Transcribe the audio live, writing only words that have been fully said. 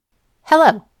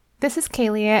Hello, this is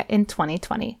Kalia in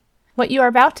 2020. What you are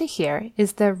about to hear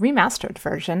is the remastered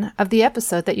version of the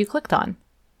episode that you clicked on.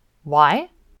 Why?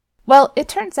 Well, it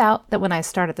turns out that when I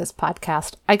started this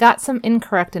podcast, I got some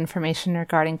incorrect information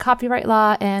regarding copyright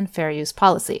law and fair use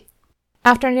policy.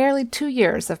 After nearly 2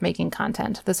 years of making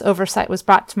content, this oversight was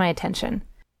brought to my attention.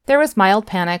 There was mild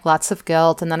panic, lots of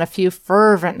guilt, and then a few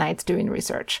fervent nights doing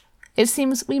research. It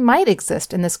seems we might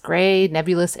exist in this gray,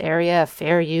 nebulous area of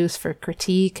fair use for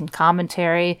critique and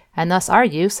commentary, and thus our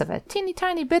use of a teeny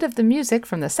tiny bit of the music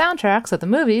from the soundtracks of the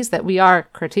movies that we are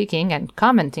critiquing and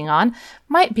commenting on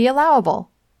might be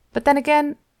allowable. But then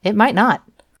again, it might not.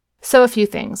 So a few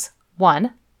things.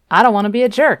 1, I don't want to be a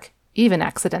jerk, even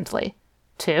accidentally.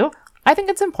 2, I think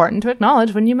it's important to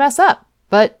acknowledge when you mess up.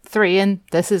 But 3, and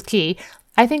this is key,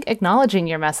 I think acknowledging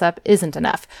your mess up isn't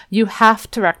enough. You have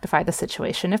to rectify the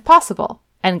situation if possible.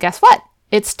 And guess what?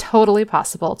 It's totally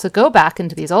possible to go back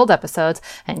into these old episodes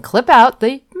and clip out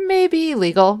the maybe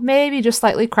illegal, maybe just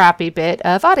slightly crappy bit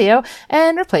of audio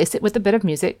and replace it with a bit of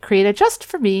music created just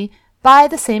for me by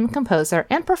the same composer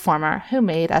and performer who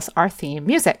made us our theme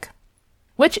music.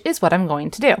 Which is what I'm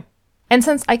going to do. And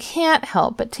since I can't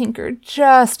help but tinker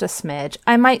just a smidge,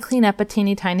 I might clean up a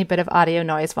teeny tiny bit of audio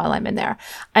noise while I'm in there.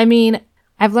 I mean,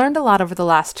 I've learned a lot over the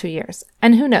last 2 years,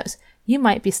 and who knows, you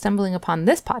might be stumbling upon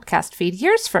this podcast feed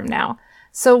years from now.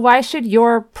 So why should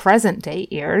your present-day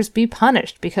ears be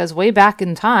punished because way back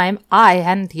in time, I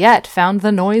hadn't yet found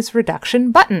the noise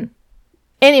reduction button?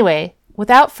 Anyway,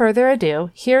 without further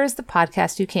ado, here is the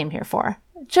podcast you came here for,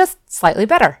 just slightly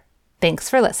better. Thanks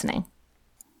for listening.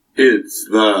 It's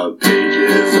the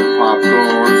Pages and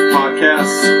Popcorns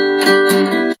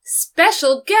podcast.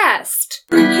 Special guest!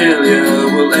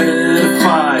 Kalia will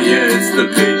edify. It's the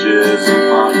Pages and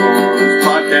Popcorns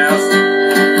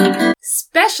podcast.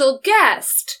 Special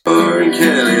guest! Her and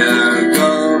Kalia are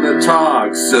gonna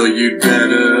talk, so you'd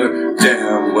better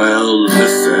damn well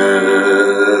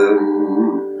listen.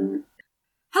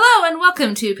 Hello and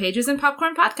welcome to Pages and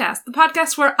Popcorn Podcast, the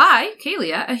podcast where I,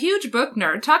 Kalia, a huge book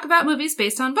nerd, talk about movies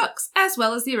based on books, as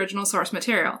well as the original source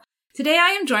material. Today I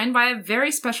am joined by a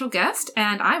very special guest,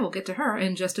 and I will get to her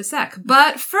in just a sec.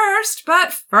 But first,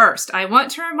 I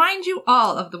want to remind you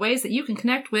all of the ways that you can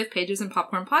connect with Pages and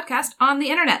Popcorn Podcast on the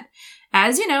internet.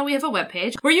 As you know, we have a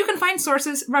webpage where you can find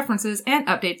sources, references, and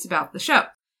updates about the show.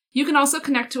 You can also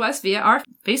connect to us via our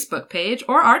Facebook page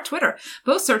or our Twitter,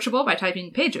 both searchable by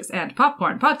typing Pages and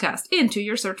Popcorn Podcast into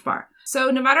your search bar. So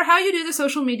no matter how you do the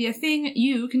social media thing,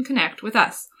 you can connect with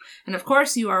us. And of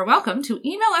course, you are welcome to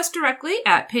email us directly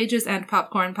at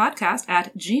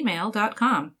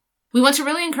pagesandpopcornpodcast@gmail.com. We want to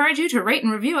really encourage you to rate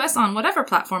and review us on whatever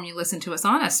platform you listen to us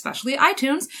on, especially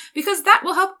iTunes, because that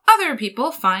will help other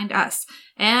people find us.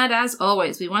 And as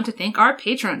always, we want to thank our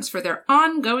patrons for their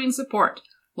ongoing support.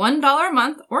 $1 a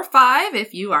month, or $5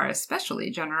 if you are especially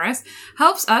generous,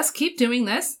 helps us keep doing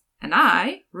this, and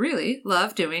I really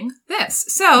love doing this.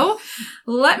 So,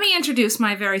 let me introduce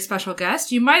my very special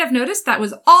guest. You might have noticed that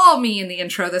was all me in the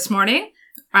intro this morning,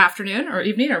 or afternoon, or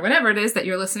evening, or whenever it is that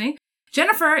you're listening.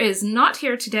 Jennifer is not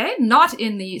here today, not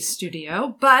in the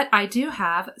studio, but I do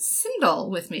have Sindel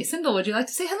with me. Sindel, would you like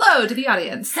to say hello to the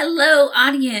audience? Hello,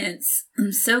 audience.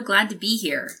 I'm so glad to be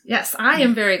here. Yes, I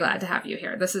am very glad to have you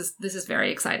here. This is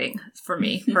very exciting for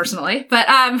me personally, but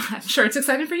I'm sure it's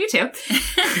exciting for you too.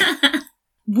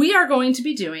 We are going to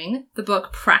be doing the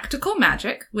book Practical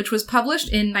Magic, which was published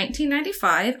in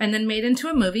 1995 and then made into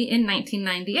a movie in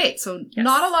 1998. So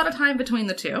Not a lot of time between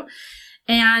the two.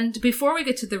 And before we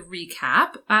get to the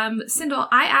recap, Sindel,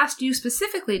 I asked you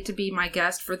specifically to be my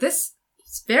guest for this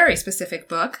very specific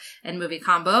book and movie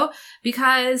combo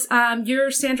because you're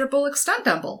Sandra Bullock's stunt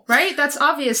double, right? That's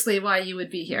obviously why you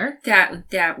would be here.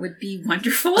 That would be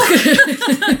wonderful.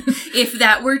 If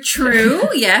that were true,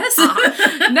 yes.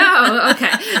 No,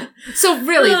 okay. So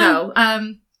really, though,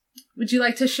 would you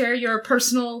like to share your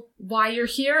personal why you're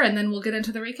here, and then we'll get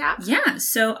into the recap? Yeah,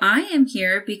 so I am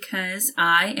here because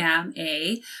I am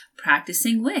a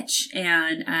practicing witch,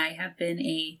 and I have been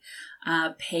a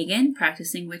pagan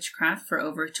practicing witchcraft for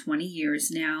over 20 years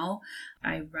now.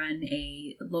 I run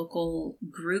a local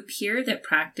group here that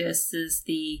practices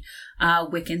the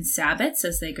Wiccan Sabbats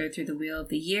as they go through the Wheel of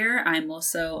the Year. I'm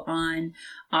also on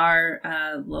our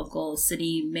local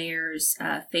city mayor's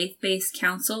faith-based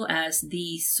council as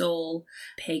the sole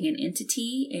pagan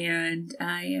entity, and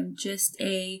I am just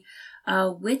a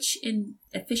witch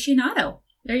aficionado.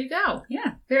 There you go.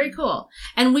 Yeah. Very cool.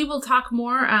 And we will talk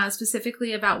more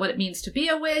specifically about what it means to be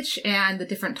a witch and the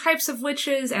different types of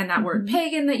witches and that word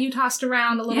pagan that you tossed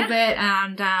around a little bit.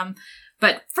 And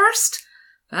but first,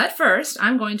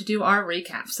 I'm going to do our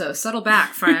recap. So settle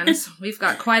back, friends. We've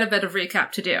got quite a bit of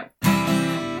recap to do.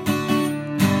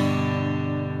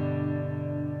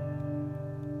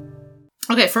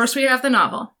 Okay, first we have the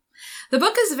novel. The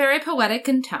book is very poetic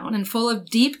in tone and full of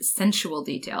deep, sensual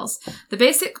details. The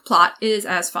basic plot is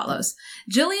as follows.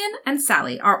 Jillian and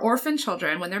Sally are orphan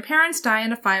children when their parents die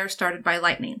in a fire started by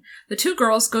lightning. The two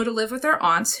girls go to live with their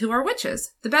aunts, who are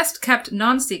witches, the best-kept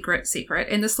non-secret secret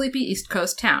in the sleepy East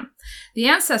Coast town. The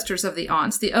ancestors of the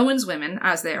aunts, the Owens women,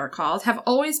 as they are called, have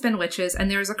always been witches, and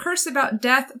there is a curse about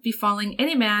death befalling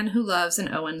any man who loves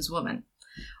an Owens woman.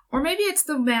 Or maybe it's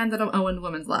the man that Owen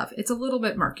women love. It's a little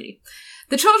bit murky.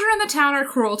 The children in the town are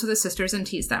cruel to the sisters and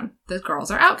tease them. The girls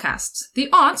are outcasts. The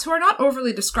aunts, who are not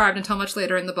overly described until much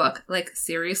later in the book, like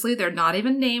seriously, they're not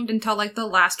even named until like the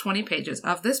last 20 pages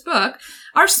of this book,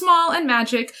 are small and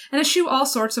magic and eschew all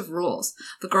sorts of rules.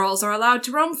 The girls are allowed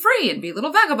to roam free and be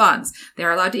little vagabonds. They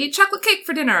are allowed to eat chocolate cake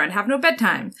for dinner and have no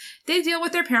bedtime. They deal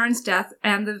with their parents' death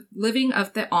and the living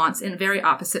of the aunts in very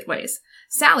opposite ways.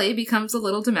 Sally becomes a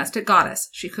little domestic goddess.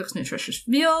 She cooks nutritious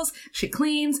meals, she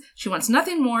cleans, she wants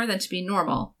nothing more than to be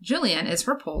normal. Jillian is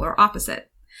her polar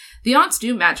opposite. The aunts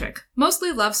do magic,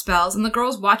 mostly love spells, and the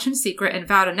girls watch in secret and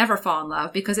vow to never fall in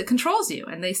love because it controls you,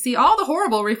 and they see all the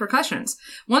horrible repercussions.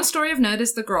 One story of note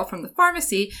is the girl from the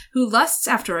pharmacy who lusts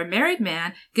after a married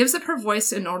man, gives up her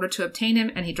voice in order to obtain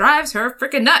him, and he drives her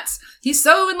frickin' nuts. He's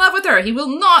so in love with her, he will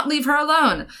not leave her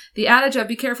alone. The adage of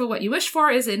be careful what you wish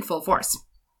for is in full force.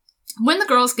 When the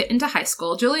girls get into high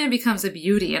school, Jillian becomes a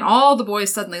beauty, and all the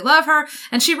boys suddenly love her,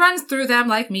 and she runs through them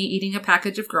like me eating a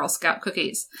package of Girl Scout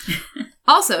cookies.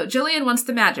 Also, Jillian wants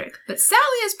the magic, but Sally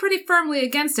is pretty firmly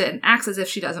against it and acts as if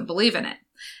she doesn't believe in it.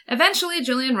 Eventually,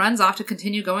 Jillian runs off to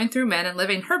continue going through men and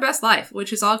living her best life,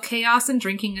 which is all chaos and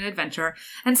drinking and adventure,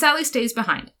 and Sally stays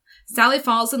behind. Sally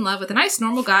falls in love with a nice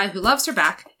normal guy who loves her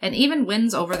back and even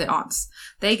wins over the aunts.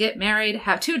 They get married,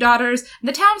 have 2 daughters, and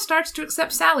the town starts to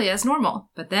accept Sally as normal.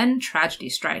 But then tragedy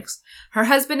strikes. Her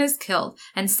husband is killed,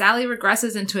 and Sally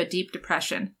regresses into a deep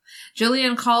depression.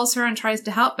 Jillian calls her and tries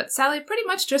to help, but Sally pretty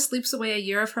much just sleeps away a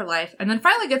year of her life and then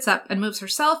finally gets up and moves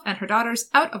herself and her daughters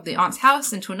out of the aunt's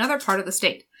house into another part of the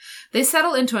state. They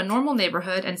settle into a normal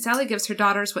neighborhood, and Sally gives her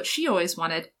daughters what she always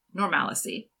wanted,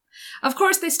 normalcy. Of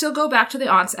course, they still go back to the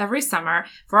aunts every summer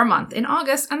for a month in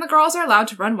August, and the girls are allowed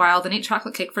to run wild and eat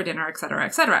chocolate cake for dinner, etc.,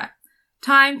 etc.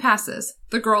 Time passes.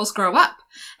 The girls grow up.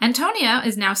 Antonia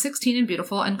is now 16 and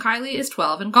beautiful, and Kylie is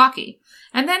 12 and gawky.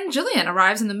 And then Jillian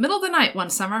arrives in the middle of the night one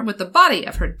summer with the body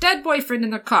of her dead boyfriend in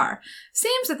their car.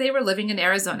 Seems that they were living in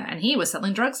Arizona, and he was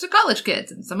selling drugs to college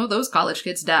kids, and some of those college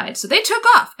kids died. So they took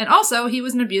off. And also, he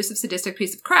was an abusive, sadistic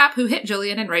piece of crap who hit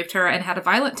Jillian and raped her and had a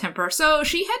violent temper, so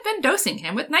she had been dosing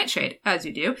him with nightshade, as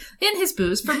you do, in his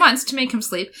booze for months to make him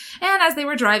sleep. And as they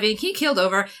were driving, he keeled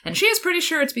over, and she is pretty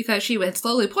sure it's because she had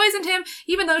slowly poisoned him,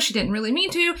 even though she didn't really mean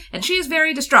to, and she is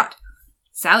very distraught.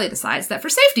 Sally decides that for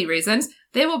safety reasons,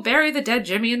 they will bury the dead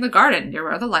Jimmy in the garden near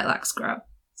where the lilacs grow.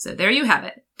 So there you have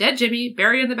it. Dead Jimmy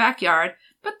buried in the backyard,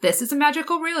 but this is a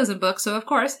magical realism book, so of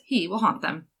course he will haunt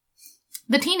them.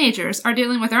 The teenagers are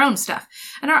dealing with their own stuff,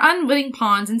 and are unwitting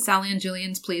pawns in Sally and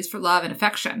Jillian's pleas for love and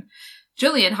affection.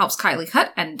 Jillian helps Kylie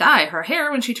cut and dye her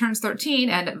hair when she turns 13,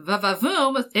 and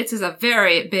va-va-voom, it is a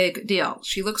very big deal.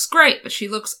 She looks great, but she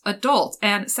looks adult,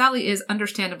 and Sally is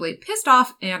understandably pissed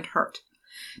off and hurt.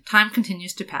 Time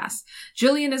continues to pass.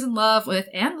 Jillian is in love with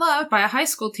and loved by a high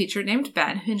school teacher named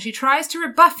Ben, and she tries to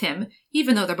rebuff him,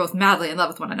 even though they're both madly in love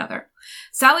with one another.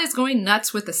 Sally is going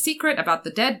nuts with the secret about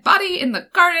the dead body in the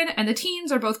garden, and the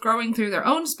teens are both growing through their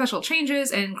own special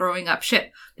changes and growing up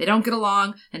shit. They don't get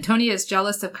along. Antonia is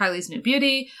jealous of Kylie's new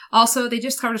beauty. Also, they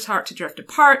just start to drift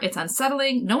apart. It's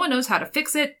unsettling. No one knows how to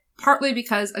fix it, partly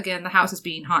because, again, the house is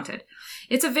being haunted.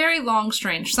 It's a very long,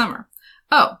 strange summer.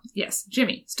 Oh, yes,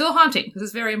 Jimmy. Still haunting. This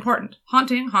is very important.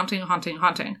 Haunting, haunting, haunting,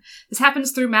 haunting. This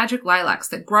happens through magic lilacs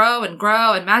that grow and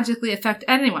magically affect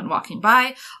anyone walking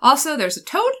by. Also, there's a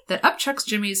toad that upchucks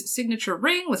Jimmy's signature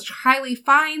ring, which Kylie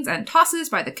finds and tosses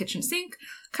by the kitchen sink.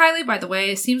 Kylie, by the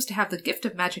way, seems to have the gift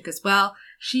of magic as well.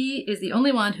 She is the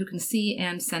only one who can see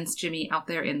and sense Jimmy out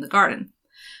there in the garden.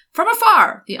 From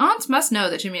afar, the aunts must know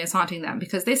that Jimmy is haunting them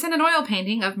because they send an oil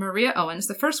painting of Maria Owens,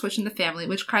 the first witch in the family,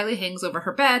 which Kylie hangs over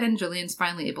her bed, and Jillian's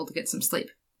finally able to get some sleep.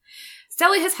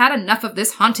 Sally has had enough of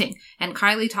this haunting, and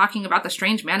Kylie talking about the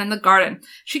strange man in the garden.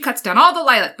 She cuts down all the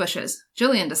lilac bushes.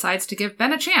 Jillian decides to give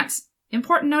Ben a chance.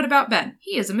 Important note about Ben.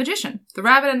 He is a magician. The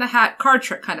rabbit in the hat card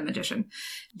trick kind of magician.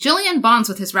 Jillian bonds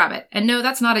with his rabbit. And no,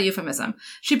 that's not a euphemism.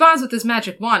 She bonds with his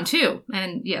magic wand, too.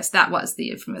 And yes, that was the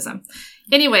euphemism.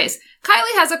 Anyways,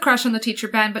 Kylie has a crush on the teacher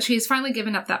Ben, but she's finally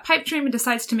given up that pipe dream and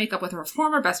decides to make up with her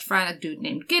former best friend, a dude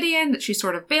named Gideon, that she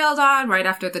sort of bailed on right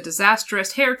after the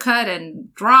disastrous haircut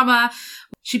and drama.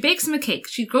 She bakes him a cake.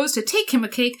 She goes to take him a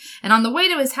cake, and on the way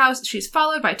to his house, she's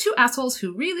followed by 2 assholes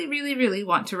who really, really, really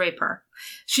want to rape her.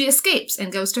 She escapes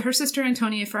and goes to her sister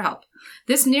Antonia for help.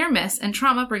 This near miss and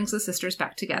trauma brings the sisters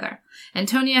back together.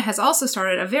 Antonia has also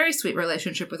started a very sweet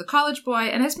relationship with a college boy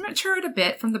and has matured a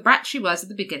bit from the brat she was at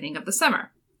the beginning of the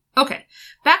summer. Okay,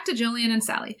 back to Jillian and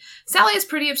Sally. Sally is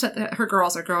pretty upset that her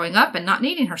girls are growing up and not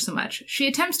needing her so much. She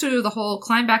attempts to do the whole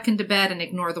climb back into bed and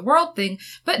ignore the world thing,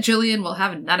 but Jillian will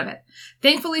have none of it.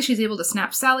 Thankfully, she's able to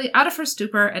snap Sally out of her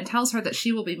stupor and tells her that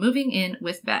she will be moving in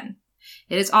with Ben.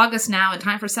 It is August now and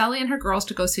time for Sally and her girls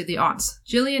to go see the aunts.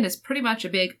 Jillian is pretty much a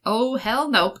big, oh hell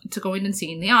nope, to going and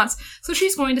seeing the aunts, so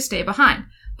she's going to stay behind.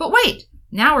 But wait,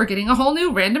 now we're getting a whole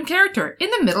new random character in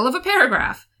the middle of a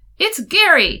paragraph. It's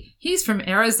Gary! He's from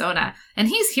Arizona, and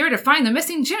he's here to find the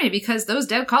missing Jimmy because those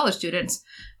dead college students.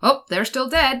 Oh, they're still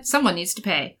dead. Someone needs to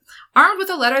pay. Armed with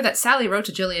a letter that Sally wrote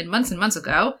to Jillian months and months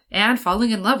ago, and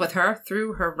falling in love with her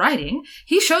through her writing,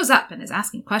 he shows up and is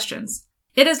asking questions.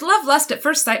 It is love-lust at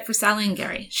first sight for Sally and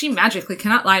Gary. She magically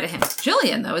cannot lie to him.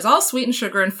 Jillian, though, is all sweet and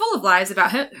sugar and full of lies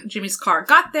about how Jimmy's car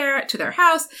got there to their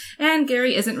house, and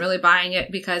Gary isn't really buying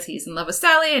it because he's in love with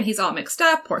Sally and he's all mixed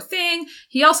up, poor thing.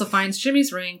 He also finds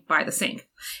Jimmy's ring by the sink.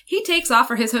 He takes off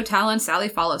for his hotel and Sally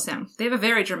follows him. They have a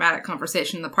very dramatic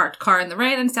conversation in the parked car in the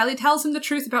rain, and Sally tells him the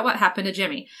truth about what happened to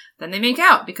Jimmy. Then they make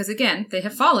out because, again, they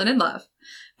have fallen in love.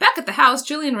 Back at the house,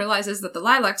 Jillian realizes that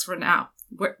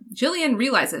Jillian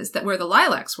realizes that where the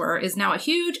lilacs were is now a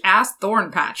huge-ass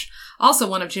thorn patch. Also,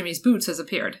 one of Jimmy's boots has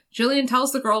appeared. Jillian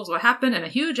tells the girls what happened, and a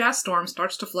huge-ass storm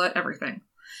starts to flood everything.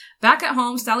 Back at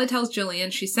home, Sally tells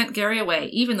Jillian she sent Gary away,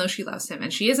 even though she loves him,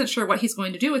 and she isn't sure what he's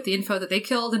going to do with the info that they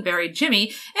killed and buried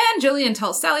Jimmy, and Jillian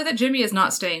tells Sally that Jimmy is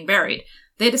not staying buried.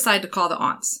 They decide to call the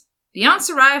aunts. The aunts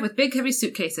arrive with big, heavy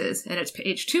suitcases, and it's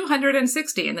page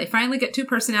 260, and they finally get 2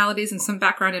 personalities and some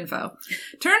background info.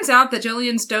 Turns out that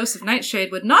Jillian's dose of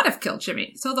nightshade would not have killed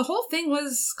Jimmy, so the whole thing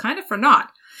was kind of for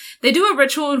naught. They do a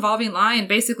ritual involving lye and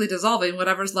basically dissolving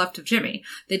whatever's left of Jimmy.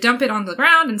 They dump it on the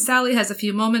ground, and Sally has a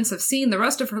few moments of seeing the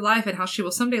rest of her life and how she will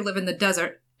someday live in the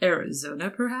desert, Arizona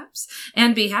perhaps,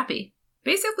 and be happy.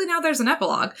 Basically, now there's an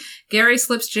epilogue. Gary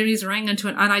slips Jimmy's ring into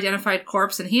an unidentified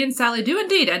corpse, and he and Sally do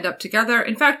indeed end up together.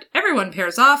 In fact, everyone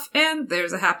pairs off, and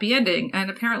there's a happy ending.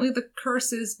 And apparently the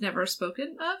curse is never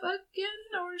spoken of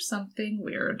again, or something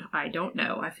weird. I don't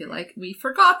know. I feel like we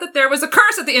forgot that there was a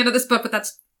curse at the end of this book,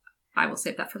 but I will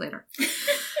save that for later.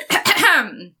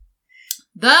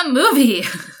 The movie.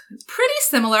 Pretty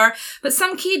similar, but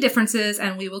some key differences,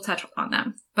 and we will touch on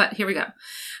them. But here we go.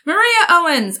 Maria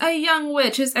Owens, a young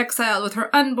witch, is exiled with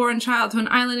her unborn child to an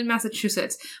island in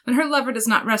Massachusetts. When her lover does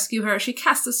not rescue her, she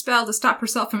casts a spell to stop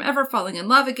herself from ever falling in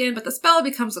love again, but the spell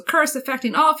becomes a curse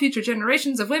affecting all future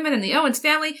generations of women in the Owens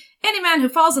family. Any man who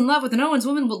falls in love with an Owens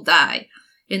woman will die.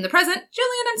 In the present,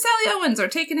 Jillian and Sally Owens are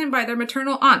taken in by their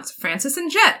maternal aunts, Frances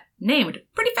and Jet, named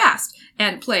pretty fast,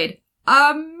 and played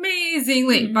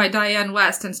amazingly by Diane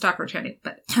West and Stockbridge Channing.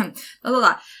 But,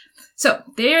 So,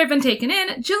 they have been taken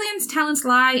in. Jillian's talents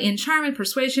lie in charm and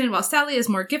persuasion, while Sally is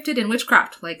more gifted in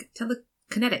witchcraft, like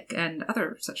telekinetic and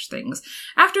other such things.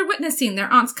 After witnessing their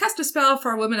aunts cast a spell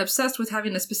for a woman obsessed with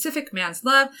having a specific man's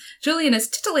love, Jillian is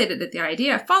titillated at the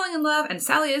idea of falling in love, and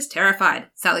Sally is terrified.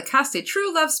 Sally casts a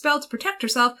true love spell to protect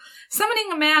herself,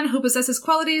 summoning a man who possesses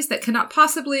qualities that cannot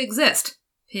possibly exist.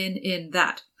 Pin in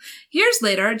that. Years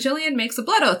later, Jillian makes a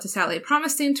blood oath to Sally,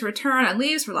 promising to return, and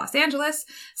leaves for Los Angeles.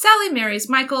 Sally marries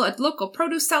Michael, a local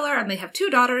produce seller, and they have 2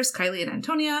 daughters, Kylie and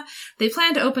Antonia. They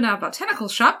plan to open a botanical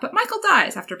shop, but Michael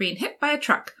dies after being hit by a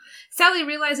truck. Sally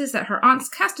realizes that her aunts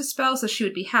cast a spell so she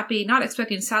would be happy, not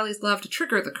expecting Sally's love to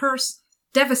trigger the curse.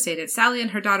 Devastated, Sally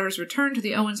and her daughters return to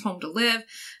the Owens home to live.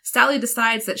 Sally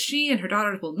decides that she and her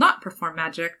daughters will not perform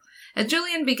magic. As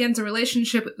Jillian begins a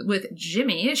relationship with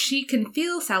Jimmy, she can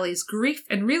feel Sally's grief,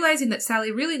 and realizing that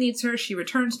Sally really needs her, she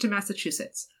returns to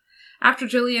Massachusetts. After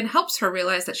Jillian helps her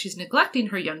realize that she's neglecting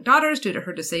her young daughters due to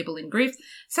her disabling grief,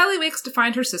 Sally wakes to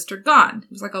find her sister gone.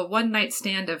 It was like a one-night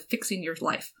stand of fixing your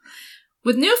life.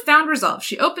 With newfound resolve,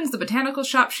 she opens the botanical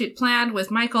shop she'd planned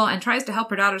with Michael and tries to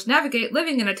help her daughters navigate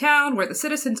living in a town where the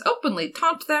citizens openly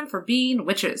taunt them for being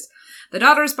witches. The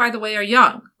daughters, by the way, are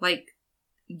young.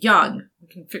 Young. We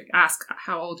can ask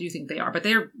how old you think they are, but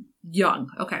they're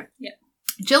young. Okay. Yeah.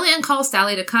 Jillian calls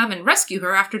Sally to come and rescue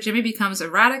her after Jimmy becomes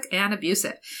erratic and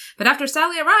abusive. But after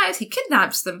Sally arrives, he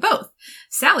kidnaps them both.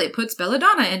 Sally puts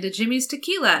belladonna into Jimmy's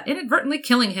tequila, inadvertently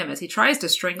killing him as he tries to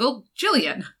strangle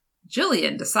Jillian.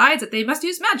 Jillian decides that they must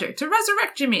use magic to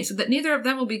resurrect Jimmy so that neither of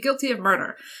them will be guilty of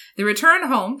murder. They return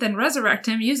home, then resurrect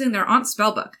him using their aunt's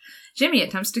spellbook. Jimmy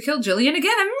attempts to kill Jillian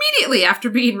again immediately after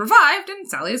being revived, and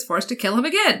Sally is forced to kill him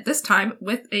again, this time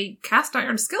with a cast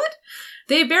iron skillet.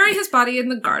 They bury his body in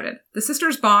the garden. The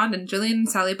sisters bond, and Jillian and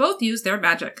Sally both use their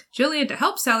magic. Jillian to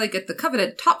help Sally get the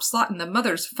coveted top slot in the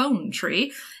mother's phone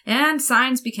tree, and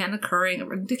signs began occurring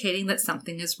indicating that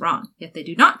something is wrong. Yet they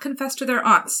do not confess to their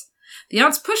aunts. The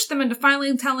aunts push them into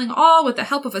finally telling all with the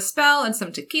help of a spell and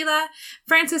some tequila.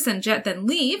 Frances and Jet then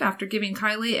leave after giving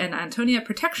Kylie and Antonia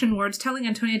protection words, telling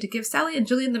Antonia to give Sally and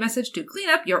Jillian the message to clean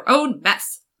up your own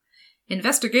mess.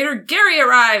 Investigator Gary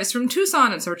arrives from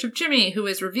Tucson in search of Jimmy, who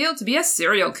is revealed to be a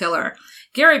serial killer.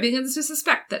 Gary begins to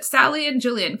suspect that Sally and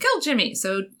Jillian killed Jimmy,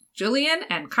 so Jillian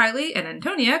and Kylie and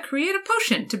Antonia create a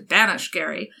potion to banish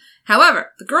Gary.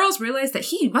 However, the girls realize that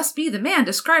he must be the man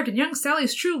described in young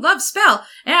Sally's true love spell,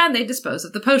 and they dispose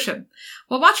of the potion.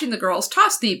 While watching the girls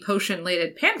toss the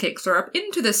potion-laden pancake syrup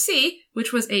into the sea,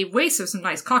 which was a waste of some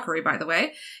nice cockery, by the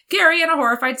way, Gary and a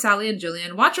horrified Sally and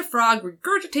Jillian watch a frog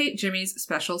regurgitate Jimmy's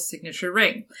special signature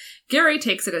ring. Gary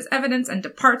takes it as evidence and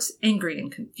departs, angry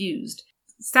and confused.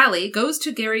 Sally goes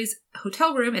to Gary's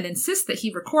hotel room and insists that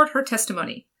he record her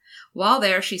testimony. While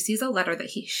there, she sees a letter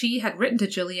that she had written to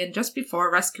Jillian just before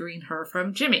rescuing her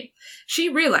from Jimmy. She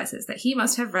realizes that he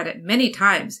must have read it many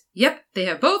times. Yep, they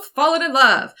have both fallen in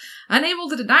love. Unable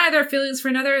to deny their feelings for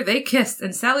another, they kiss,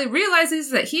 and Sally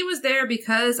realizes that he was there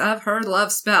because of her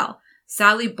love spell.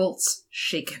 Sally bolts,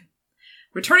 shaken.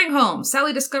 Returning home,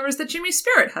 Sally discovers that Jimmy's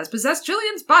spirit has possessed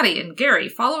Jillian's body, and Gary,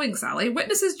 following Sally,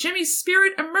 witnesses Jimmy's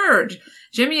spirit emerge.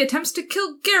 Jimmy attempts to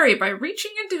kill Gary by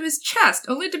reaching into his chest,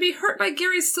 only to be hurt by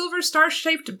Gary's silver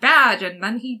star-shaped badge, and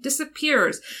then he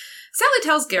disappears. Sally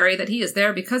tells Gary that he is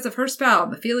there because of her spell,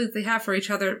 and the feelings they have for each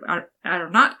other are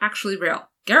not actually real.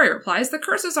 Gary replies that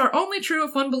curses are only true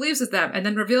if one believes in them, and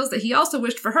then reveals that he also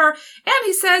wished for her, and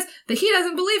he says that he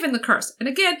doesn't believe in the curse. And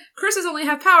again, curses only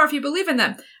have power if you believe in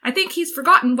them. I think he's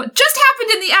forgotten what just happened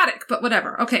in the attic, but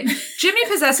whatever. Okay, Jimmy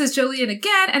possesses Jillian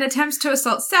again and attempts to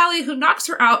assault Sally, who knocks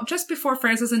her out just before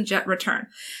Frances and Jet return.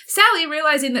 Sally,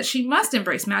 realizing that she must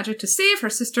embrace magic to save her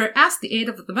sister, asks the aid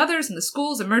of the mothers in the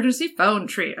school's emergency phone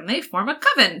tree, and they form a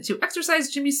coven to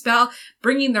exorcise Jimmy's spell,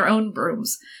 bringing their own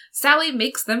brooms. Sally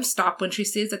makes them stop when she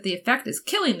sees that the effect is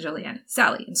killing Jillian.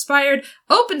 Sally, inspired,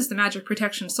 opens the magic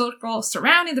protection circle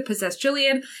surrounding the possessed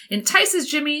Jillian, entices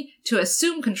Jimmy to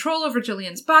assume control over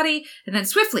Jillian's body, and then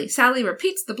swiftly, Sally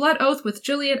repeats the blood oath with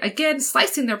Jillian, again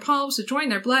slicing their palms to join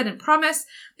their blood and promise.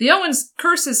 The Owens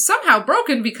curse is somehow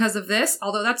broken because of this,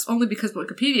 although that's only because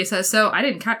Wikipedia says so. I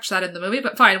didn't catch that in the movie,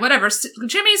 but fine, whatever.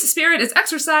 Jimmy's spirit is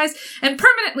exorcised and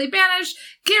permanently banished.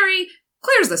 Gary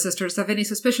clears the sisters of any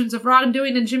suspicions of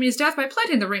wrongdoing in Jimmy's death by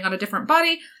planting the ring on a different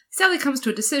body. Sally comes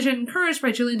to a decision, encouraged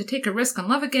by Jillian to take a risk on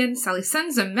love again. Sally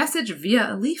sends a message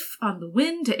via a leaf on the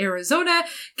wind to Arizona.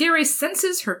 Gary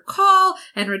senses her call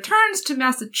and returns to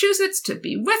Massachusetts to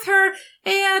be with her.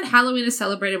 And Halloween is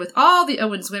celebrated with all the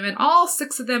Owens women, all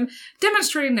 6 of them,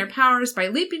 demonstrating their powers by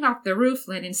leaping off the roof,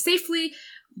 landing safely,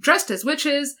 dressed as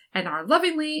witches, and are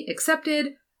lovingly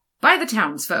accepted by the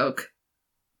townsfolk.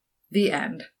 The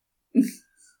end.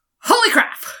 Holy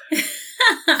crap!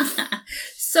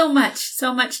 So much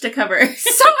to cover.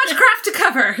 So much crap to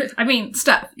cover! I mean,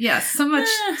 stuff. Yes, so much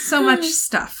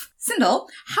stuff. Sindel,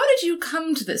 how did you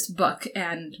come to this book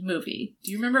and movie?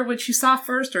 Do you remember which you saw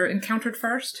first or encountered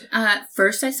first?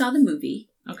 First I saw the movie.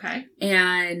 Okay.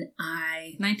 And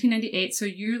 1998, so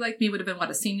you, like me, would have been,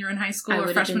 what, a senior in high school or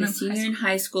a freshman in high senior in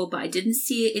high school, but I didn't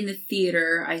see it in the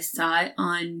theater. I saw it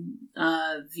on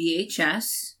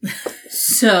VHS.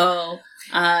 So,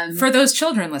 for those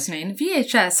children listening,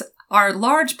 VHS are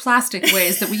large plastic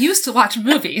ways that we used to watch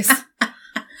movies.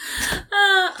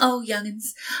 Oh,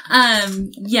 youngins.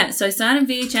 Yeah, so I saw it on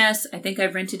VHS. I think I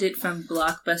rented it from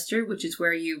Blockbuster, which is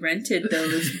where you rented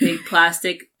those big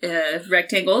plastic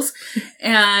rectangles.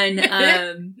 And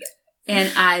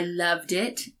I loved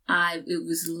it. It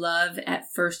was love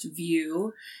at first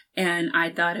view. And I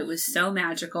thought it was so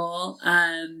magical.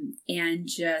 And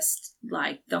just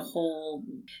like the whole...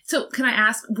 So can I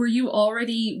ask, were you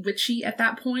already witchy at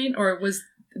that point? Or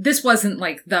this wasn't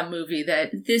like the movie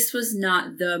that... This was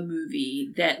not the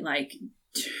movie that like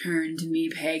turned me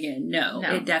pagan. No,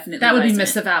 it definitely That would wasn't. be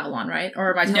Mists of Avalon, right?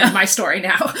 Or am I telling my story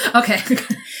now? Okay.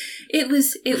 It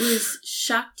was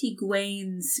Shakti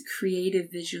Gwain's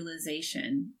creative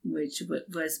visualization, which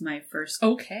was my first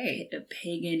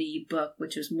pagan-y book,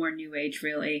 which was more New Age,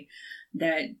 really,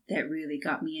 that really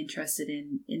got me interested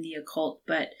in the occult.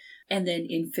 And then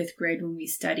in 5th grade when we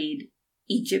studied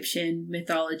Egyptian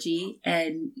mythology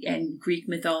and Greek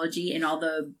mythology and all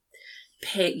the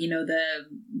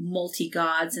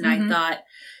multi-gods, and I thought,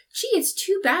 gee, it's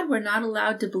too bad we're not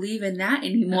allowed to believe in that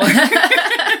anymore.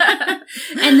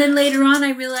 And then later on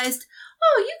I realized,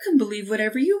 oh, you can believe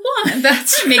whatever you want. That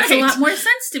makes a lot more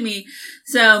sense to me.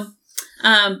 So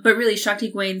But really,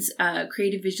 Shakti Gwain's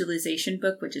creative visualization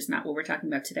book, which is not what we're talking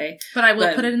about today. But I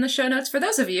will put it in the show notes for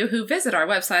those of you who visit our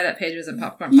website at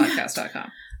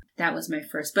pagesandpopcornpodcast.com. That was my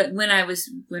first. But when I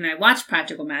watched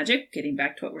Practical Magic, getting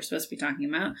back to what we're supposed to be talking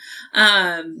about,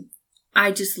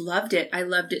 I just loved it. I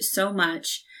loved it so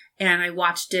much. And I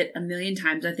watched it a million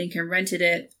times. I think I rented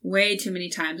it way too many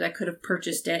times. I could have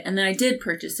purchased it. And then I did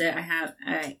purchase it. I have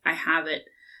it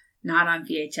not on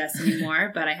VHS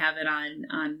anymore, but I have it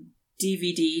on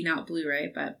DVD, not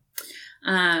Blu-ray. But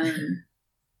and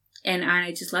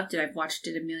I just loved it. I've watched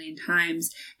it a million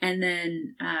times. And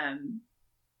then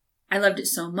I loved it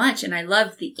so much. And I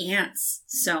loved the ants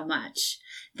so much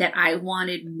that I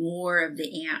wanted more of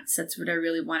the ants. That's what I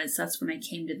really wanted. So that's when I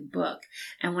came to the book.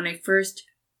 And when I first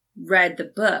read the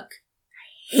book,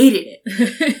 I hated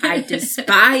it. I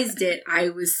despised it. I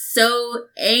was so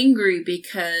angry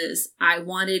because I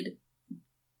wanted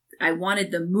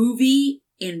the movie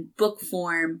in book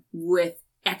form with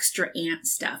extra ant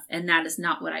stuff, and that is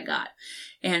not what I got.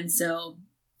 And so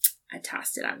I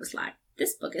tossed it. I was like,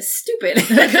 this book is stupid.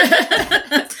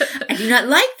 I do not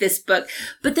like this book.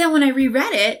 But then when I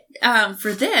reread it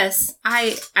for this,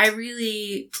 I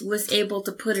really was able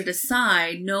to put it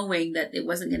aside, knowing that it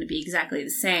wasn't going to be exactly the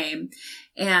same,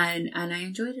 and I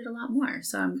enjoyed it a lot more.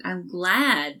 So I'm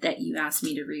glad that you asked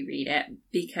me to reread it,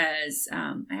 because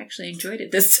I actually enjoyed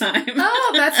it this time.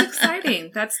 Oh, that's exciting.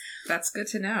 That's good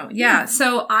to know. Yeah.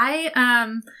 So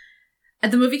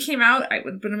the movie came out. I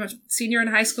would have been a senior in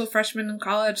high school, freshman in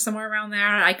college, somewhere around there.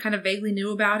 I kind of vaguely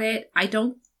knew about it. I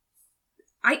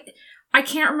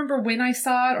can't remember when I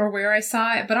saw it or where I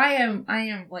saw it, but I am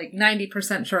like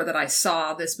 90% sure that I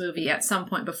saw this movie at some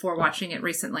point before watching it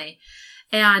recently.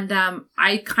 And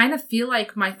I kind of feel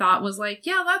like my thought was like,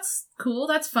 yeah, that's cool.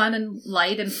 That's fun and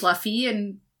light and fluffy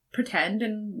and pretend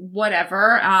and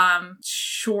whatever.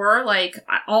 Sure, like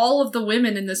all of the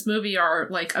women in this movie are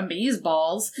like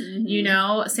amazeballs. Mm-hmm. You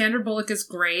know, Sandra Bullock is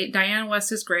great. Diane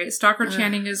West is great. Stockard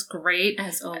Channing is great.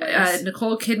 As always.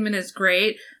 Nicole Kidman is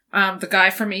great. The guy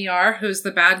from ER, who's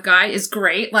the bad guy, is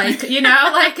great. Like, you know,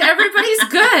 like everybody's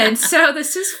good. So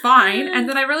this is fine. And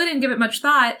then I really didn't give it much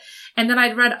thought. And then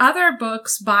I'd read other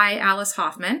books by Alice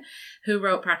Hoffman, who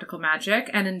wrote Practical Magic,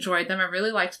 and enjoyed them. I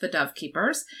really liked The Dove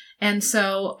Keepers. And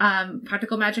so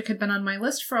Practical Magic had been on my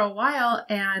list for a while,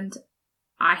 and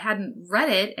I hadn't read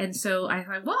it. And so I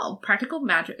thought, well, Practical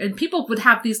Magic. And people would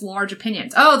have these large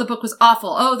opinions. Oh, the book was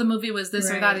awful. Oh, the movie was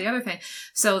this or that or the other thing.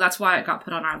 So that's why it got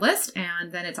put on our list.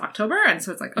 And then it's October. And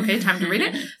so it's like, okay, time to read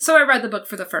it. So I read the book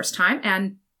for the first time.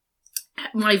 And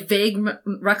my vague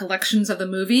recollections of the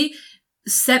movie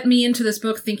sent me into this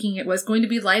book thinking it was going to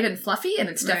be light and fluffy, and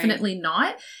it's definitely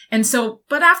not. And so,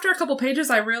 but after a couple pages,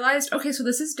 I realized, okay, so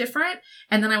this is different.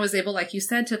 And then I was able, like you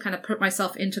said, to kind of put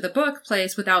myself into the book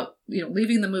place without, you know,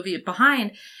 leaving the movie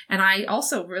behind. And I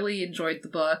also really enjoyed the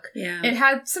book. Yeah. It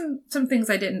had some things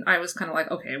I was kind of like,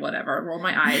 okay, whatever, roll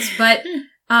my eyes. But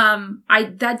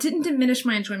that didn't diminish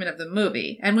my enjoyment of the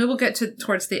movie. And we will get to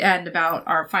towards the end about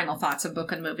our final thoughts of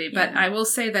book and movie. But I will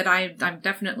say that I'm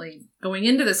definitely going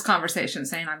into this conversation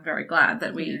saying I'm very glad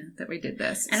that we did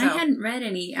this. And I hadn't read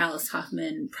any Alice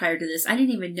Hoffman prior to this. I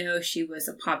didn't even know she was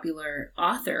a popular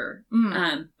author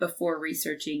before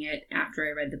researching it after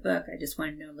I read the book. I just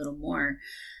wanted to know a little more.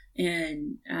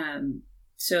 And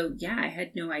so, yeah, I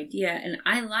had no idea. And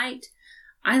I liked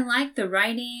the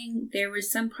writing. There were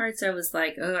some parts I was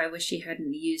like, oh, I wish she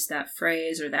hadn't used that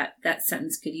phrase, or that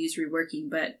sentence could use reworking.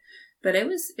 But it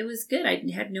was good. I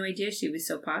had no idea she was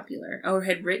so popular or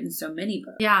had written so many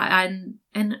books. Yeah,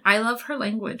 and I love her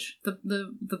language.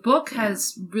 The book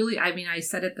has really, I mean, I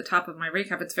said at the top of my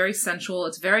recap, it's very sensual,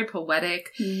 it's very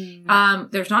poetic.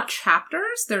 There's not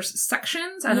chapters, there's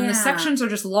sections, and then the sections are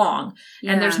just long,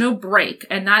 and there's no break.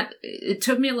 And that, it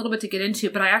took me a little bit to get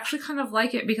into, but I actually kind of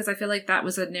like it because I feel like that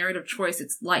was a narrative choice.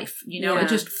 It's life, you know, it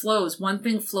just flows. One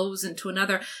thing flows into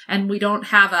another, and we don't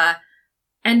have a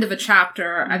end of a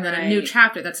chapter and then a new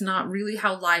chapter. That's not really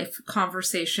how life,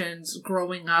 conversations,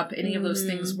 growing up, any of those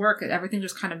things work. Everything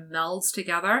just kind of melds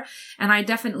together. And I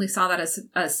definitely saw that as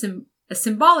a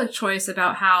symbolic choice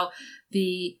about how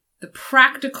the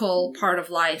practical part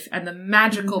of life and the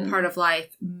magical part of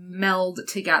life meld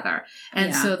together.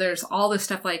 And so there's all this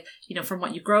stuff like, you know, from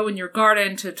what you grow in your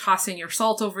garden to tossing your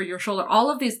salt over your shoulder, all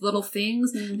of these little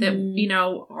things that, you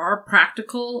know, are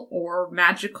practical or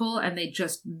magical, and they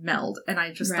just meld. And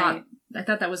I just thought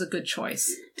that was a good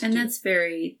choice. And that's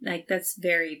very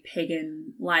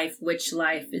pagan life, witch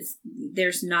life.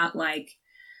 There's not like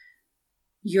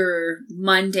your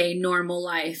mundane normal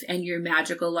life and your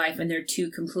magical life, and they're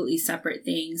two completely separate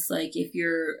things. Like if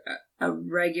you're a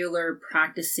regular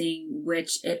practicing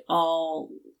witch, it all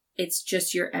it's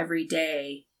just your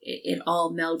everyday. It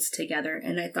all melds together.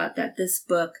 And I thought that this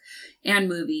book and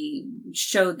movie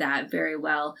showed that very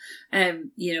well.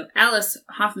 Alice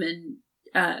Hoffman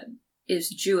is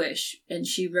Jewish, and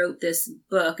she wrote this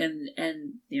book and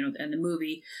the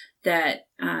movie that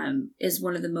is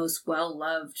one of the most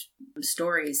well-loved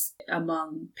stories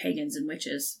among pagans and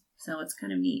witches. So it's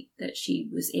kind of neat that she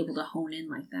was able to hone in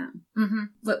like that. Mm-hmm.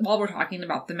 But while we're talking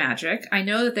about the magic, I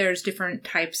know that there's different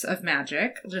types of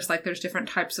magic, just like there's different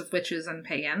types of witches and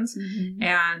pagans. Mm-hmm.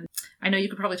 And I know you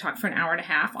could probably talk for an hour and a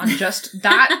half on just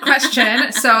that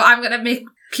question. So I'm going to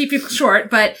keep you short.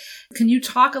 But can you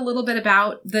talk a little bit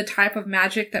about the type of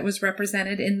magic that was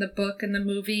represented in the book and the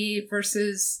movie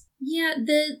versus... Yeah,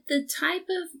 the type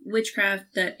of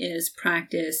witchcraft that is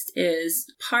practiced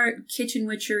is part kitchen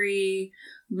witchery,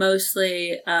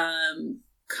 mostly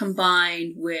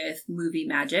combined with movie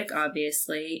magic,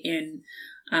 obviously, in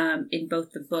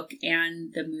both the book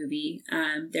and the movie.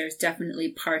 There's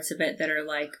definitely parts of it that are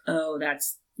like, oh,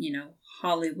 that's,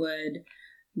 Hollywood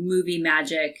movie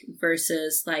magic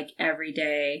versus like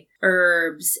everyday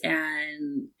herbs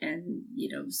and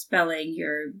spelling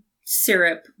your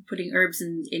syrup, putting herbs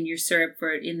in your syrup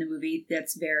in the movie.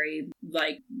 That's very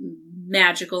like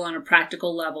magical on a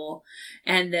practical level.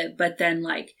 But then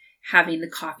like having the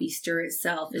coffee stir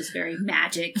itself is very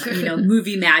magic,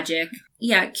 movie magic.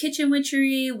 Yeah, kitchen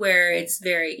witchery where it's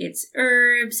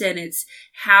herbs and it's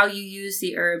how you use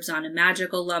the herbs on a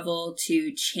magical level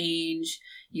to change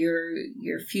your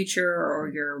future or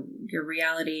your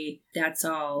reality. That's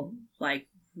all like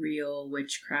real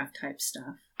witchcraft type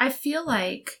stuff. I feel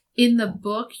like in the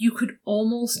book, you could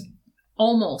almost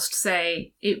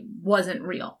say it wasn't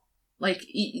real. Like,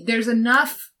 there's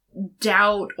enough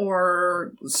doubt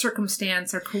or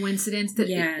circumstance or coincidence that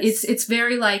it's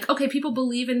very like, okay, people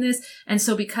believe in this, and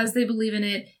so because they believe in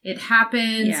it, it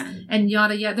happens, and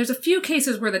yada yada. There's a few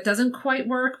cases where that doesn't quite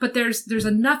work, but there's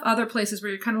enough other places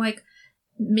where you're kind of like,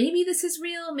 maybe this is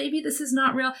real, maybe this is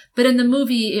not real. But in the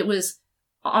movie, it was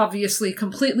obviously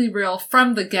completely real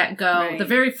from the get-go. Right. The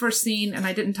very first scene, and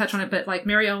I didn't touch on it, but like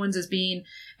Mary Owens is being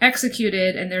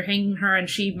executed and they're hanging her and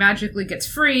she magically gets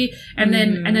free, and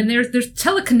then there's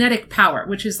telekinetic power,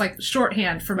 which is like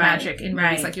shorthand for magic in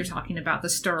movies, like you're talking about, the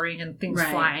stirring and things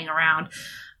flying around.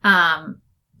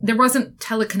 There wasn't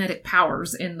telekinetic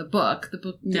powers in the book. The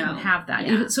book didn't have that.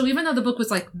 Yeah. Even though the book was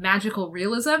like magical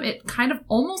realism, it kind of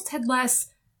almost had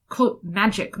less, quote,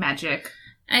 magic.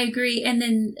 I agree. And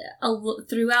then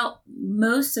throughout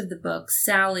most of the book,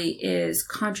 Sally is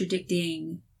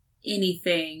contradicting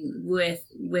anything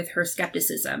with her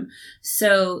skepticism.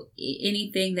 So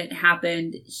anything that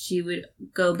happened, she would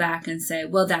go back and say,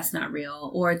 well, that's not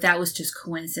real, or that was just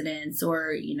coincidence,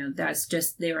 or, that's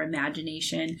just their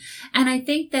imagination. And I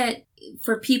think that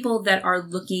for people that are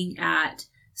looking at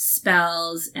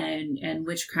spells and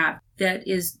witchcraft, that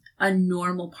is a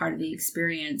normal part of the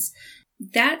experience.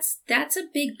 That's a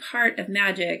big part of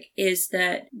magic, is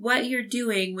that what you're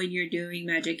doing when you're doing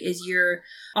magic is you're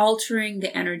altering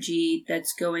the energy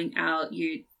that's going out.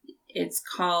 It's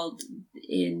called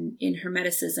in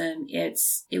Hermeticism,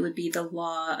 it would be the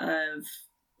law of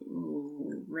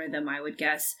rhythm, I would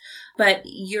guess. But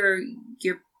you're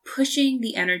pushing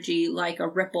the energy like a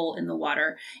ripple in the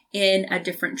water in a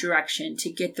different direction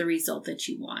to get the result that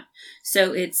you want.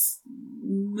 So it's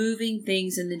moving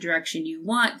things in the direction you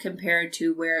want compared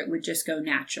to where it would just go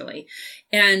naturally.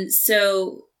 And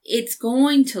so it's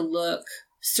going to look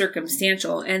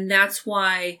circumstantial. And that's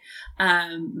why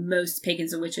most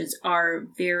pagans and witches are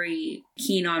very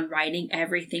keen on writing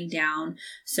everything down.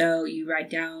 So you write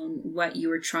down what you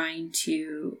were trying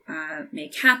to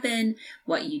make happen,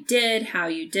 what you did, how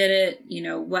you did it,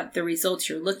 what the results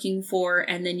you're looking for.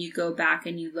 And then you go back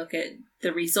and you look at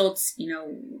the results,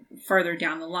 further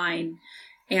down the line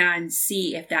and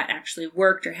see if that actually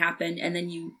worked or happened. And then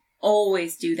you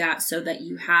always do that so that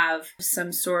you have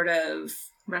some sort of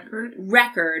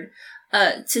record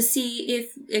to see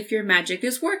if your magic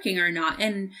is working or not.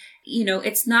 And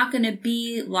it's not going to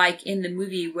be like in the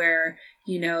movie where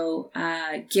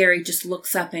Gary just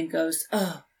looks up and goes,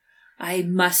 oh, I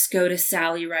must go to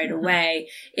Sally right away.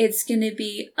 It's going to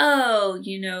be,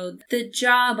 the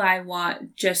job I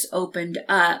want just opened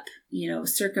up,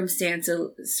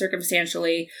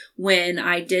 circumstantially when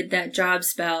I did that job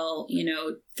spell,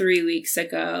 3 weeks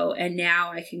ago, and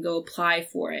now I can go apply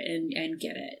for it and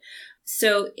get it.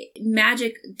 So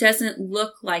magic doesn't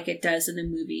look like it does in the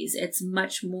movies. It's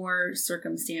much more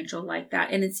circumstantial like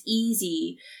that. And it's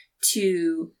easy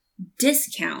to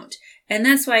discount. And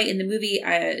that's why in the movie,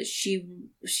 she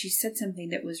said something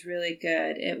that was really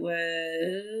good. It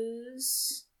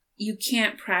was, you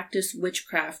can't practice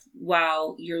witchcraft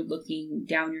while you're looking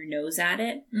down your nose at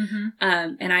it. Mm-hmm.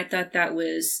 And I thought that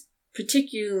was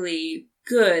particularly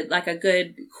good, like a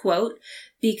good quote,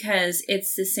 because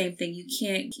it's the same thing. You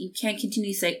can't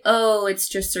continue to say, oh, it's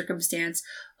just circumstance.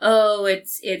 Oh,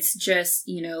 it's just,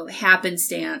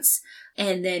 happenstance.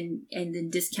 And then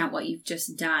discount what you've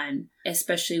just done,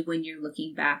 especially when you're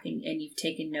looking back and you've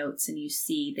taken notes and you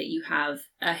see that you have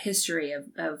a history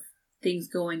of things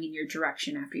going in your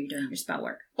direction after you're doing your spell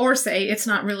work. Or say, it's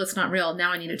not real.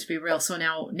 Now I need it to be real. So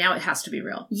now it has to be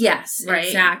real. Yes, right?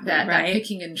 Exactly. That right.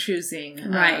 picking and choosing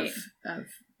of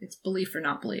it's belief or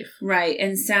not belief. Right.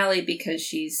 And Sally, because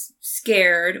she's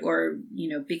scared or,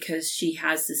 because she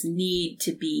has this need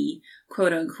to be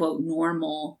quote unquote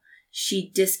normal,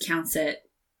 she discounts it.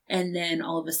 And then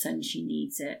all of a sudden she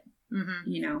needs it.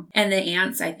 Mm-hmm. And the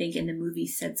aunts, I think, in the movie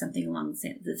said something along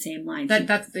the same line.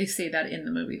 They say that in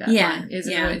the movie. That line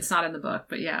it's not in the book,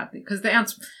 but yeah, because the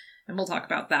aunts, and we'll talk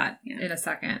about that in a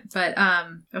second. But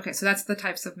okay, so that's the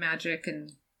types of magic.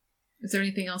 And is there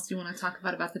anything else you want to talk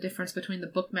about the difference between the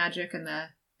book magic and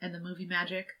the movie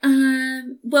magic?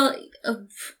 Well,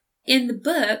 in the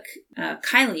book,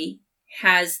 Kylie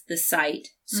has the sight.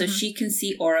 So she can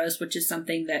see auras, which is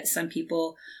something that some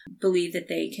people believe that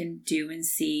they can do and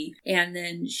see. And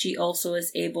then she also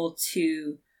is able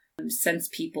to sense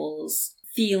people's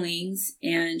feelings.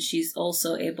 And she's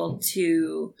also able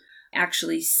to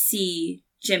actually see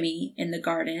Jimmy in the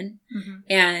garden. Mm-hmm.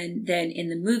 And then in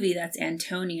the movie, that's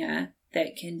Antonia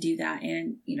that can do that.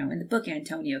 And, in the book,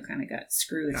 Antonio kind of got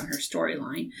screwed on her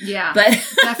storyline. Yeah, but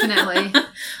definitely.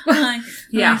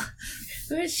 Yeah.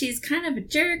 She's kind of a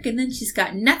jerk, and then she's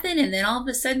got nothing, and then all of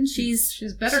a sudden she's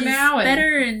better now,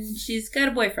 and she's got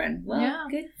a boyfriend. Well,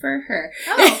 good for her.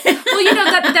 Oh, well,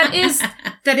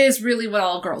 that is really what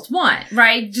all girls want,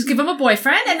 right? Just give them a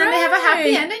boyfriend, and then they have a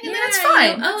happy ending, and then it's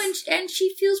fine. Oh, and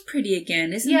she feels pretty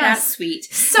again. Isn't that sweet?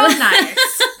 So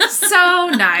nice, so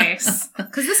nice.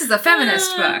 Because this is a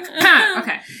feminist book.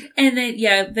 Okay, and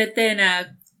then but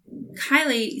then.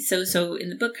 Kylie, so in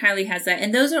the book, Kylie has that,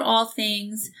 and those are all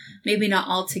things, maybe not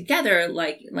all together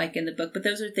like in the book, but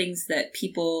those are things that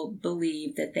people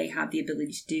believe that they have the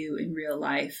ability to do in real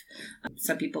life.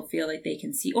 Some people feel like they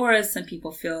can see auras. Some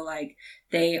people feel like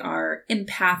they are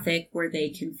empathic, where they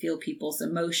can feel people's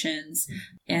emotions,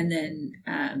 and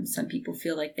then some people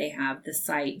feel like they have the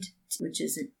sight, which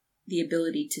is the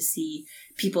ability to see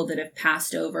people that have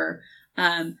passed over.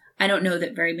 I don't know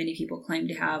that very many people claim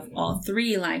to have all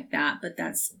three like that, but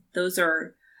those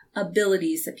are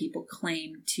abilities that people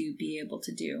claim to be able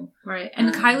to do. Right.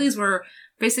 And Kylie's were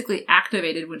basically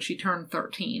activated when she turned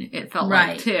 13, it felt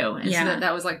like, too. And so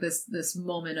that was like this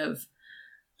moment of,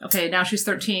 okay, now she's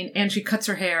 13 and she cuts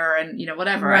her hair and,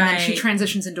 whatever. Right. And then she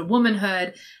transitions into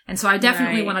womanhood. And so I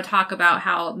definitely want to talk about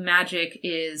how magic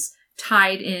is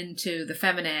tied into the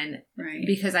feminine, right?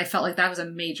 Because I felt like that was a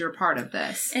major part of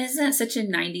this. And isn't that such a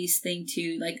 90s thing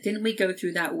too? Like, didn't we go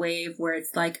through that wave where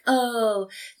it's like, oh,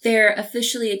 they're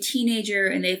officially a teenager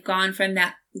and they've gone from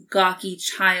that gawky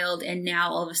child and now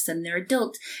all of a sudden they're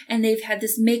adult and they've had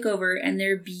this makeover and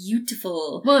they're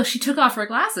beautiful. Well, she took off her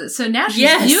glasses, so now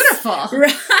she's beautiful.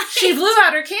 Right. She blew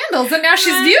out her candles and now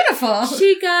she's beautiful.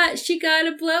 She got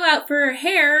a blowout for her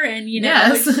hair and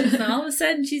all of a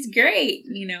sudden she's great,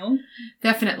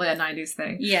 Definitely a 90s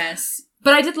thing. Yes.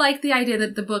 But I did like the idea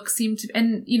that the book seemed to,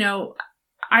 and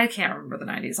I can't remember the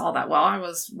 90s all that well. I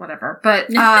was whatever. But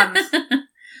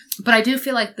but I do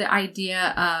feel like the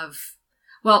idea of,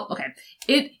 well, okay,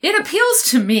 it appeals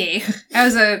to me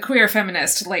as a queer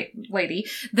feminist lady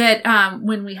that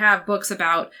when we have books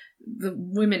about the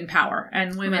women power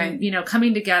and women,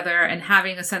 coming together and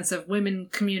having a sense of women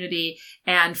community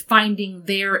and finding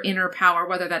their inner power,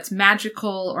 whether that's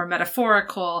magical or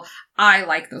metaphorical, I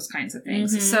like those kinds of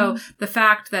things. Mm-hmm. So the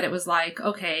fact that it was like,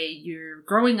 okay, you're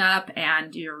growing up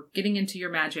and you're getting into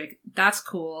your magic, that's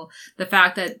cool. The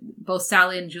fact that both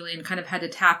Sally and Julian kind of had to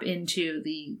tap into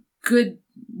the good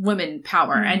women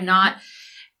power and not,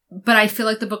 but I feel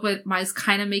like the book was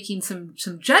kind of making some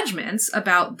judgments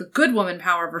about the good woman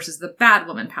power versus the bad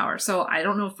woman power. So I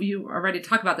don't know if you are ready to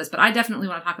talk about this, but I definitely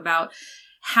want to talk about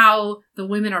how the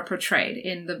women are portrayed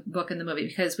in the book and the movie,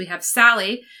 because we have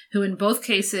Sally, who in both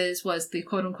cases was the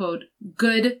quote unquote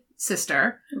good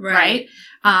sister, right?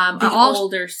 The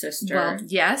older sister. Well,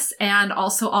 yes. And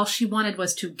also all she wanted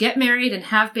was to get married and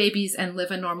have babies and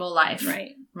live a normal life.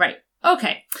 Right.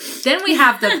 Okay. Then we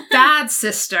have the bad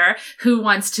sister who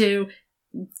wants to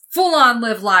full on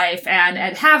live life and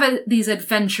have these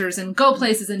adventures and go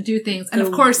places and do things. And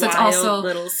of course, it's also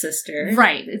little sister.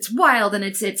 Right. It's wild and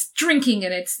it's drinking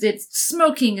and it's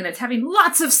smoking and it's having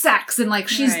lots of sex and like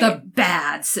she's the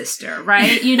bad sister,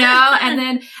 right? You know?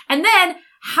 and then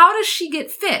how does she get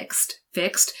fixed?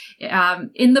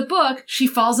 In the book, she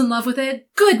falls in love with a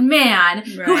good man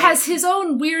who has his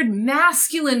own weird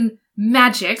masculine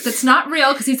magic that's not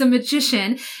real because he's a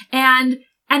magician.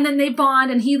 And then they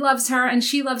bond and he loves her and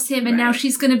she loves him and now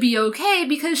she's going to be okay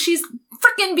because she's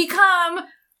freaking become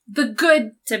the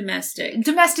good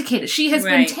domesticated. She has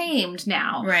been tamed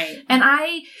now. Right. And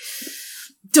I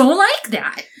don't like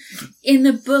that. In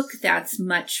the book, that's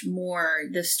much more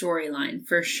the storyline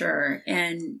for sure.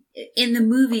 And in the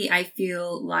movie, I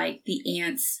feel like the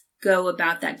aunts go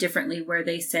about that differently where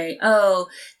they say, oh,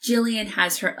 Jillian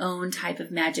has her own type of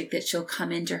magic that she'll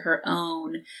come into her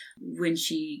own when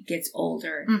she gets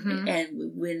older. And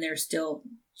when they're still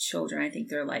children, I think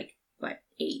they're like, what,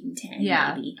 8 and 10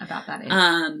 maybe. About that age.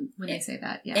 When they say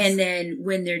that, yes. And then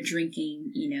when they're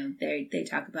drinking, you know, they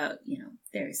talk about, you know,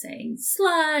 they're saying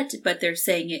slut, but they're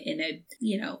saying it in a,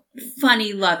 you know,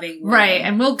 funny, loving way. Right.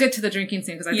 And we'll get to the drinking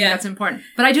scene because I think that's important.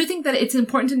 But I do think that it's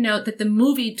important to note that the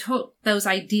movie took those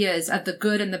ideas of the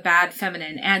good and the bad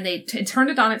feminine and they turned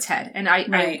it on its head. And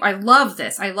I love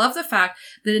this. I love the fact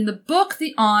that in the book,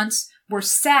 the aunts were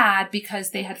sad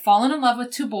because they had fallen in love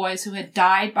with 2 boys who had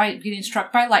died by getting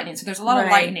struck by lightning. So there's a lot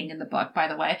of lightning in the book, by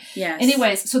the way. Yes.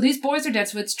 Anyways, so these boys are dead,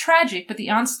 so it's tragic, but the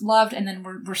aunts loved and then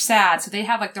were sad. So they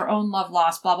have like their own love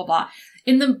lost, blah, blah, blah.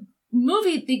 In the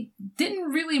movie, they didn't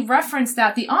really reference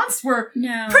that. The aunts were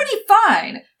pretty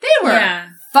fine. They were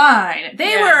fine.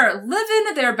 They were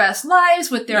living their best lives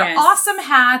with their awesome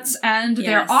hats and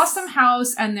their awesome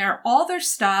house and all their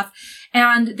stuff.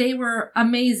 And they were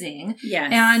amazing.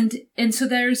 Yes. And so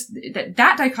there's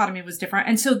that dichotomy was different.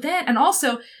 And so then, and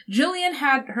also Jillian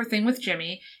had her thing with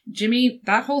Jimmy,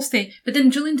 that whole thing, but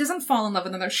then Jillian doesn't fall in love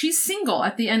with another. She's single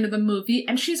at the end of the movie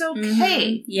and she's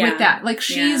okay with that. Like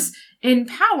she's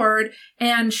empowered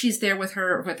and she's there with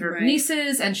her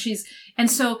nieces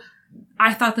and so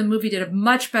I thought the movie did a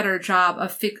much better job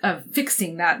of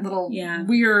fixing that little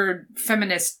weird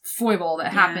feminist foible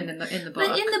that happened in the book.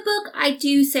 But in the book, I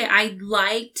do say I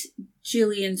liked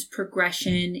Jillian's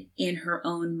progression in her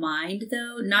own mind,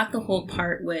 though. Not the whole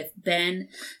part with Ben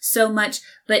so much,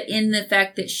 but in the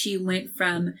fact that she went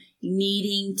from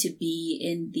needing to be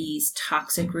in these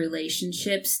toxic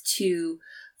relationships to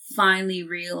finally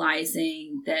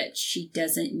realizing that she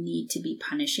doesn't need to be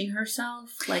punishing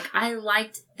herself. Like, I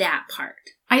liked that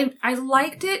part. I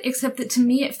liked it, except that to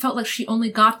me it felt like she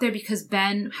only got there because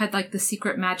Ben had like the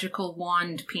secret magical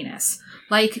wand penis.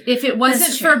 Like, if it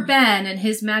wasn't for Ben and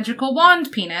his magical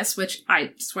wand penis, which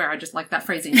I swear I just like that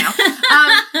phrasing now,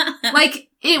 like,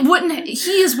 it wouldn't,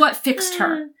 he is what fixed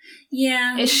her.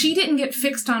 Yeah. She didn't get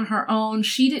fixed on her own.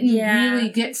 She didn't really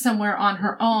get somewhere on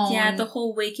her own. Yeah, the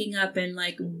whole waking up and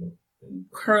like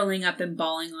curling up and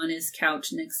bawling on his couch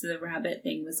next to the rabbit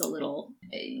thing was a little,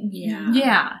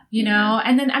 you know,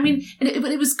 and then, I mean,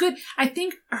 it was good. I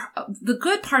think the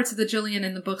good parts of the Jillian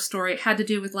in the book story had to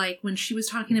do with like when she was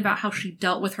talking about how she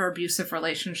dealt with her abusive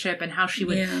relationship and how she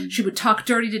would talk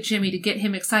dirty to Jimmy to get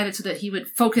him excited so that he would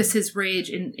focus his rage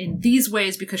in these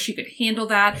ways because she could handle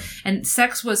that. And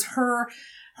sex was her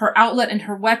outlet and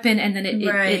her weapon, and then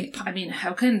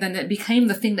then it became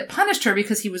the thing that punished her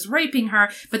because he was raping her,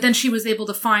 but then she was able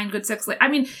to find good sex. I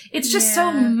mean, it's just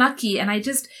so mucky, and I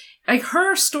just, like,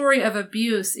 her story of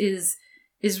abuse is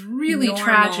really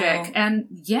tragic, and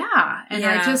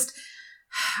I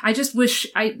just wish,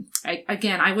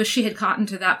 I wish she had gotten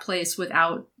to that place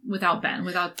without Ben,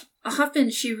 without...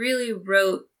 Hoffman, she really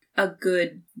wrote a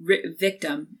good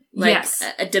victim, like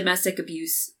a domestic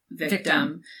abuse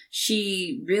victim.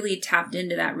 She really tapped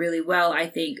into that really well, I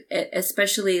think,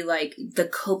 especially like the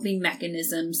coping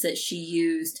mechanisms that she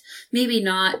used. Maybe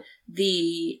not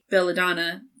the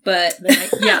belladonna, but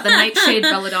the nightshade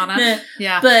belladonna.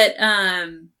 But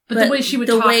the way she would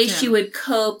she would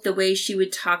cope, the way she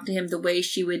would talk to him, the way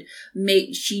she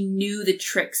knew the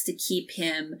tricks to keep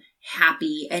him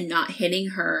happy and not hitting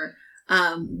her.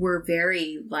 Were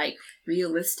very, like,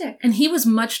 realistic. And he was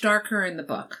much darker in the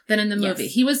book than in the movie.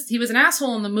 Yes. He was an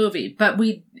asshole in the movie, but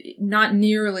not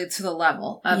nearly to the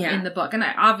level of in the book.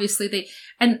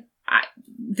 And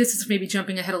this is maybe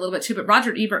jumping ahead a little bit too, but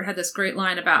Roger Ebert had this great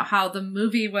line about how the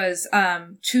movie was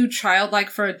too childlike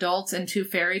for adults and too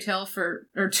fairy tale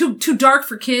or too dark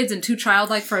for kids and too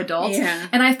childlike for adults. Yeah.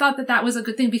 And I thought that was a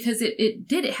good thing because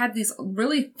it had these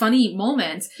really funny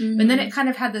moments, and then it kind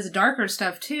of had this darker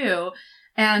stuff too.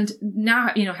 And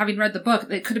now, having read the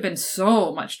book, it could have been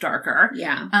so much darker.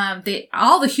 Yeah.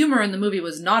 All the humor in the movie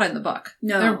was not in the book.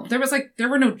 No. There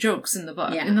were no jokes in the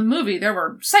book. Yeah. In the movie, there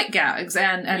were sight gags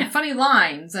and funny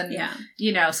lines and,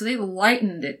 so they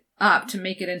lightened it up to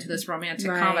make it into this romantic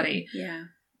comedy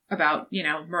about,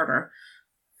 murder.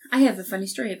 I have a funny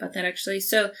story about that, actually.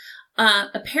 So,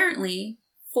 apparently,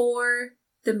 for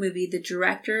the movie, the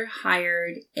director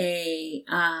hired a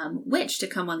witch to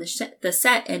come on the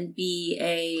set and be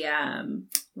a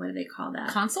what do they call that?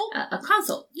 Consult? A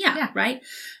consult. Yeah, right?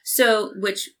 So,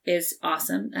 which is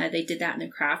awesome. They did that in The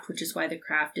Craft, which is why The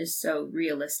Craft is so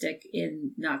realistic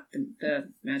in not the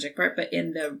magic part, but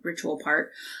in the ritual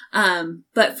part.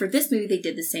 But for this movie, they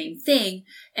did the same thing,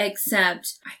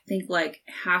 except I think like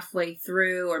halfway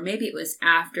through, or maybe it was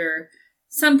after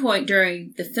some point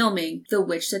during the filming, the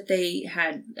witch that they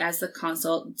had as the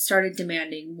consult started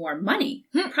demanding more money.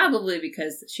 Probably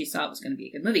because she saw it was going to be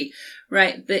a good movie,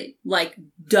 right? But like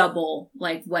double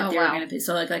like what they were going to pay.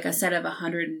 So like a set of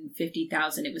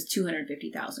 $150,000, it was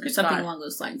 $250,000 or something along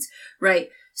those lines, right?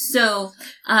 So,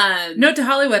 note to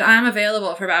Hollywood, I'm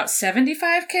available for about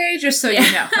 $75,000, just so you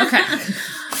know. Okay.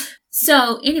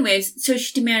 So anyways, so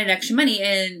she demanded extra money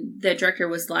and the director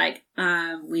was like,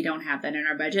 we don't have that in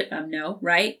our budget. No,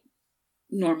 right?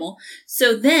 Normal.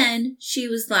 So then she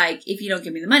was like, if you don't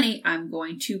give me the money, I'm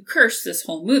going to curse this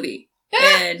whole movie.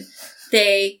 And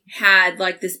they had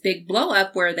like this big blow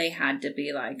up where they had to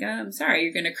be like, I'm sorry,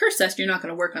 you're going to curse us. You're not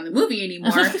going to work on the movie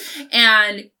anymore.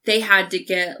 And they had to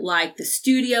get like the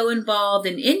studio involved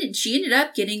and she ended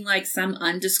up getting like some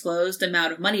undisclosed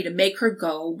amount of money to make her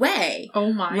go away.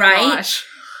 Oh my gosh.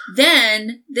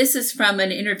 Then, this is from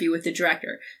an interview with the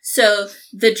director. So,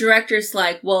 the director's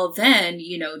like, well, then,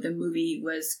 the movie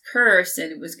was cursed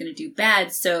and it was going to do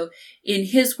bad. So, in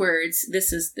his words,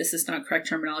 this is not correct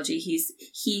terminology.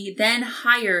 He then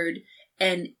hired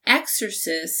an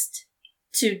exorcist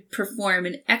to perform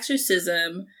an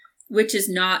exorcism, which is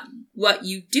not what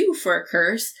you do for a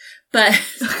curse, but,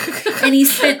 and he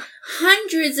spent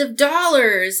hundreds of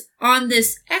dollars on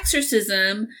this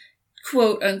exorcism,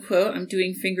 quote unquote, I'm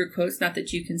doing finger quotes, not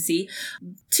that you can see,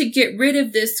 to get rid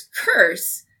of this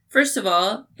curse. First of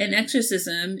all, an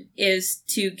exorcism is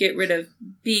to get rid of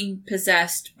being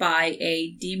possessed by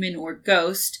a demon or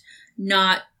ghost,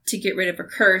 not to get rid of a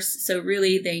curse. So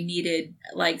really they needed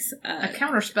like a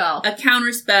counterspell. A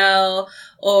counterspell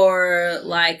or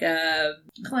like a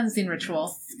cleansing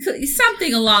ritual.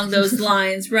 Something along those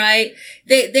lines, right?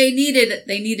 They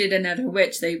needed another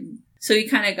witch. So he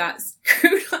kind of got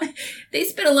screwed. They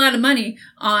spent a lot of money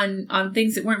on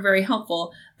things that weren't very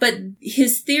helpful. But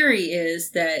his theory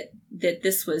is that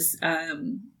this was,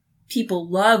 people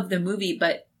loved the movie,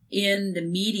 but in the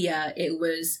media, it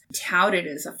was touted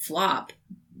as a flop,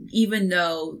 even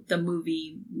though the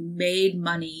movie made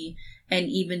money. And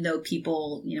even though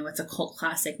people, it's a cult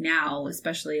classic now,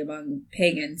 especially among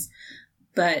pagans.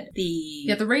 But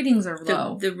the ratings are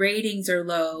low. The ratings are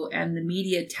low, and the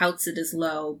media touts it as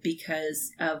low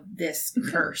because of this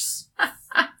curse.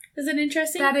 Is it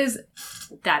interesting? That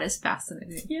is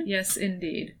fascinating. Yeah. Yes,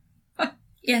 indeed.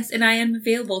 Yes, and I am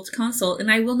available to consult, and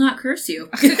I will not curse you.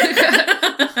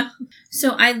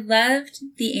 So I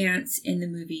loved the ants in the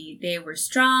movie. They were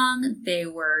strong. They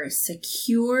were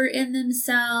secure in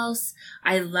themselves.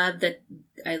 I loved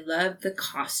the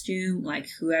costume. Like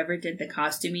whoever did the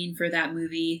costuming for that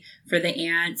movie for the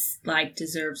ants, like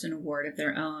deserves an award of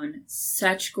their own.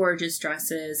 Such gorgeous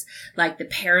dresses, like the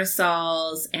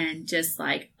parasols and just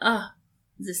like,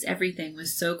 just everything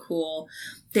was so cool.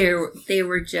 They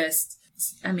were just,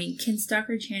 can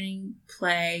Stockard Channing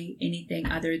play anything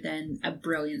other than a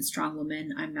brilliant, strong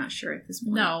woman? I'm not sure at this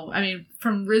point. No,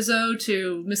 from Rizzo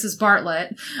to Mrs.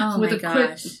 Bartlett with a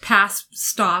quick pass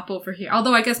stop over here.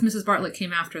 Although I guess Mrs. Bartlett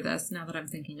came after this, now that I'm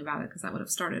thinking about it, because that would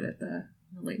have started at the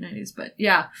late 90s. But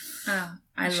yeah,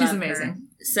 she's amazing. Her.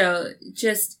 So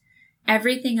just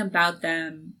everything about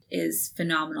them is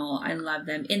phenomenal. I love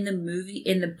them. In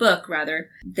the book,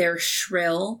 they're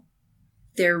shrill.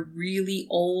 They're really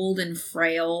old and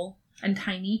frail. And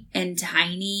tiny. And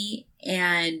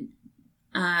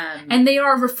they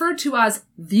are referred to as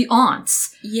the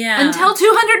aunts. Yeah. Until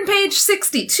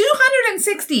 260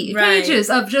 pages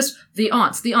of just the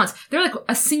aunts. They're like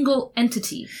a single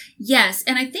entity. Yes.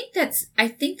 And I think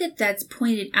that's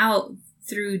pointed out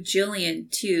through Gillian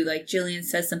too. Like Gillian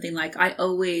says something like, I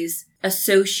always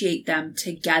associate them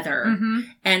together. Mm-hmm.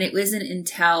 And it wasn't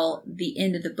until the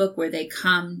end of the book where they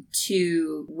come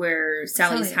to where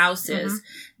Sally's house is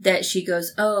that she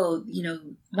goes,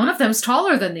 one of them's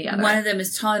taller than the other. One of them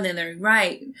is taller than the other,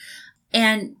 right.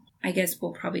 And I guess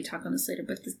we'll probably talk on this later,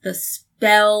 but the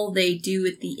spell they do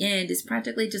at the end is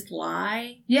practically just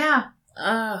lie. Yeah.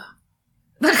 Ugh.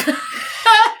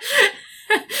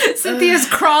 Cynthia's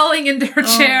crawling into her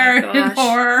chair my in gosh.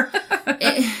 horror.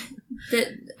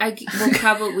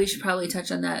 We should probably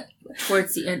touch on that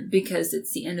towards the end because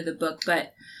it's the end of the book.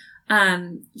 But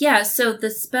yeah, so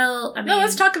the spell. I mean, No,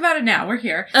 let's talk about it now. We're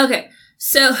here. Okay,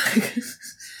 so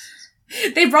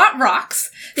They brought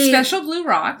rocks, They- special blue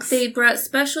rocks. they brought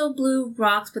special blue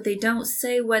rocks, but they don't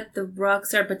say what the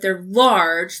rocks are. But they're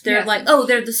large. They're Yes.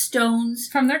 they're the stones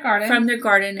from their garden. from their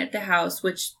garden at the house,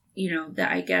 which. That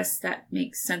I guess that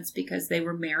makes sense because they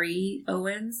were Mary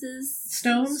Owens's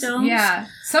stones. Yeah.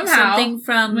 Somehow, Something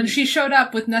from when she showed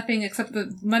up with nothing except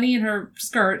the money in her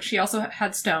skirt, she also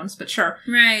had stones, but sure.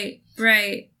 Right.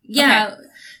 Yeah. Okay.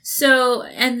 So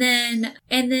and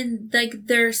then like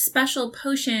their special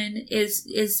potion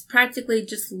is practically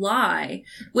just lie,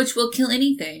 which will kill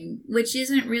anything, which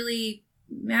isn't really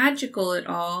magical at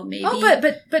all. Maybe. Oh,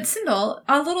 but Sindel,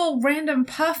 a little random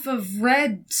puff of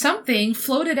red something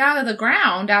floated out of the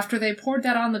ground after they poured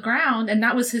that on the ground, and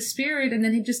that was his spirit, and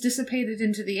then he just dissipated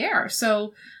into the air.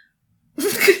 So,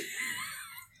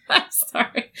 I'm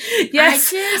sorry.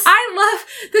 Yes, I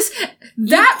love this.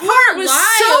 That part was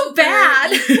so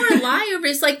bad. Poor lie over.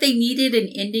 It's like they needed an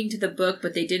ending to the book,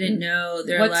 but they didn't know.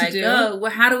 They're What to like, do. oh,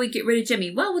 well, how do we get rid of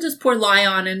Jimmy? Well, we'll just pour lie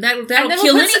on him. That'll And then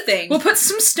kill we'll put anything. We'll put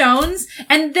some stones,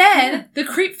 and then the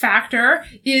creep factor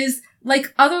is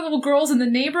like other little girls in the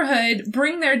neighborhood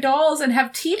bring their dolls and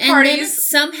have tea and then parties. it's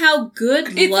somehow good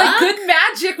It's luck. like good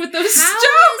magic with those How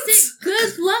stones. is it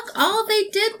good luck? All they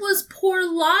did was pour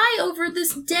lye over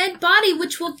this dead body,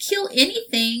 which will kill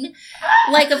anything.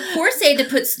 Like, of course they had to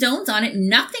put stones on it.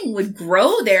 Nothing would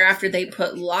grow there after they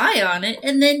put lye on it.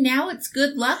 And then now it's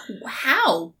good luck.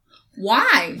 How?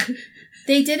 Why?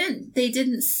 They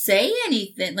didn't say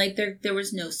anything. Like, there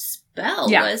was no spell,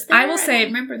 was there? I will say,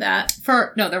 don't remember that.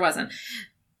 No, there wasn't.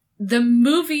 The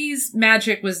movie's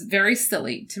magic was very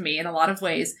silly to me in a lot of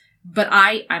ways, but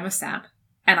I'm a sap.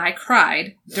 And I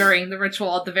cried during the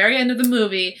ritual at the very end of the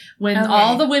movie when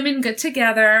all the women get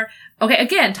together. Okay,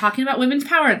 again, talking about women's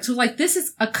power. So, like, this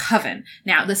is a coven.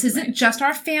 Now, this isn't just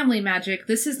our family magic.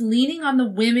 This is leaning on the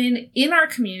women in our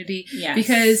community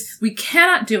because we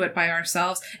cannot do it by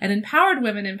ourselves. And empowered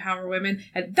women empower women.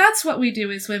 And that's what we do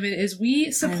as women, is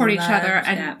we support each other.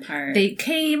 And they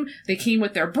came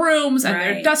with their brooms and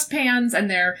their dustpans and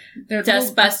their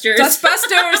Dustbusters.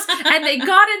 And they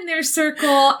got in their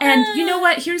circle. And you know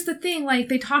what? Here's the thing. Like,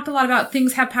 they talked a lot about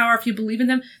things have power if you believe in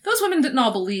them. Those women didn't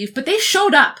all believe, but they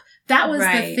showed up. That was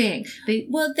the thing.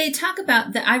 They talk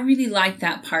about that. I really like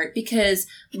that part because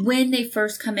when they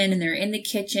first come in and they're in the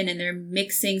kitchen and they're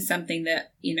mixing something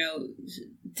that,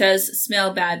 does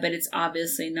smell bad, but it's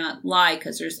obviously not lye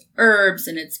because there's herbs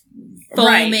and it's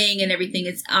foaming and everything.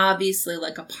 It's obviously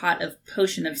like a pot of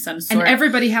potion of some sort. And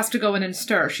everybody has to go in and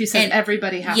stir. She said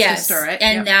everybody has to stir it.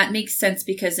 And that makes sense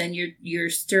because then you're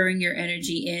stirring your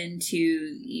energy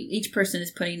into, each person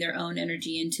is putting their own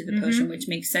energy into the potion, which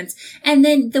makes sense. And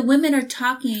then the women are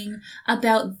talking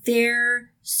about their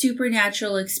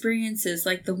supernatural experiences,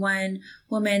 like the one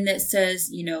woman that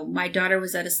says, my daughter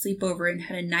was at a sleepover and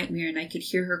had a nightmare and I could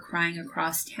hear her crying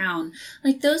across town.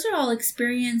 Like, those are all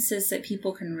experiences that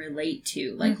people can relate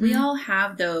to. Like, we all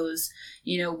have those,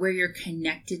 where you're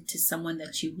connected to someone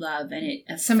that you love and it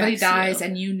affects somebody dies you.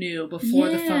 And you knew before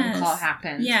the phone call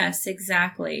happened. Yes,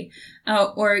 exactly.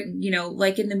 Or,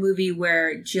 like in the movie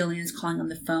where Jillian's calling on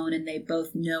the phone and they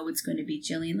both know it's going to be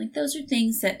Jillian. Like, those are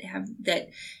things that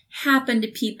happen to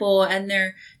people and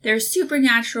they're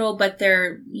supernatural, but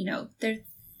they're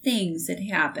things that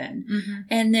happen.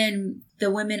 And then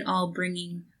the women all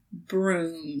bringing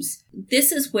brooms.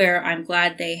 This is where I'm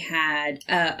glad they had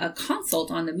a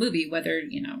consult on the movie, whether,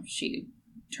 she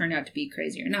turned out to be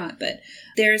crazy or not, but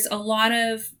there's a lot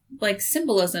of like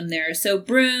symbolism there. So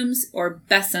brooms, or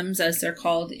besoms as they're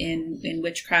called in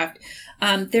witchcraft,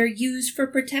 they're used for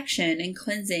protection and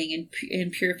cleansing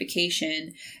and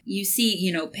purification. You see,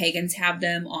 pagans have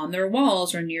them on their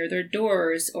walls or near their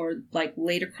doors or like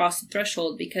laid across the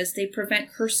threshold because they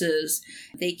prevent curses.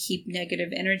 They keep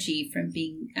negative energy from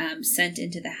being sent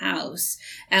into the house.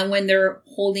 And when they're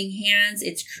holding hands,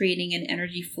 it's creating an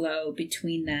energy flow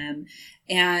between them.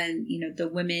 And, the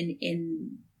women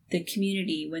in the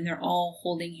community, when they're all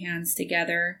holding hands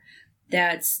together,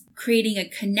 that's creating a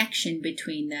connection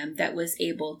between them that was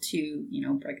able to,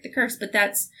 break the curse. But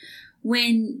that's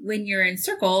when you're in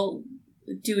circle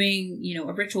doing,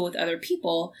 a ritual with other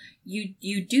people,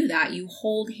 you do that. You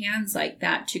hold hands like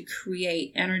that to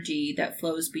create energy that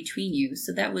flows between you.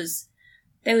 So that was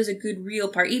That was a good real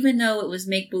part, even though it was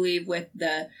make-believe with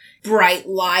the bright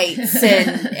lights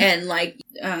and like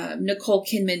Nicole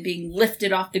Kidman being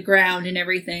lifted off the ground and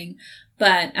everything.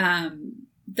 But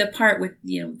the part with,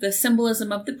 the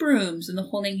symbolism of the brooms and the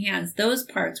holding hands, those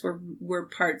parts were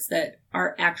parts that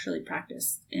are actually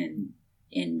practiced in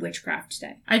witchcraft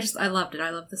today. I loved it. I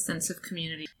love the sense of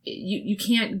community. You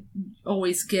can't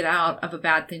always get out of a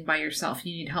bad thing by yourself.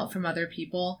 You need help from other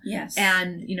people. Yes.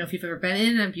 And, if you've ever been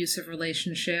in an abusive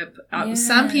relationship, Yes.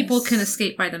 some people can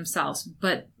escape by themselves,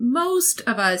 but most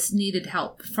of us needed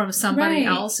help from somebody Right.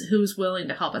 else who's willing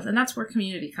to help us. And that's where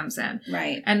community comes in.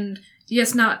 Right. And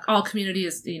yes, not all community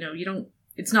is,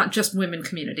 it's not just women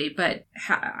community, but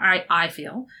I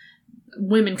feel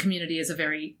women community is a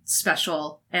very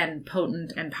special and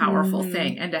potent and powerful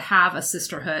thing. And to have a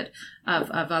sisterhood of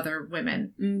other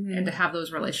women and to have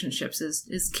those relationships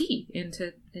is key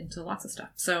into lots of stuff.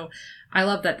 So I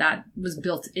love that was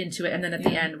built into it. And then at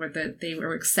the end where they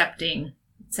were accepting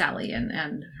Sally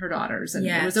and her daughters. And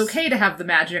it was okay to have the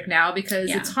magic now because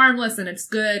it's harmless and it's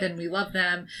good and we love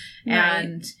them. Right.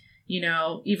 And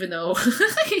even though,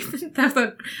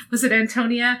 was it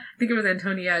Antonia? I think it was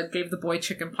Antonia gave the boy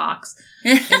chicken pox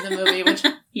in the movie, which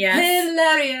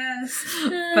hilarious.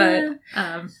 But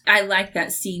I like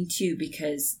that scene too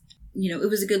because, it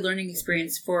was a good learning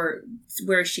experience for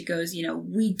where she goes,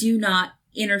 we do not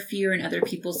interfere in other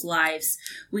people's lives.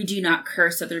 We do not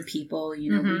curse other people.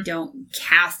 We don't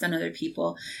cast on other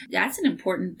people. That's an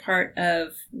important part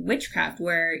of witchcraft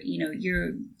where,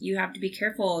 you have to be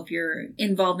careful if you're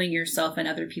involving yourself in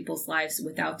other people's lives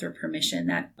without their permission.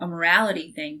 That a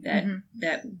morality thing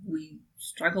that we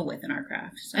struggle with in our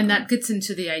craft. So. And that gets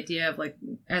into the idea of like,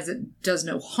 as it does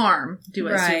no harm, do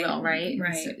as you will, right?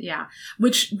 Right. So, yeah.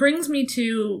 Which brings me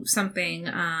to something,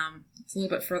 it's a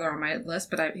little bit further on my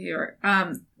list, but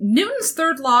Newton's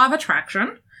third law of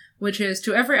attraction, which is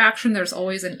to every action, there's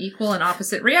always an equal and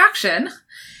opposite reaction.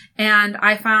 And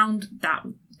I found that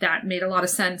made a lot of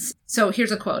sense. So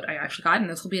here's a quote I actually got, and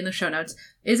this will be in the show notes.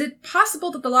 Is it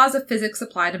possible that the laws of physics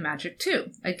apply to magic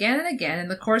too? Again and again, in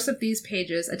the course of these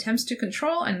pages, attempts to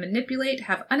control and manipulate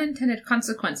have unintended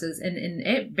consequences and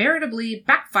invariably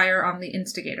backfire on the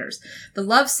instigators. The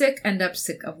lovesick end up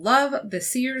sick of love, the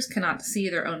seers cannot see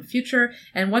their own future,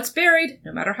 and what's buried,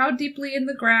 no matter how deeply in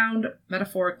the ground,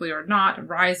 metaphorically or not,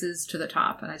 rises to the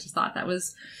top. And I just thought that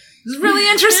was really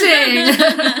interesting.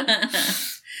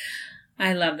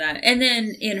 I love that. And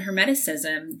then in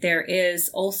Hermeticism, there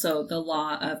is also the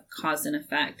law of cause and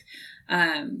effect,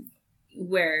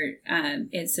 where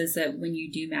it says that when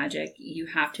you do magic, you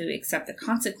have to accept the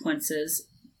consequences,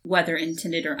 whether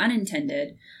intended or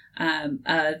unintended,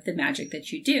 of the magic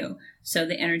that you do. So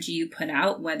the energy you put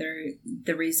out, whether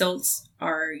the results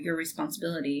are your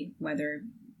responsibility, whether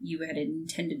you had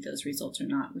intended those results or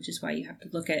not, which is why you have to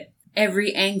look at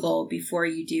every angle before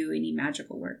you do any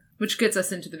magical work. Which gets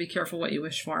us into the be careful what you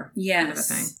wish for kind of a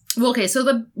thing. Yes. Well, okay,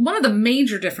 so one of the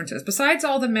major differences, besides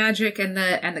all the magic and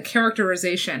the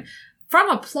characterization, from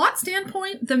a plot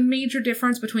standpoint, the major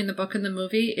difference between the book and the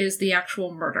movie is the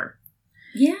actual murder.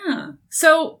 Yeah.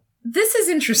 So this is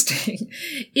interesting.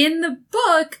 In the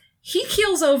book, he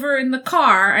keels over in the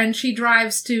car and she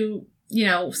drives to,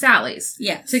 Sally's.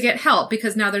 Yes. To get help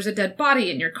because now there's a dead body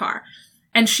in your car.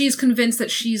 And she's convinced that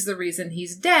she's the reason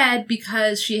he's dead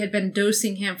because she had been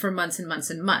dosing him for months and months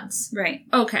and months. Right.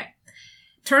 Okay.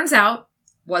 Turns out,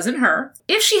 wasn't her.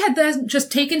 If she had then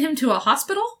just taken him to a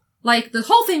hospital, like, the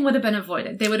whole thing would have been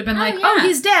avoided. They would have been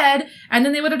he's dead. And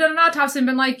then they would have done an autopsy and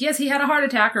been like, yes, he had a heart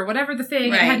attack or whatever the thing.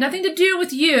 Right. It had nothing to do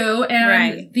with you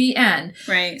and the end.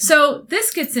 Right. So this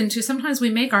gets into sometimes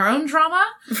we make our own drama.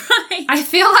 Right. I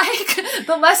feel like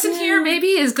the lesson here maybe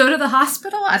is go to the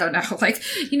hospital. I don't know. Like,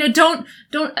 don't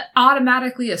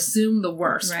automatically assume the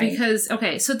worst because,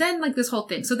 okay, so then like this whole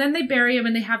thing. So then they bury him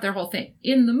and they have their whole thing.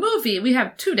 In the movie, we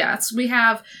have two deaths. We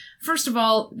have, first of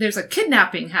all, there's a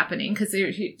kidnapping happening because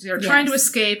they're trying to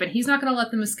escape and he's not going to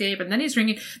let them escape. And then he's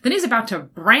then he's about to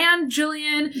brand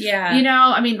Julian. Yeah.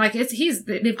 I mean, like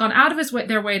they've gone out of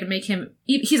their way to make him,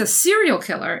 he's a serial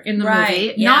killer in the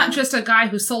movie, not just a guy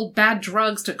who sold bad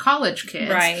drugs to college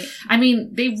kids. Right. I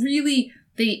mean,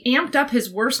 they amped up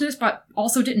his worstness, but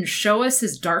also didn't show us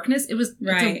his darkness. It's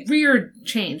a weird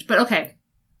change, but okay,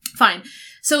 fine.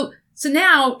 So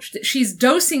now she's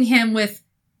dosing him with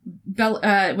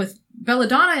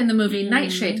Belladonna in the movie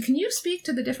Nightshade. Can you speak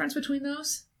to the difference between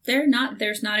those? There's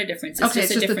not a difference. It's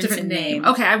just a difference in name.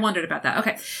 Okay, I wondered about that.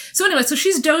 Okay. So anyway, so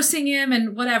she's dosing him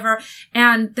and whatever,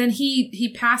 and then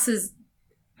he passes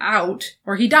out,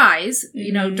 or he dies,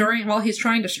 while he's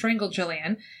trying to strangle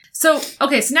Jillian. So,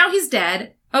 okay, so now he's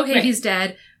dead. Okay, he's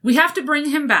dead. we have to bring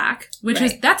him back,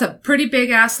 that's a pretty big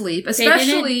ass leap,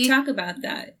 especially. They didn't talk about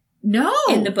that. No.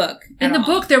 In the book. In the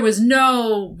book, there was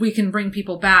no, we can bring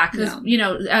people back. No. You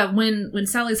know, when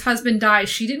Sally's husband died,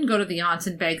 she didn't go to the aunts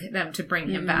and beg them to bring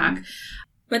him back.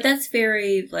 But that's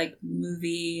very, like,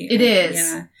 movie. It is.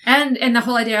 Yeah. And the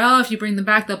whole idea, if you bring them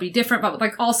back, they'll be different. But,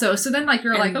 like, also, so then, like,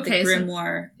 you're like, okay. The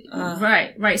grimoire.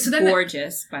 Right. So then.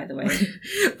 Gorgeous, by the way.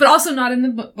 But also not in the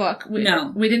book. We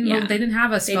didn't, Yeah. They didn't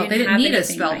have a spell. They didn't need a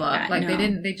spell book. Like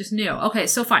they just knew. Okay,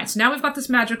 so fine. So now we've got this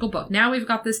magical book. Now we've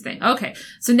got this thing. Okay.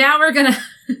 So now we're gonna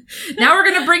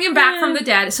bring him back from the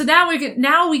dead. So now we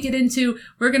get into,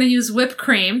 we're gonna use whipped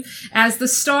cream as the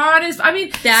star on his,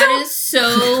 That is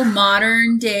so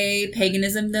modern day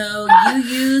paganism, though. You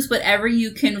use whatever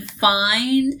you can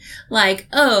find. Like,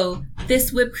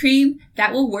 this whipped cream,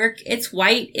 that will work. It's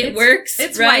white. It works.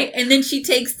 It's right. White. And then she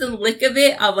takes the lick of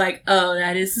it. I'm like,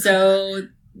 that is so,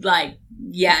 like,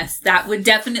 yes, that would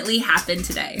definitely happen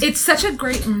today. It's such a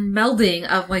great melding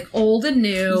of, like, old and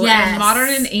new and modern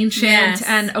and ancient. Yes.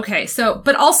 And okay, so,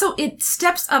 but also it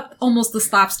steps up almost the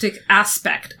slapstick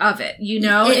aspect of it, you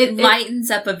know? It lightens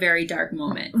up a very dark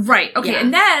moment. Right. Okay. Yeah.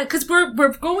 And then, cause we're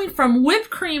going from whipped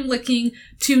cream licking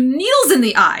to needles in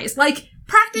the eyes. Like,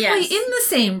 practically in the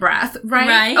same breath,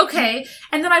 right? Okay.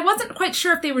 And then I wasn't quite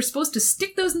sure if they were supposed to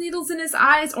stick those needles in his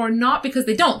eyes or not, because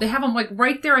they don't. They have them, like,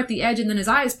 right there at the edge, and then his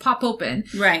eyes pop open.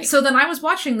 Right. So then I was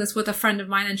watching this with a friend of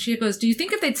mine, and she goes, do you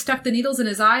think if they'd stuck the needles in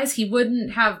his eyes, he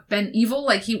wouldn't have been evil?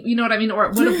 Like, you know what I mean? Or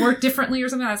it would have worked differently or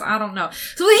something? I don't know.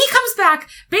 So he comes back.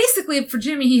 Basically, for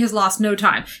Jimmy, he has lost no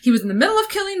time. He was in the middle of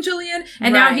killing Jillian,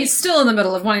 and now he's still in the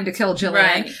middle of wanting to kill Jillian.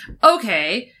 Right.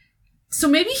 Okay. So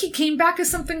maybe he came back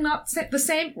as something not the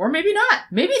same, or maybe not.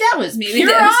 Maybe that was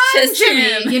pure on just Jimmy,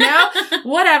 him. you know?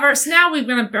 Whatever. So now we're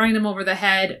going to bring him over the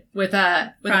head with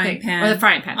a frying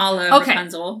pan. All over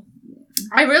Rapunzel.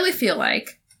 I really feel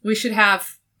like we should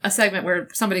have a segment where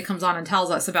somebody comes on and tells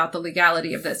us about the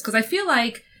legality of this. Because I feel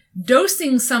like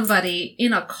dosing somebody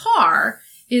in a car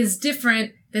is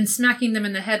different than smacking them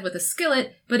in the head with a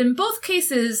skillet. But in both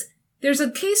cases, there's a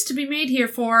case to be made here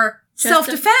for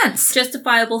self-defense.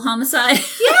 Justifiable homicide.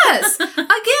 Yes.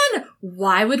 Again,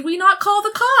 why would we not call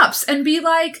the cops and be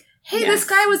like, hey, this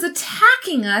guy was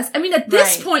attacking us. I mean, at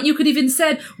this point, you could even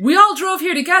said, we all drove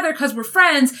here together because we're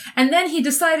friends. And then he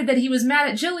decided that he was mad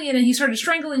at Jillian and he started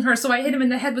strangling her. So I hit him in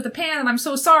the head with a pan and I'm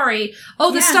so sorry.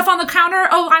 Oh, the stuff on the counter.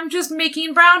 Oh, I'm just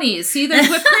making brownies. See, there's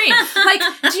whipped cream. Like,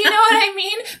 do you know what I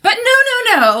mean? But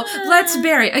no. Let's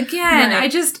bury. Again, I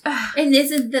just... And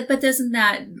doesn't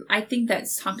that, I think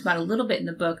that's talked about a little bit in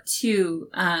the book too.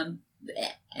 And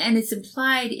it's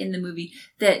implied in the movie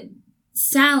that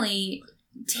Sally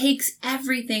takes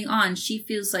everything on. She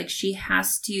feels like she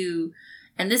has to,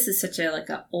 and this is such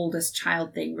a oldest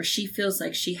child thing where she feels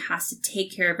like she has to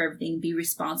take care of everything, be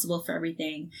responsible for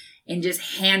everything, and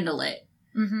just handle it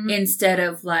instead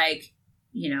of letting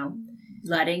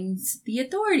the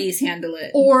authorities handle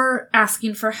it. Or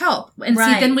asking for help. And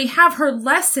see, then we have her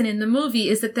lesson in the movie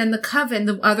is that then the coven,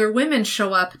 the other women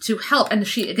show up to help, and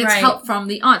she gets help from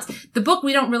the aunts. The book,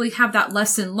 we don't really have that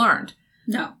lesson learned.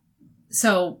 No.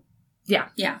 So,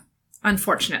 yeah.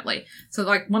 Unfortunately. So,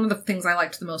 one of the things I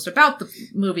liked the most about the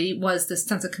movie was this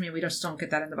sense of community. We just don't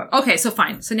get that in the book. Okay, so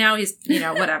fine. So now he's,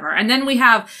 whatever. And then we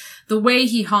have the way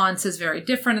he haunts is very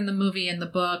different in the movie and the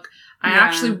book. I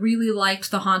actually really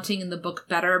liked the haunting in the book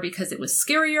better because it was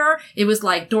scarier. It was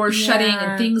like doors shutting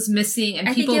and things missing and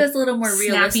people. I think it was a little more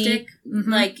realistic.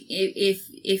 Like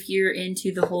if you're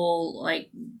into the whole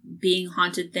being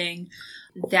haunted thing,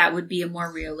 that would be a more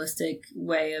realistic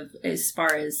way of, as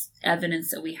far as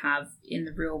evidence that we have in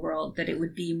the real world, that it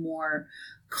would be more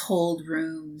cold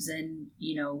rooms and,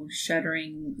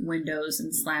 shuttering windows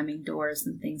and slamming doors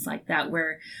and things like that,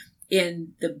 where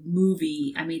in the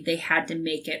movie, they had to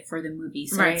make it for the movie.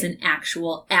 So it's an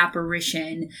actual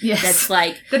apparition that's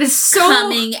that is so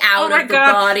coming out of the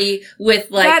body with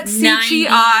that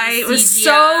CGI. It was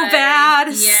so bad.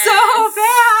 Yes. So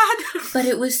bad. But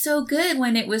it was so good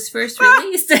when it was first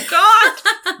released. God.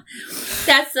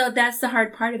 That's the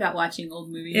hard part about watching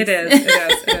old movies. It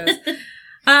is.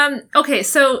 Okay,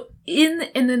 so in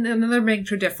another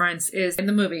major difference is in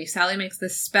the movie, Sally makes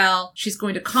this spell. She's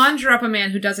going to conjure up a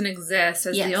man who doesn't exist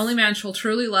as the only man she'll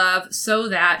truly love, so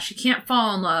that she can't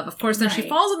fall in love. Of course, then she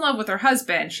falls in love with her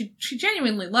husband. She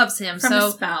genuinely loves him. From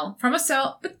a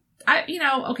spell. But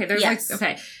okay, there's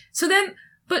okay. So then,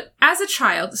 but as a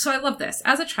child, so I love this.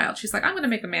 As a child, she's like, I'm going to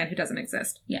make a man who doesn't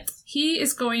exist. Yes. He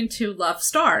is going to love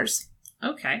stars.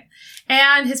 Okay.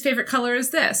 And his favorite color is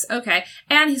this. Okay.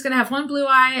 And he's going to have one blue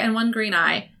eye and one green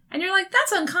eye. And you're like,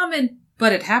 that's uncommon,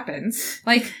 but it happens.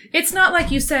 It's not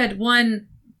like you said one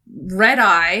red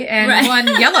eye and one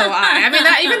yellow eye. I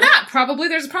mean,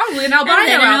 there's probably an albino and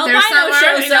then out there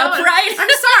somewhere. shows up, right? I'm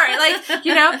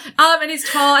sorry, and he's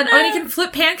tall and he can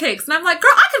flip pancakes. And I'm like,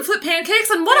 girl, I can flip pancakes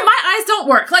and one of my eyes don't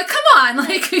work. Like, come on.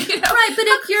 Like, Right, but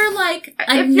if you're like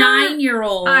a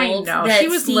 9-year-old. I know. She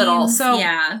was little, so.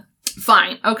 Yeah.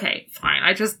 Fine. Okay, fine.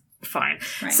 Fine.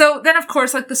 Right. So then, of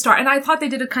course, like the star, and I thought they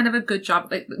did a kind of a good job,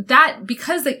 like that,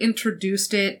 because they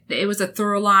introduced it, it was a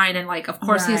through line, and like, of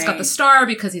course, he's got the star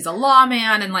because he's a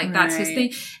lawman, and like, that's his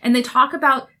thing. And they talk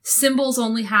about symbols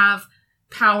only have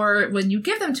power when you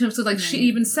give them to him. So like, she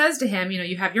even says to him,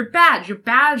 you have your badge. Your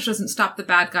badge doesn't stop the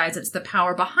bad guys. It's the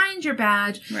power behind your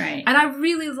badge. Right. And I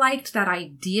really liked that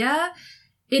idea.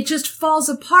 It just falls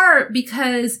apart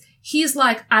because he's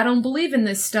like, I don't believe in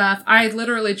this stuff. I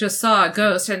literally just saw a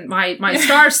ghost and my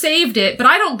star saved it, but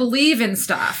I don't believe in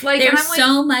stuff. Like, there's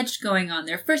so much going on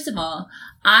there. First of all,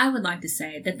 I would like to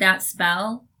say that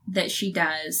spell that she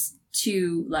does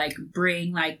to like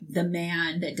bring like the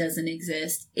man that doesn't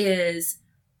exist is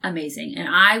amazing. And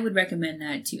I would recommend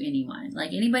that to anyone.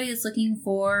 Like anybody that's looking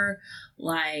for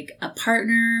like a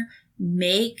partner,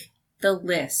 make the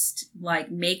list, like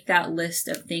make that list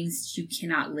of things you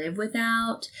cannot live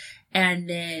without, and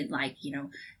then like,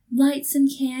 light some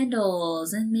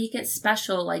candles and make it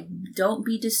special. Like, don't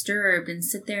be disturbed and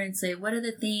sit there and say, what are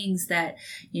the things that,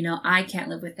 I can't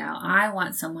live without? I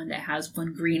want someone that has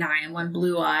one green eye and one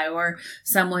blue eye, or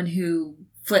someone who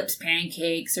flips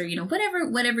pancakes, or,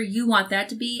 whatever you want that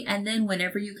to be. And then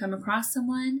whenever you come across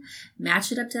someone,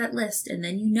 match it up to that list. And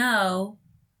then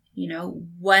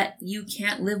what you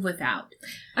can't live without.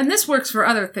 And this works for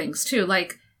other things too.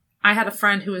 Like, I had a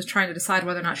friend who was trying to decide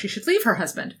whether or not she should leave her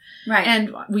husband. Right.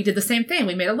 And we did the same thing.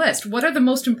 We made a list. What are the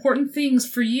most important things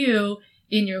for you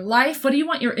in your life? What do you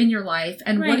want in your life?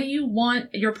 And what do you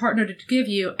want your partner to give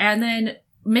you? And then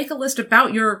make a list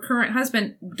about your current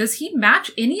husband. Does he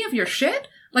match any of your shit?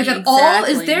 Like at all?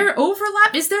 Is there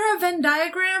overlap? Is there a Venn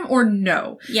diagram or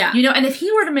no? Yeah. And if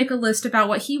he were to make a list about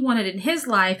what he wanted in his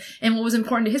life and what was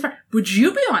important to his part, would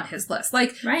you be on his list?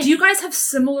 Like, do you guys have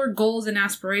similar goals and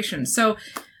aspirations? So,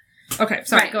 okay,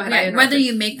 sorry, go ahead. Yeah. Whether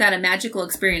you make that a magical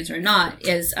experience or not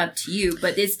is up to you,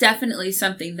 but it's definitely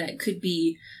something that could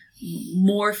be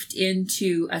morphed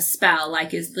into a spell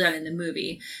like is done in the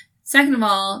movie. Second of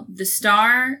all, the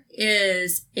star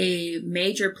is a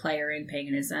major player in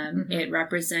paganism. Mm-hmm. It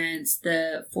represents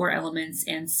the 4 elements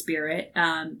and spirit.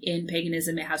 In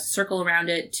paganism, it has a circle around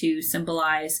it to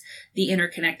symbolize the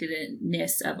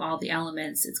interconnectedness of all the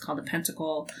elements. It's called a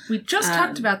pentacle. We just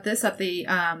talked about this at the...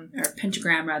 or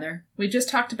pentagram, rather. We just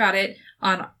talked about it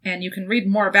and you can read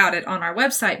more about it on our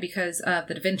website because of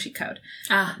the Da Vinci Code.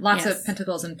 Lots of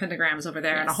pentacles and pentagrams over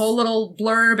there, and a whole little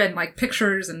blurb and like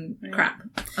pictures and crap.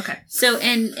 Okay. So,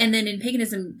 and then in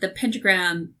paganism, the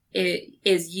pentagram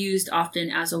is used often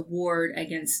as a ward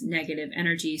against negative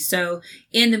energy. So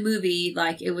in the movie,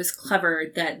 like, it was clever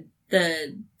that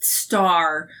the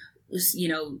star was,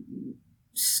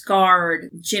 scarred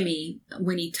Jimmy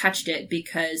when he touched it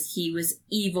because he was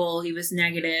evil, he was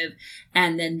negative,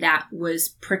 and then that was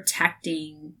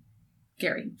protecting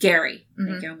Gary.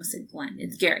 Mm-hmm. Like, I almost said Glenn.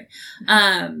 It's Gary.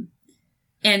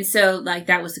 And so, like,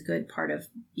 that was a good part of,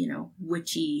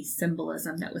 witchy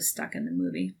symbolism that was stuck in the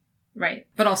movie. Right.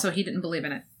 But also he didn't believe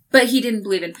in it. But he didn't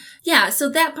believe in it. Yeah, so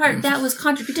that part, that was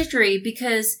contradictory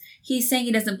because he's saying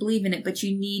he doesn't believe in it, but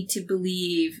you need to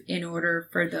believe in order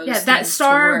for those things that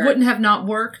star to work. Wouldn't have not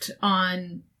worked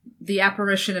on the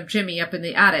apparition of Jimmy up in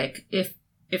the attic if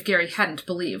Gary hadn't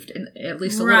believed in at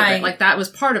least a little bit. Like, that was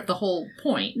part of the whole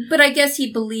point. But I guess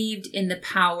he believed in the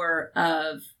power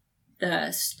of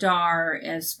the star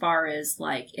as far as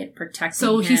like it protecting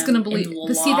him. So he's going to believe.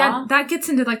 But see, that gets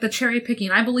into like the cherry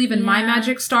picking. I believe in my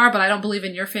magic star, but I don't believe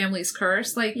in your family's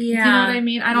curse. Like, you know what I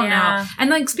mean? I don't know. And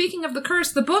like, speaking of the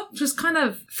curse, the book just kind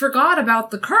of forgot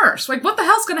about the curse. Like, what the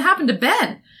hell's going to happen to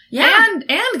Ben? Yeah.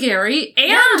 And Gary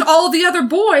and all the other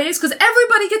boys, because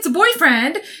everybody gets a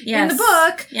boyfriend in the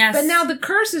book. Yes. But now the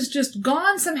curse is just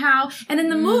gone somehow. And in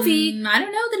the movie, I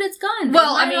don't know that it's gone.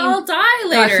 Well, they might all die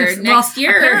later next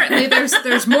year. Apparently,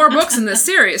 there's more books in this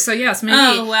series. So yes, maybe.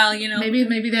 Oh well,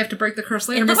 maybe they have to break the curse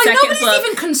later. But like, nobody's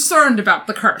even concerned about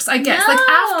the curse. I guess like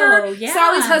after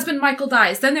Sally's husband Michael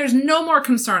dies, then there's no more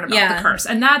concern about the curse,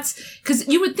 and that's because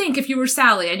you would think if you were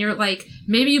Sally and you're like,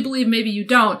 maybe you believe, maybe you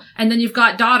don't, and then you've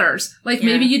got daughters. Like,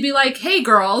 maybe you'd be like, hey,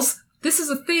 girls, this is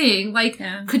a thing. Like,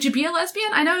 Yeah. could you be a lesbian?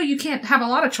 I know you can't have a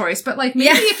lot of choice, but like, maybe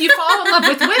if you fall in love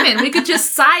with women, we could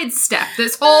just sidestep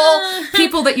this whole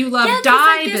people that you love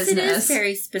die I guess business. It is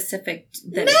very specific.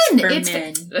 That Men! It's for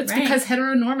men. It's right. because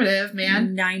heteronormative,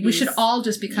 man. 90s. We should all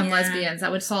just become Yeah. lesbians.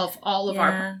 That would solve all of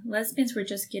our... lesbians were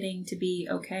just getting to be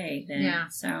okay then. Yeah.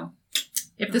 So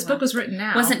If this book was written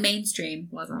now... wasn't mainstream.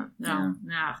 Wasn't. No.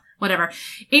 Whatever.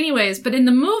 Anyways, but in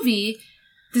the movie,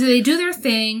 they do their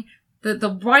thing. The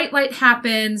white light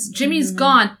happens. Jimmy's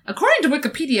gone. According to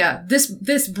Wikipedia,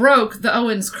 this broke the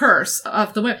Owens curse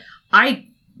of the women.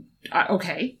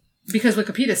 Okay. Because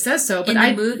Wikipedia says so, but in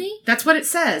the movie? That's what it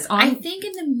says. I think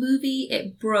in the movie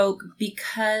it broke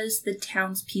because the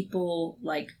townspeople,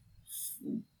 like,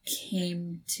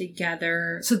 came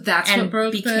together. So that's and what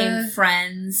broke became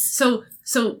friends. So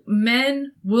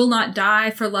men will not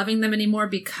die for loving them anymore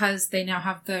because they now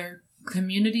have their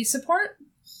community support?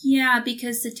 Yeah,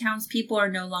 because the townspeople are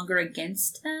no longer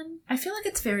against them. I feel like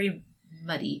it's very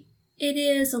muddy. It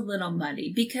is a little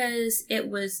muddy because it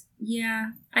was,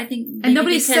 I think maybe And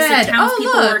nobody because said, the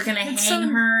townspeople "Oh, look, were going to hang it's so-"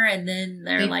 her, and then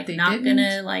they're They not didn't? going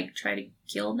to like try to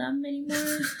kill them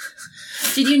anymore.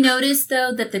 Did you notice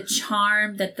though that the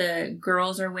charm that the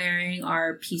girls are wearing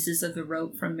are pieces of the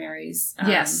rope from Mary's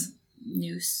Yes.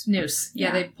 noose? Noose. Yeah,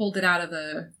 Yeah. they pulled it out of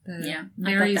the Yeah, I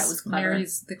Mary's, thought that was clever.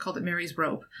 they called it Mary's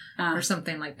rope or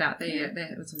something like that.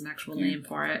 It was an actual Yeah. name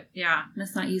for it. Yeah.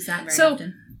 Let's not use that very So-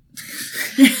 often.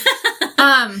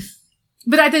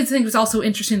 But I did think it was also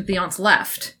interesting that the aunts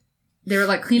left. They were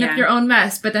like, clean up Yeah. your own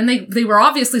mess. But then they were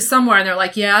obviously somewhere and they're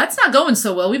like, yeah, it's not going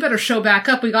so well. We better show back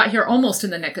up. We got here almost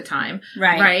in the nick of time.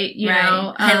 Right. You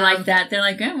know? I like that. They're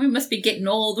like, we must be getting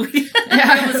old. We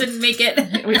Yeah. almost didn't make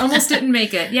it. We almost didn't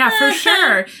make it. Yeah, for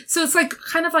sure. So it's like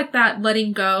kind of like that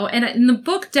letting go. And in the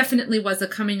book definitely was a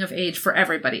coming of age for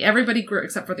everybody. Everybody grew,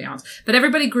 except for the aunts. But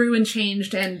everybody grew and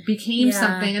changed and became Yeah.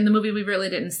 something. In the movie, we really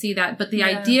didn't see that. But the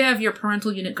idea of your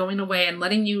parental unit going away and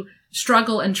letting you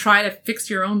struggle and try to fix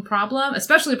your own problem,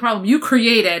 especially a problem you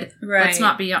created. Right. Let's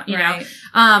not be, you Right.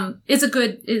 know, it's a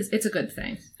good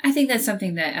thing. I think that's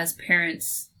something that as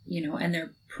parents, and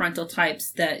their parental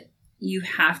types that you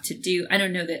have to do. I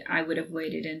don't know that I would have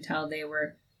waited until they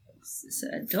were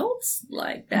adults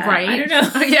like that. Right. I don't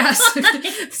know. Yes.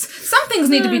 Some things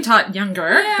need to be taught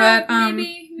younger, but,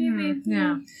 maybe.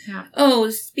 yeah. Oh,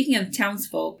 speaking of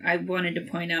townsfolk, I wanted to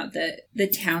point out that the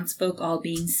townsfolk all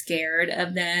being scared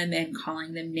of them and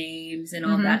calling them names and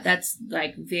all that, that's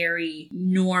like very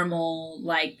normal.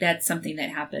 Like that's something that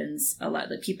happens a lot.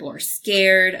 Like people are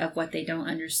scared of what they don't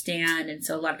understand. And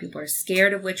so a lot of people are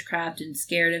scared of witchcraft and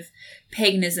scared of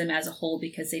paganism as a whole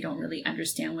because they don't really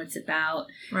understand what it's about.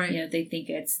 Right. They think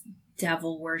it's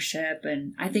devil worship.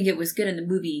 And I think it was good in the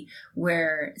movie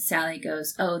where Sally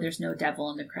goes, oh, there's no devil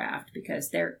in the craft, because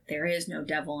there is no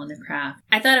devil in the craft.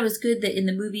 I thought it was good that in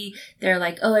the movie they're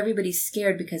like, oh, everybody's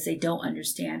scared because they don't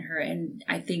understand her. And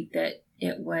I think that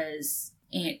it was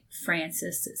Aunt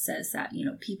Frances that says that,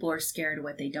 people are scared of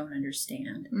what they don't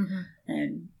understand. Mm-hmm.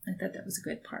 And I thought that was a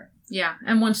good part. Yeah.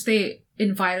 And once they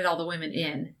invited all the women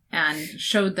in and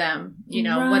showed them,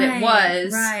 what it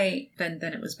was, right? then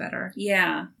it was better.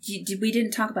 Yeah. We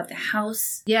didn't talk about the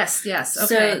house. Yes. Okay.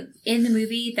 So in the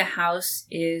movie, the house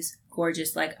is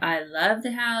gorgeous. Like, I love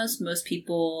the house. Most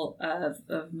people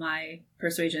of my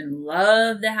persuasion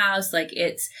love the house. Like,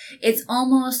 it's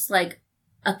almost like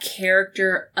a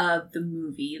character of the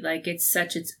movie. Like, it's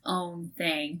such its own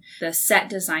thing. The set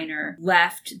designer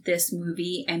left this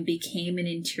movie and became an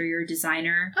interior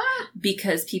designer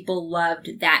because people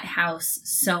loved that house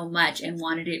so much and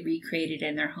wanted it recreated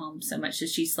in their home so much. So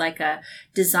she's like a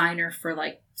designer for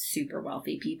like super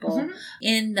wealthy people. Mm-hmm.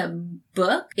 In the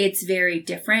book, it's very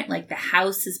different. Like, the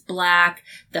house is black,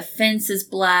 the fence is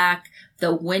black,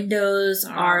 the windows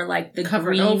are like the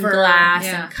covered green over, glass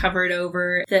yeah. and covered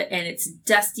over, and it's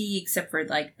dusty except for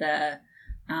like the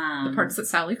parts that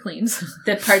Sally cleans.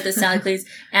 the part that Sally cleans,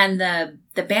 and the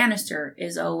banister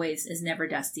is never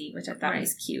dusty, which I thought Right.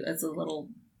 was cute. It's a little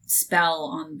spell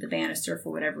on the banister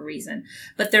for whatever reason,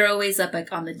 but they're always up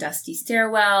like on the dusty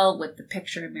stairwell with the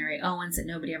picture of Mary Owens that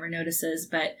nobody ever notices.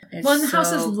 But it's Well, and the so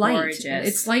house is light. gorgeous.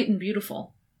 It's light and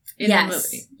beautiful in Yes. the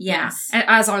movie. Yes. Yeah.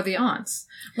 As are the aunts.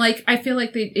 Like, I feel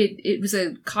like it was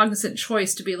a cognizant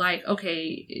choice to be like,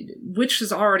 okay,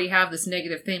 witches already have this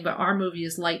negative thing, but our movie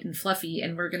is light and fluffy,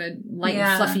 and we're going to light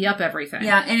and fluffy up everything.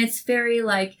 Yeah, and it's very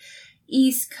like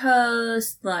East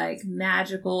Coast, like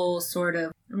magical sort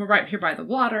of And we're right here by the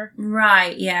water.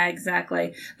 Right, yeah,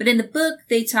 exactly. But in the book,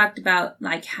 they talked about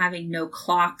like having no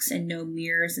clocks and no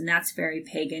mirrors, and that's very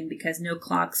pagan because no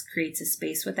clocks creates a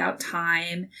space without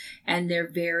time, and they're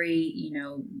very,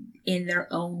 in their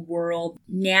own world.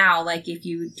 Now, like if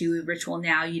you do a ritual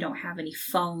now, you don't have any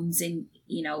phones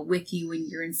with you when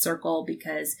you're in circle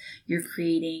because you're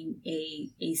creating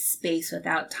a space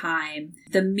without time.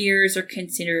 The mirrors are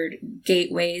considered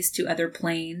gateways to other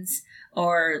planes,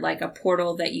 or like a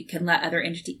portal that you can let other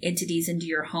entities into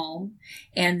your home.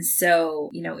 And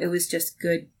so, it was just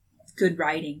good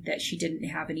writing that she didn't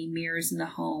have any mirrors in the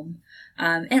home.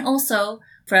 And also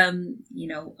from,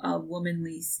 a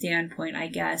womanly standpoint, I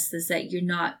guess, is that you're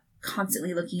not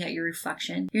constantly looking at your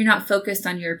reflection. You're not focused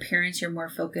on your appearance. You're more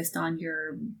focused on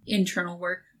your internal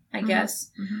work, I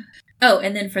guess. Mm-hmm. Oh,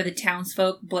 and then for the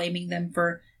townsfolk, blaming them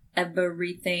for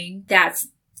everything. That's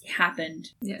happened.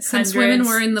 Yeah, since women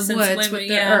were in the woods with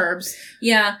the herbs.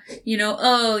 Yeah.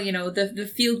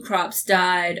 The field crops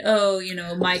died. Oh,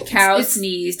 my cow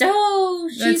sneezed. Oh,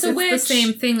 she's a witch. It's the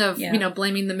same thing of,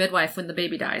 blaming the midwife when the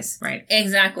baby dies. Right.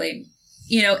 Exactly.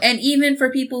 And even for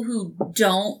people who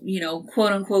don't,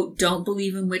 quote unquote, don't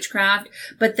believe in witchcraft,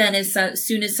 but then as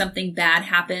soon as something bad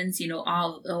happens, it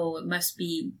must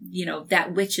be,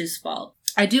 that witch's fault.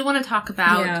 I do want to talk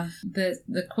about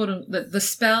the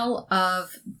spell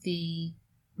of the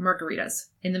margaritas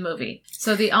in the movie.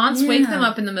 So the aunts wake them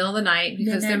up in the middle of the night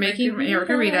because they're making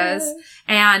margaritas.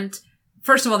 And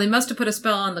first of all, they must have put a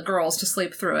spell on the girls to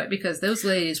sleep through it because those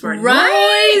ladies were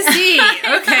noisy.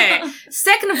 Okay.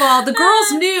 Second of all, the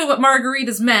girls knew what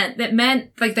margaritas meant. That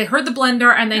meant, like, they heard the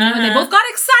blender and they knew, and they both got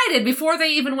excited before they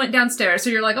even went downstairs. So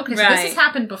you're like, okay, so this has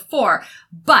happened before.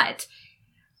 But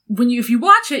if you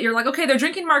watch it, you're like, okay, they're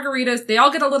drinking margaritas. They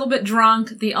all get a little bit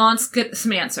drunk. The aunts get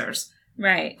some answers.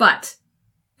 Right. But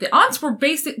the aunts were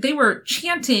they were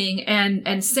chanting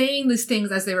and saying these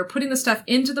things as they were putting the stuff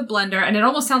into the blender. And it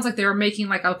almost sounds like they were making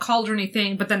like a cauldron-y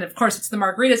thing. But then, of course, it's the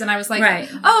margaritas. And I was like,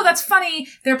 oh, that's funny.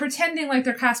 They're pretending like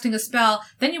they're casting a spell.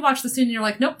 Then you watch the scene and you're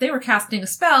like, nope, they were casting a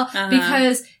spell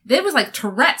because it was like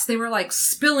Tourette's. They were like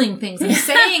spilling things and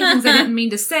saying things they didn't mean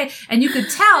to say. And you could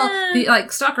tell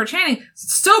Stockard Channing,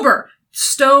 sober,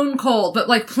 stone cold, but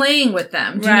like playing with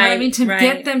them. Do you know what I mean? To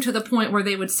get them to the point where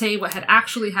they would say what had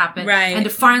actually happened and to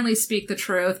finally speak the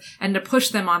truth and to push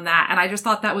them on that. And I just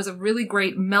thought that was a really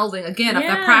great melding again of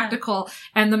the practical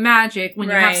and the magic when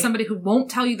you have somebody who won't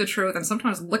tell you the truth, and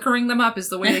sometimes liquoring them up is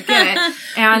the way to get it.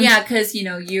 And because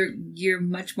you're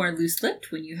much more loose-lipped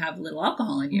when you have a little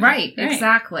alcohol in you. Right,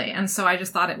 exactly. And so I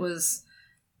just thought it was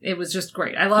just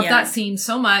great. I love that scene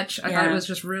so much. I thought it was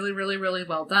just really, really, really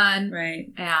well done.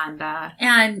 Right. And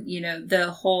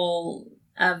the whole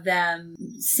of them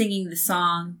singing the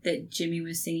song that Jimmy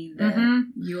was singing,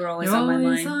 You Were Always on My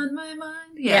Mind. You're always on my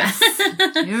mind. Yes.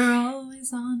 You're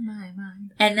always on my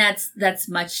mind. And that's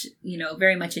much,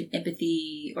 very much an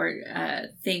empathy or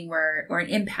thing or an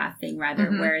empath thing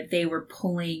rather, where they were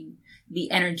pulling the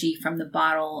energy from the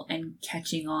bottle and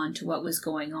catching on to what was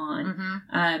going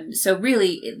on. So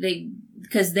really,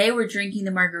 because they were drinking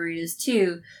the margaritas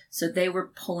too, so they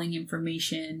were pulling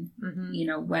information,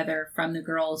 whether from the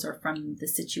girls or from the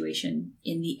situation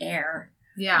in the air,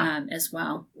 as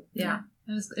well. Yeah.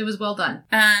 It was well done.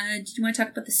 Did you want to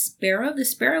talk about the sparrow? The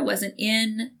sparrow wasn't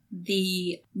in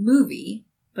the movie,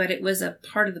 but it was a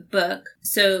part of the book.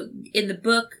 So in the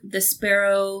book, the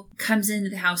sparrow comes into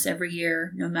the house every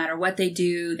year, no matter what they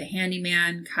do. The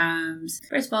handyman comes.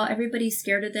 First of all, everybody's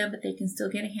scared of them, but they can still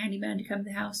get a handyman to come to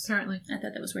the house. Certainly. I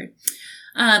thought that was weird.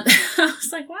 I was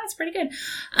like, wow, that's pretty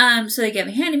good. So they get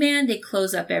a handyman. They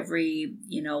close up every,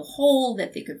 hole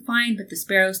that they could find, but the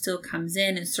sparrow still comes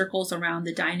in and circles around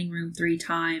the dining room 3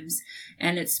 times.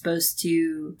 And it's supposed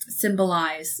to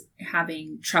symbolize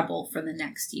having trouble for the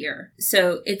next year.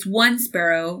 So it's one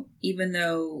sparrow, even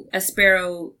though a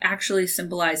sparrow actually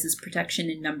symbolizes protection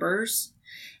in numbers.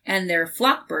 And they're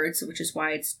flock birds, which is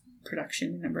why it's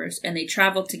production numbers, and they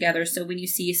travel together. So when you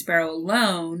see a sparrow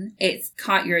alone, it's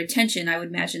caught your attention. I would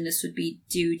imagine this would be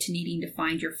due to needing to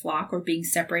find your flock or being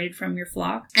separated from your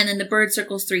flock. And then the bird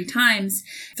circles 3 times.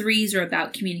 3s are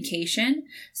about communication.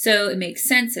 So it makes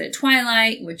sense that at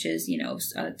twilight, which is,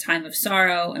 a time of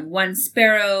sorrow, and one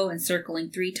sparrow and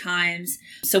circling 3 times.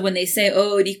 So when they say,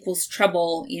 oh, it equals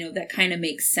trouble, that kind of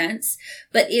makes sense.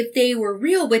 But if they were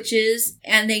real witches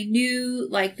and they knew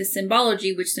like the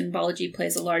symbology, which symbology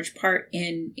plays a large part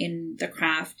in the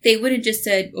craft, they would have just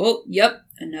said, oh, yep,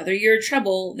 another year of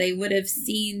trouble. They would have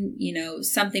seen,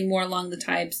 something more along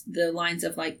the lines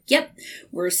of like, yep,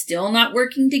 we're still not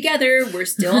working together. We're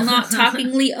still not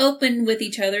talkingly open with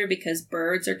each other because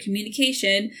birds are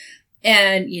communication.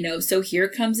 And, so here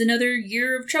comes another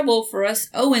year of trouble for us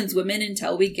Owens women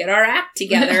until we get our act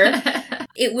together.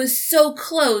 It was so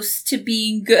close to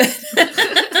being good.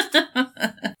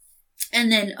 And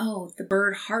then, the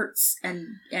bird hearts and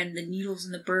the needles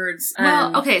in the birds.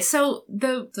 Well, okay, so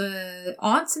the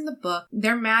aunts in the book,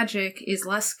 their magic is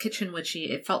less kitchen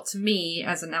witchy. It felt to me,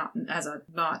 as a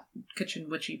not kitchen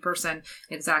witchy person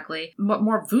exactly, but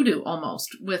more voodoo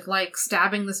almost, with like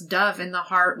stabbing this dove in the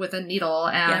heart with a needle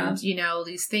and,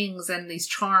 these things and these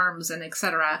charms and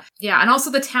etc. Yeah, and also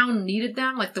the town needed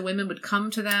them, like the women would come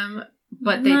to them,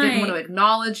 but they didn't want to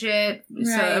acknowledge it. Right.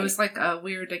 So it was like a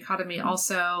weird dichotomy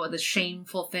also, the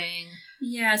shameful thing.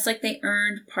 Yeah, it's like they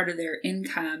earned part of their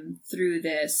income through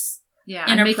this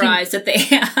enterprise that they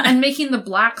had. And making the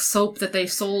black soap that they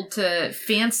sold to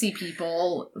fancy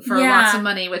people for lots of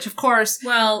money, which of course...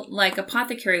 Well, like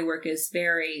apothecary work is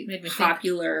very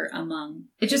popular among...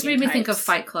 It just made me think of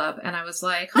Fight Club, and I was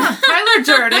like, Tyler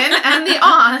Durden and the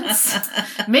aunts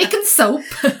making soap.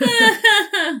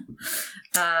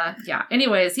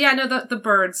 Anyways, the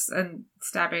birds and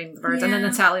stabbing the birds. And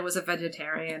then Sally was a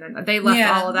vegetarian, and they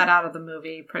left all of that out of the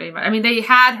movie pretty much. I mean, they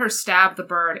had her stab the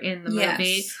bird in the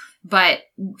movie, but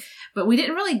we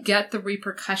didn't really get the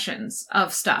repercussions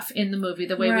of stuff in the movie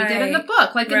the way we did in the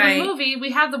book. Like in the movie,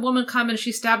 we had the woman come and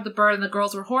she stabbed the bird and the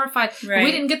girls were horrified. Right. But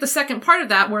we didn't get the second part of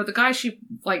that where the guy she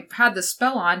had the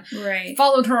spell on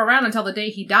followed her around until the day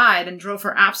he died and drove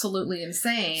her absolutely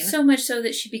insane. So much so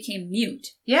that she became mute.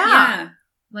 Yeah.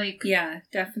 Yeah,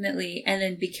 definitely. And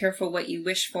then be careful what you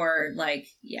wish for.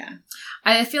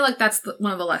 I feel like that's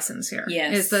one of the lessons here.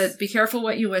 Yes. Is the be careful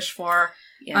what you wish for.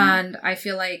 Yeah. And I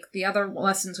feel like the other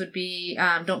lessons would be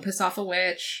don't piss off a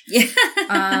witch.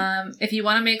 Yeah. If you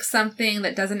want to make something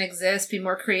that doesn't exist, be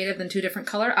more creative than 2 different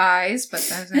color eyes. But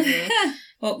that's maybe...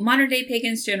 Well, modern-day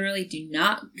pagans generally do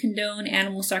not condone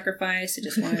animal sacrifice. I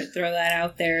just wanted to throw that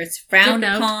out there. It's frowned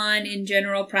upon in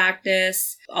general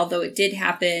practice, although it did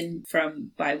happen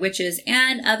by witches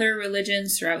and other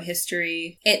religions throughout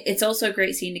history. It's also a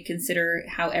great scene to consider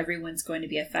how everyone's going to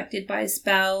be affected by a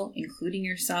spell, including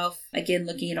yourself. Again,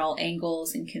 looking at all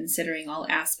angles and considering all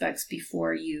aspects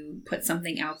before you put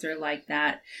something out there like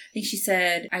that. I think she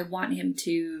said, I want him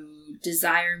to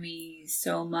desire me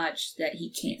so much that he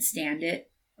can't stand it.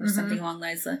 Or something along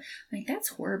those lines. Like, that's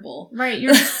horrible. Right.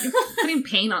 You're putting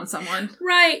pain on someone.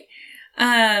 Right.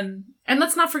 And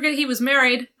let's not forget he was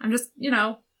married. I'm just,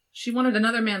 she wanted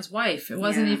another man's wife. It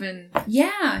wasn't even...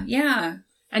 Yeah.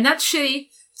 And that's shitty.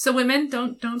 So women,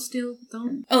 don't steal,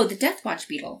 don't... Oh, the Death Watch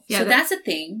beetle. Yeah, so that's a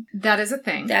thing. That is a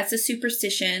thing. That's a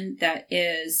superstition that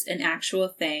is an actual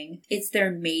thing. It's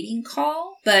their mating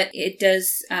call, but it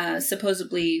does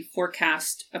supposedly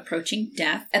forecast approaching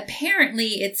death.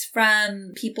 Apparently, it's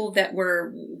from people that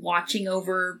were watching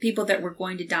over people that were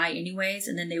going to die anyways,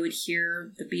 and then they would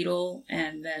hear the beetle,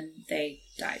 and then they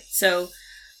died. So...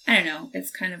 I don't know.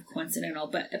 It's kind of coincidental,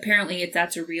 but apparently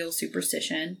that's a real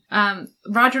superstition.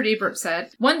 Roger Ebert said,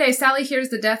 one day Sally hears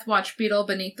the Death Watch beetle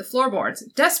beneath the floorboards.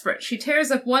 Desperate, she tears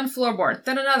up one floorboard,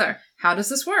 then another. How does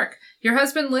this work? Your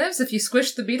husband lives if you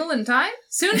squish the beetle in time?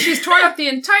 Soon she's torn up the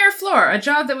entire floor, a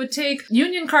job that would take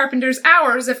union carpenters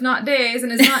hours, if not days,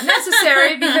 and is not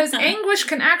necessary because anguish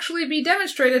can actually be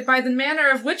demonstrated by the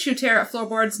manner of which you tear up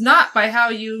floorboards, not by how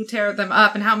you tear them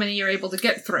up and how many you're able to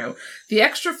get through. The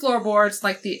extra floorboards,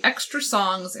 like the extra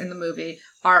songs in the movie,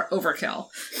 are overkill.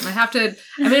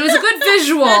 And it was a good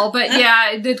visual, but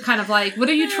yeah, it did kind of what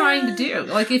are you trying to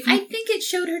do? I think it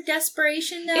showed her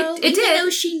desperation, though. It did. Even though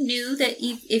she knew that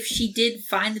if she did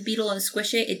find the beetle and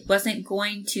squish it, it wasn't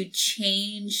going to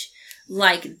change,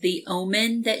 the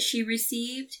omen that she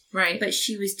received. Right. But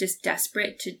she was just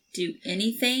desperate to do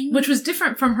anything. Which was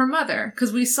different from her mother,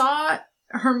 because we saw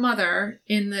her mother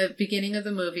in the beginning of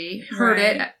the movie, heard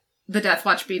it, the Death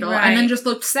Watch beetle, and then just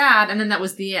looked sad, and then that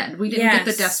was the end. We didn't get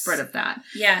the desperate of that.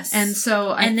 Yes. And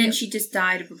so... then she just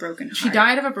died of a broken heart. She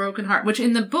died of a broken heart, which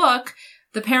in the book,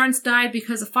 the parents died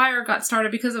because a fire got started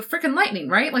because of frickin' lightning,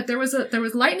 right? There was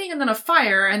lightning and then a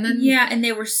fire, and then... Yeah, and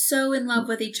they were so in love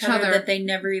with each other that they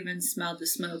never even smelled the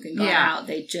smoke and got out.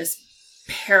 They just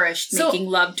perished making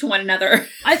love to one another.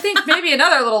 I think maybe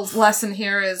another little lesson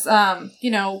here is,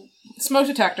 smoke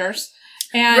detectors.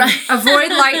 And avoid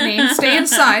lightning. Stay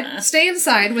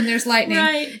inside when there's lightning.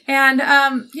 Right. And,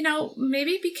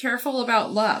 maybe be careful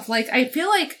about love. I feel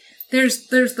like there's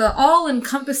the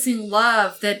all-encompassing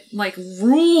love that,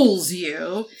 rules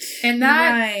you. And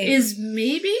that is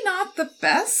maybe not the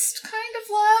best kind of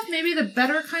love. Maybe the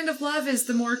better kind of love is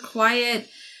the more quiet,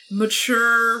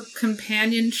 mature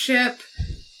companionship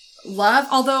love.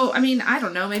 Although, I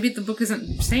don't know. Maybe the book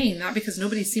isn't saying that because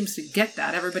nobody seems to get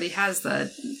that. Everybody has the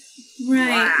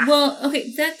Right. Well,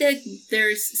 okay, that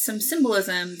there's some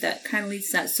symbolism that kind of leads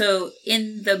to that. So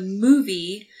in the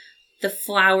movie, the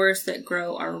flowers that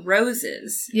grow are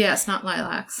roses. Yes, not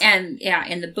lilacs. And yeah,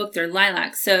 in the book, they're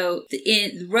lilacs. So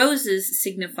roses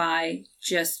signify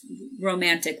just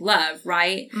romantic love,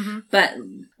 right? Mm-hmm. But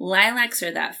lilacs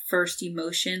are that first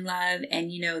emotion love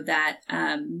and, that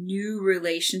new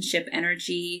relationship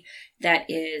energy that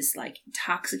is like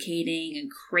intoxicating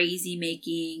and crazy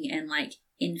making and like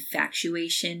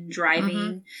infatuation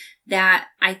driving. That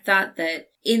I thought that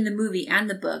in the movie and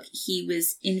the book, he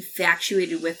was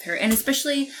infatuated with her. And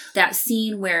especially that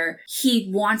scene where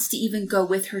he wants to even go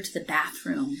with her to the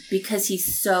bathroom because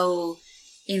he's so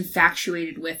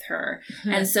infatuated with her.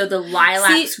 And so the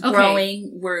lilacs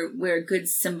growing were good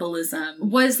symbolism.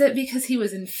 Was it because he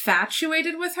was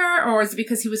infatuated with her, or was it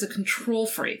because he was a control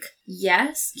freak?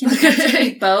 Yes. Can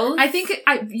it be both? I think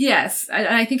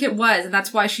it was, and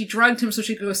that's why she drugged him so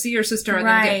she could go see her sister and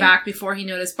then get back before he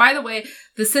noticed. By the way,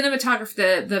 the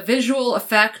cinematography, the visual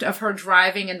effect of her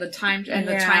driving and the time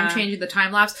changing, the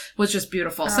time lapse was just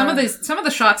beautiful. Some of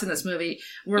the shots in this movie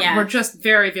were just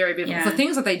very, very beautiful. Yeah. The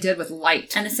things that they did with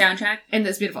light and the soundtrack, and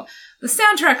it's beautiful. The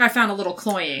soundtrack I found a little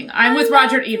cloying. I'm with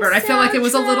Roger Ebert. I feel like it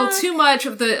was a little too much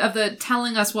of the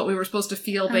telling us what we were supposed to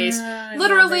feel based.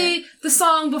 Literally, the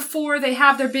song before they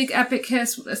have their big epic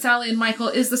kiss, Sally and Michael,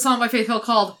 is the song by Faith Hill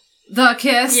called The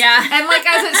Kiss. Yeah. And like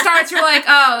as it starts, you're like,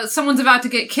 oh, someone's about to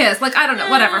get kissed. Like, I don't know,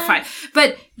 whatever, fine.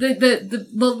 But the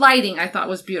lighting I thought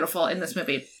was beautiful in this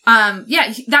movie.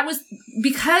 That was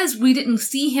because we didn't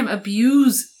see him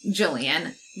abuse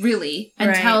Jillian really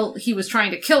until he was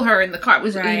trying to kill her in the car. It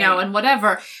was, and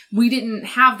whatever. We didn't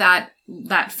have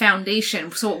that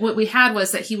foundation. So what we had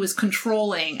was that he was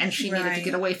controlling and she needed to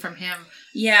get away from him.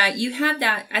 Yeah, you had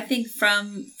that, I think,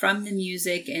 from the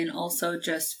music and also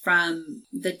just from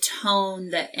the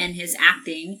tone and his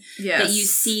acting. Yes. That you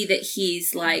see that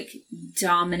he's like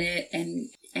dominant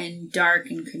and dark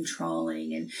and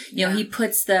controlling. And, he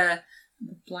puts the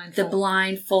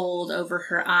blindfold over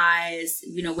her eyes,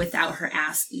 without her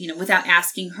without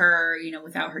asking her,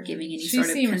 without her giving any sort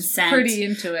of consent. Pretty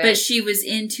into it. But she was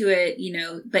into it,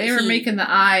 but they were making the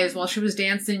eyes while she was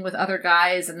dancing with other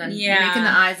guys and then making the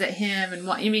eyes at him and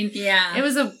what it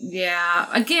was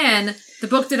again, the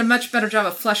book did a much better job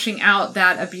of fleshing out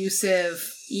that abusive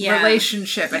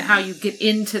relationship and how you get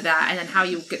into that and then how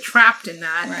you get trapped in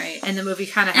that. Right. And the movie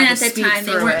kind of had to speed through it. And at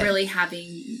the time, they weren't really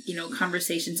having,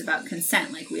 conversations about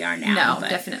consent like we are now. No,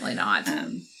 definitely not.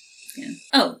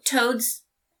 Oh, toads.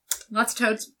 Lots of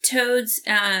toads. Toads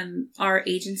are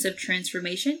agents of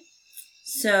transformation.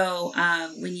 So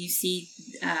when you see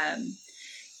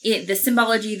the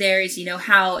symbology there is,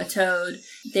 how a toad,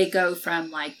 they go from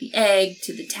like the egg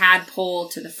to the tadpole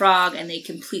to the frog, and they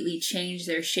completely change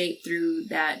their shape through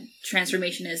that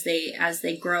transformation as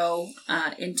they grow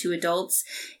into adults.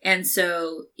 And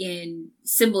so in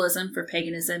symbolism for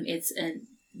paganism,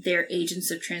 they're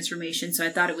agents of transformation. So I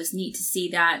thought it was neat to see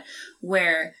that,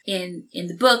 where in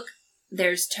the book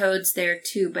there's toads there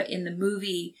too, but in the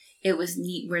movie it was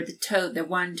neat where the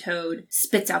one toad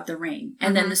spits out the ring,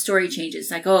 and then the story changes.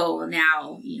 Like, oh,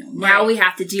 now we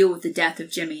have to deal with the death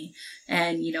of Jimmy,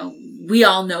 and we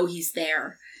all know he's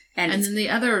there. And then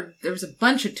there was a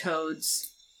bunch of toads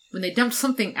when they dumped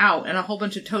something out, and a whole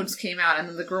bunch of toads came out, and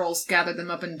then the girls gathered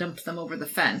them up and dumped them over the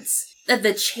fence.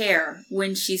 The chair,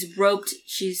 when she's roped,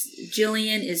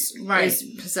 Jillian is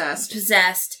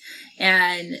possessed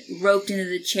and roped into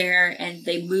the chair, and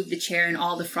they move the chair and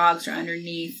all the frogs are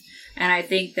underneath. And I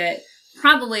think that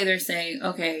probably they're saying,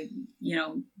 okay,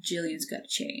 Jillian's got to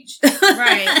change.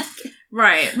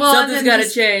 Right. Well, something's got to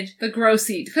change. The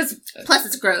grossy, because plus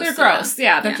it's gross. They're gross.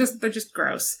 Yeah, they're just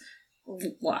gross.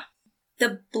 Blah.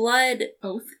 The blood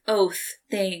oath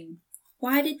thing.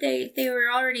 Why did they were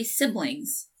already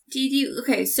siblings? In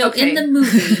the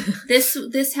movie,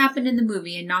 this happened in the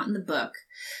movie and not in the book.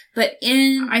 But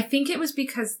I think it was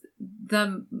because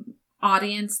the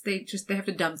audience, they have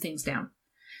to dumb things down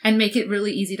and make it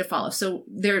really easy to follow. So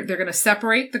they're going to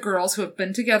separate the girls who have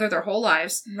been together their whole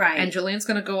lives. Right. And Jillian's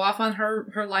going to go off on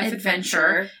her life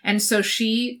adventure. And so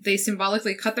they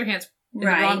symbolically cut their hands in the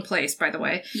wrong place, by the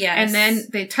way. Yes. And then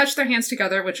they touch their hands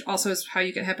together, which also is how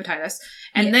you get hepatitis.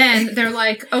 And then they're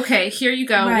like, okay, here you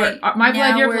go. Right. My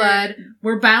blood, your blood.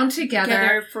 We're bound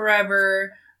together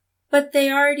forever. But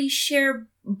they already share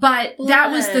But blood.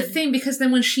 That was the thing, because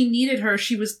then when she needed her,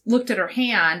 she looked at her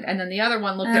hand, and then the other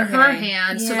one looked at her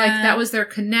hand. Yeah. So that was their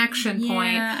connection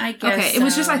point. Yeah, I guess it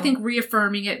was just, I think,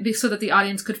 reaffirming it so that the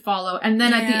audience could follow. And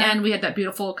then at the end, we had that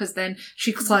beautiful, because then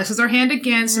she slices her hand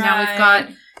again, so now we've got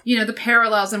the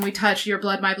parallels and we touch Your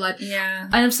Blood, My Blood. Yeah.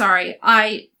 And I'm sorry,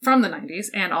 from the 90s,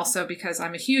 and also because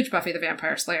I'm a huge Buffy the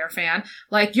Vampire Slayer fan,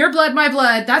 like, Your Blood, My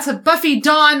Blood, that's a Buffy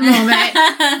Dawn moment.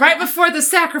 Right before the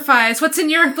sacrifice. What's in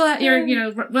your blood,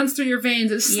 runs through your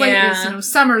veins. It's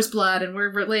Summer's blood, and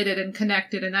we're related and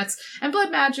connected, and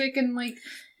blood magic, and like,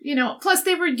 plus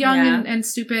they were young and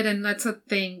stupid, and that's a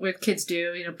thing with kids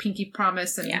do, pinky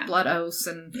promise and blood oaths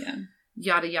and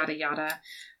yada, yada, yada.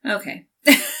 Okay.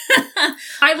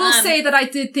 I will say that I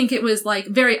did think it was, like,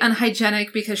 very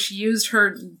unhygienic because she used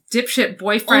her dipshit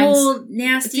boyfriend's... Old,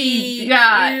 nasty...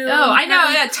 Yeah. Ew, oh, I know.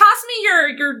 Yeah. Toss me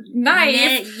your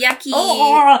knife. Yucky.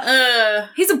 Oh.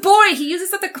 He's a boy. He uses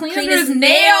that to clean under his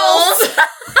nails.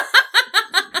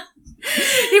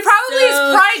 He probably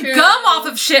has pried gum off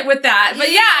of shit with that.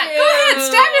 But yeah, go ahead.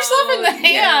 Stab yourself in the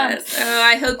hand. Yes. Oh,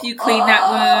 I hope you clean that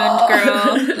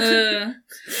wound, girl.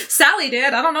 Sally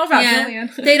did. I don't know about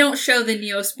Jillian. They don't show the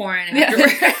Neosporin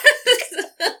afterwards.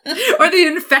 Or the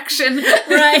infection.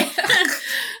 Right.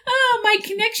 Oh, my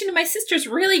connection to my sister's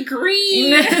really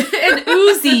green. And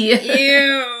oozy.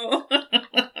 Ew.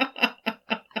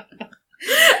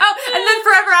 Oh, and then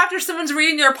forever after someone's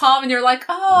reading your palm and you're like,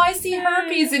 oh, I see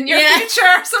herpes in your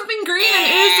future. Something green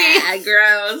and oozy. Yeah,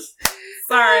 gross.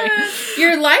 Sorry.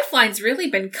 Your lifeline's really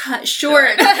been cut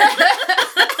short.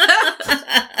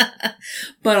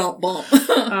 But bump.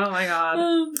 Oh my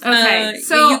god. Okay.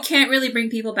 So you can't really bring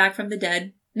people back from the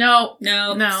dead. No.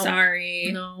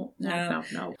 Sorry. No.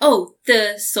 Oh,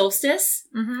 the solstice?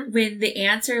 Mm-hmm. When the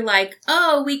ants are like,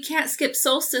 oh, we can't skip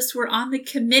solstice, we're on the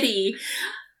committee.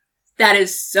 That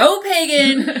is so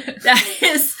pagan.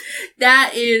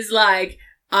 that is like,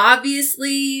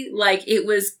 obviously, like, it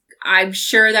was, I'm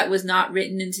sure that was not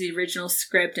written into the original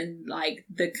script, and like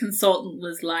the consultant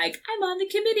was like, I'm on the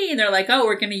committee, and they're like, oh,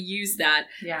 we're going to use that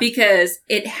because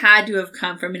it had to have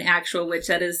come from an actual witch.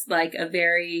 That is like a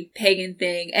very pagan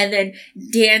thing. And then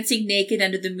dancing naked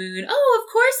under the moon. Oh,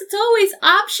 of course, it's always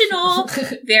optional.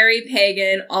 Very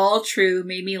pagan, all true,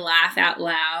 made me laugh out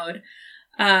loud.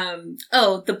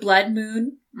 The blood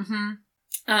moon. Mm-hmm.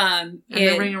 And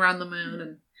the ring around the moon.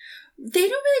 And they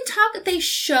don't really talk. They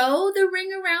show the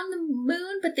ring around the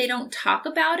moon, but they don't talk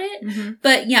about it. Mm-hmm.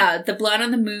 But yeah, the blood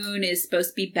on the moon is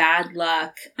supposed to be bad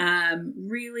luck.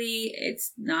 Really,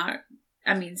 it's not.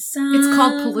 I mean, it's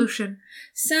called pollution.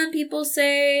 Some people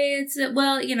say it's,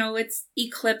 it's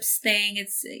eclipse thing.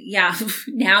 It's,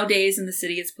 nowadays in the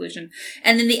city it's pollution.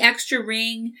 And then the extra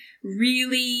ring,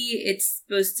 really, it's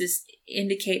supposed to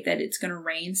indicate that it's going to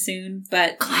rain soon.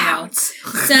 But, clouds.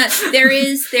 So there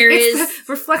is the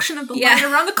reflection of the light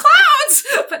around the clouds.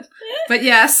 But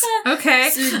yes. Okay.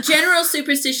 So general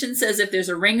superstition says if there's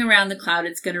a ring around the cloud,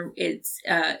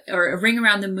 or a ring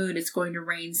around the moon, it's going to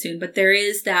rain soon. But there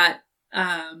is that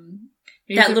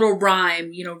little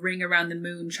rhyme, ring around the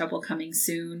moon, trouble coming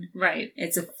soon. Right.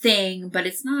 It's a thing, but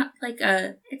it's not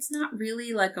it's not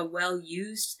really like a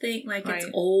well-used thing. Like it's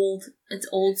old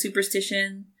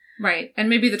superstition. Right. And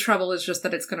maybe the trouble is just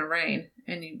that it's going to rain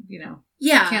and you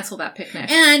cancel that picnic.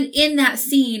 And in that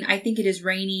scene, I think it is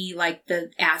rainy, like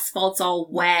the asphalt's all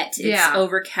wet. It's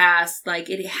overcast, like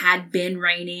it had been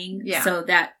raining. Yeah. So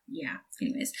that,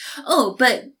 anyways. Oh,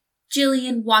 but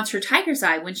Jillian wants her tiger's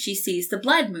eye when she sees the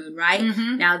blood moon, right?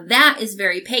 Mm-hmm. Now that is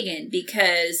very pagan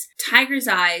because tiger's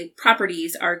eye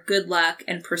properties are good luck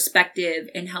and perspective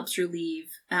and helps relieve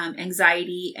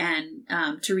anxiety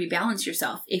and to rebalance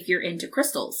yourself if you're into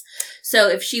crystals. So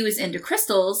if she was into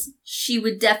crystals, she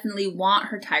would definitely want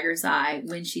her tiger's eye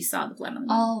when she saw the blood on the moon.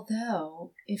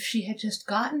 Although, if she had just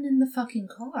gotten in the fucking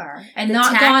car and The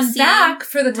not taxi, gone back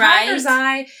for the tiger's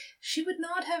right? eye, she would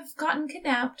not have gotten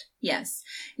kidnapped. Yes.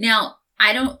 Now,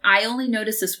 I only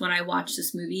noticed this when I watched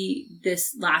this movie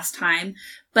this last time,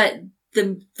 but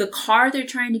the car they're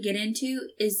trying to get into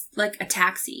is like a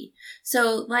taxi.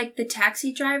 So like the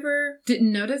taxi driver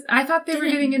didn't notice. I thought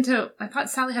I thought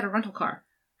Sally had a rental car.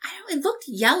 It looked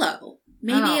yellow.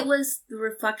 Maybe it was the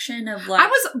reflection of like... I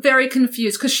was very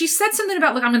confused because she said something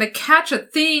about like, I'm going to catch a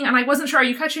thing, and I wasn't sure, are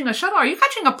you catching a shuttle? Are you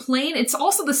catching a plane? It's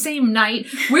also the same night.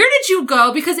 Where did you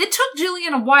go? Because it took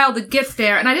Jillian a while to get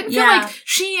there, and I didn't feel like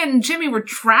she and Jimmy were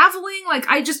traveling. Like,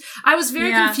 I was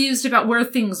very confused about where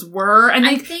things were. And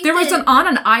there was on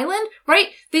an island, right?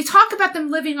 They talk about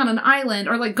them living on an island,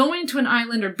 or like going to an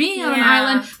island, or being on an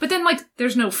island, but then like,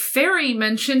 there's no ferry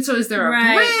mentioned, so is there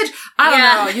a bridge? I don't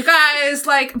know, you guys,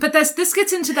 like, but this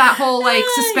gets into that whole like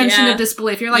suspension of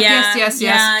disbelief. You're like, yes,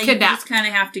 kidnapped. You just kind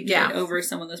of have to get over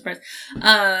some of those parts.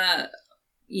 I'm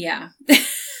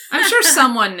sure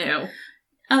someone knew.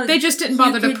 Oh, they just didn't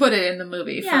bother to put it in the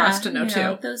movie for us to know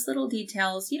too. Those little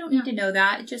details, you don't need to know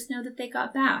that. Just know that they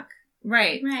got back.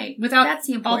 Right. Right. Without That's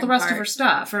the all important the rest part. of her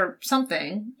stuff or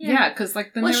something. Yeah. Yeah, because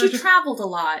like then Well, they she were just... traveled a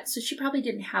lot, so she probably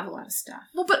didn't have a lot of stuff.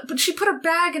 Well, but she put her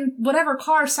bag in whatever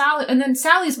car Sally, and then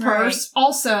Sally's purse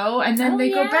also, and then Oh, they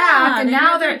go yeah, back, and they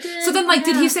now never they're... did, So then, like,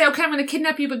 did yeah. he say, okay, I'm going to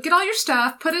kidnap you, but get all your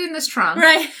stuff, put it in this trunk?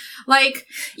 Right. Like...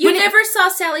 You when never saw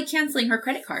Sally canceling her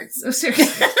credit cards. Oh,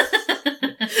 seriously.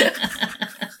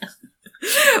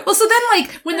 Well, so then,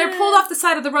 like, when they're pulled off the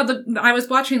side of the road, I was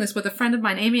watching this with a friend of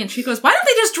mine, Amy, and she goes, why don't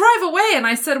they just drive away? And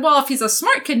I said, well, if he's a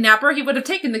smart kidnapper, he would have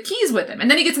taken the keys with him. And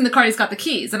then he gets in the car, he's got the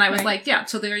keys. And I was Right. like, yeah,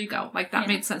 so there you go. Like, that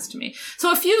Yeah. made sense to me.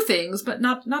 So a few things, but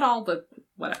not all the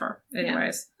whatever.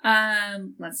 Anyways.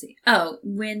 Let's see. Oh,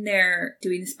 when they're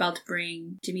doing the spell to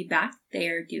bring Jimmy back, they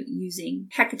are using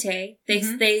Hecate.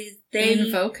 They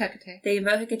invoke Hecate. They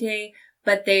invoke Hecate,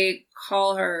 but they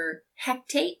call her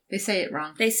Hecate. They say it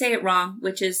wrong. They say it wrong,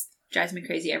 which drives me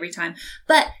crazy every time.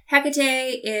 But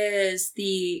Hecate is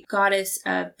the goddess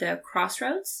of the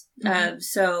crossroads.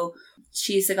 So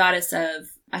she's the goddess of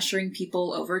ushering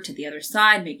people over to the other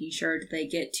side, making sure that they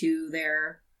get to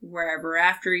their wherever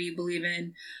after you believe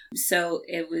in. So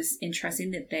it was interesting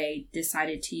that they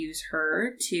decided to use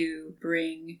her to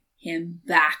bring him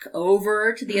back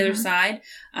over to the other side.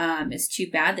 It's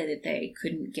too bad that they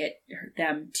couldn't get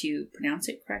them to pronounce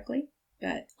it correctly.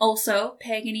 But also,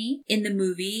 Pagany, in the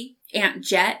movie, Aunt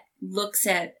Jet looks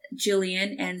at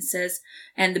Jillian and says,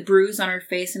 and the bruise on her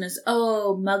face, and says,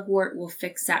 oh, mugwort will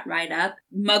fix that right up.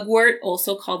 Mugwort,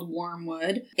 also called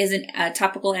wormwood, is a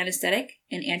topical anesthetic,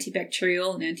 an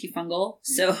antibacterial and antifungal.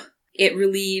 So it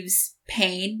relieves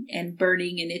pain and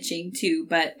burning and itching too.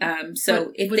 But is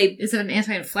it an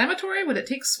anti-inflammatory? Would it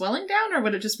take swelling down, or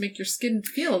would it just make your skin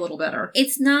feel a little better?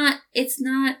 It's not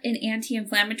an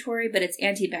anti-inflammatory, but it's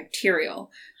antibacterial.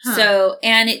 Huh. So,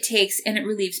 and it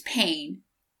relieves pain.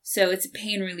 So it's a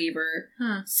pain reliever.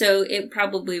 Huh. So it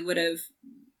probably would have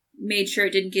made sure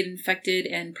it didn't get infected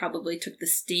and probably took the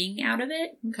sting out of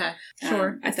it. Okay.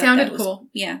 Sure. I It thought sounded that was- cool.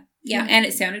 Yeah. Yeah, and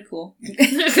it sounded cool.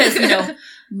 Because,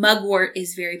 mugwort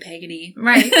is very pagany.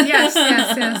 Right. Yes.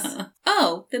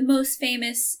 Oh, the most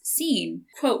famous scene,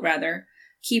 quote rather,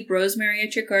 keep rosemary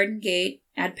at your garden gate,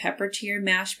 add pepper to your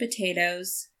mashed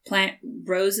potatoes, plant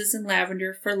roses and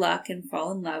lavender for luck, and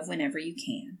fall in love whenever you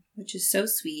can. Which is so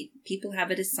sweet. People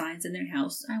have it as signs in their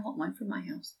house. I want one for my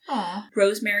house. Aw.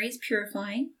 Rosemary is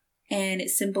purifying, and it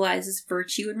symbolizes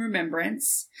virtue and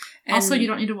remembrance. And Also, you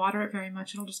don't need to water it very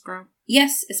much. It'll just grow.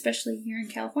 yes, especially here in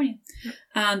California.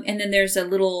 And then there's a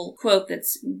little quote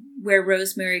that's, where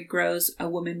rosemary grows, a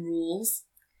woman rules.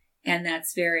 And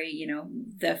that's very,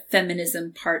 the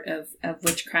feminism part of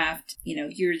witchcraft. You're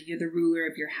the ruler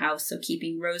of your house. So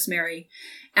keeping rosemary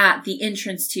at the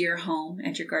entrance to your home,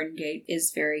 at your garden gate,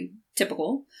 is very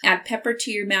typical. Add pepper to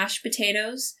your mashed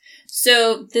potatoes.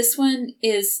 So this one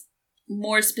is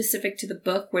more specific to the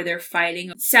book, where they're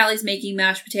fighting. Sally's making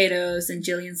mashed potatoes and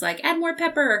Jillian's like, add more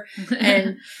pepper.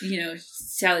 And,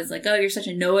 Sally's like, oh, you're such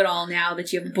a know-it-all now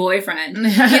that you have a boyfriend.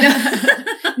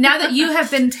 Now that you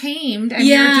have been tamed and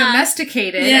you're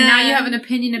domesticated, and now you have an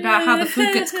opinion about how the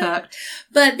food gets cooked.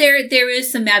 But there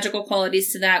is some magical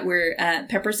qualities to that, where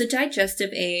pepper's a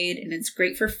digestive aid, and it's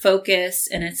great for focus,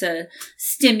 and it's a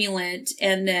stimulant,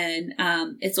 and then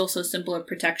it's also a symbol of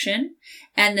protection.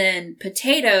 And then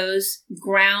potatoes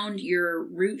ground your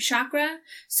root chakra.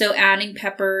 So adding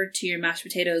pepper to your mashed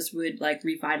potatoes would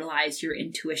revitalize your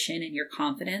intuition and your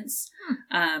confidence.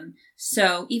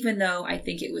 So even though I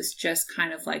think it was just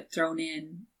kind of thrown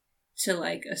in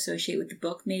to associate with the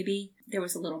book, maybe there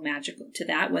was a little magic to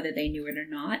that, whether they knew it or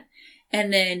not.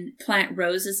 And then plant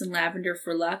roses and lavender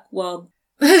for luck. Well,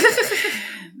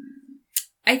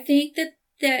 I think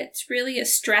that's really a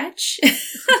stretch.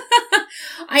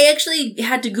 I actually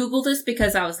had to Google this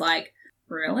because I was like,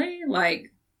 really?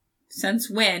 Since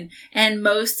when? And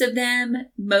most of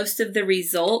the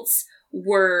results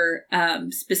were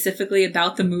specifically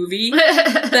about the movie.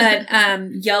 But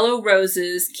yellow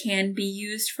roses can be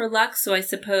used for luck. So I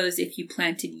suppose if you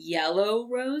planted yellow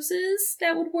roses,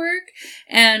 that would work.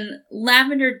 And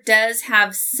lavender does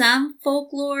have some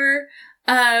folklore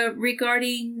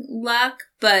regarding luck,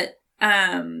 but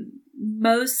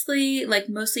mostly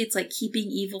it's keeping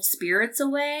evil spirits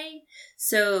away.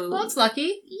 So Well, it's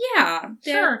lucky. yeah,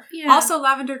 Sure. yeah. Also,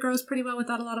 lavender grows pretty well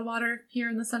without a lot of water here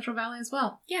in the Central Valley as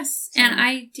well. Yes, So- and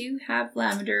I do have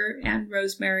lavender and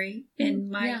rosemary in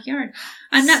my Yeah. yard.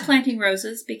 I'm not planting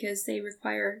roses because they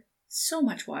require so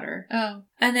much water. Oh.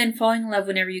 And then falling in love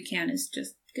whenever you can is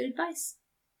just good advice.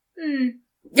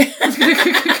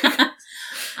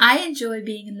 I enjoy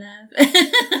being in love.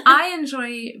 I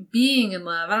enjoy being in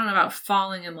love. I don't know about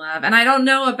falling in love. And I don't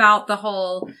know about the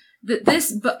whole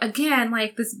but again,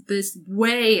 like this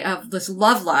way of this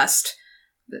love lust,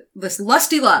 this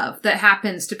lusty love that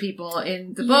happens to people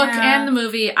in the book and the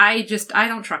movie, I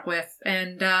don't truck with.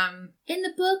 And in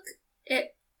the book,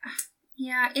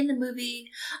 in the movie,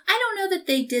 I don't know that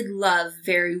they did love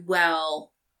very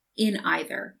well in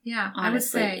either. Yeah,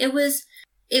 honestly. I would say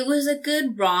it was a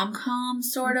good rom-com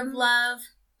sort of love,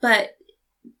 but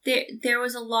there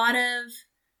was a lot of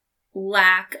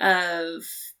lack of.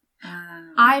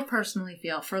 I personally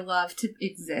feel for love to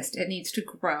exist, it needs to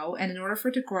grow, and in order for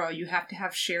it to grow, you have to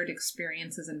have shared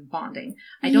experiences and bonding.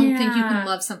 I don't think you can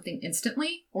love something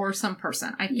instantly or some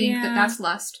person. I think that's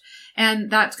lust, and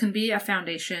that can be a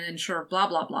foundation and sure, blah,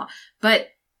 blah, blah. But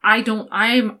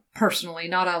I'm personally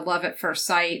not a love at first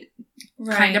sight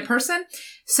kind of person.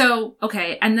 So,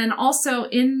 okay. And then also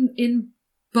in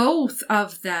both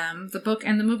of them, the book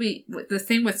and the movie, the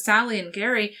thing with Sally and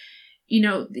Gary, you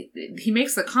know, he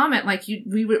makes the comment like she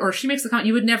makes the comment,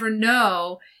 you would never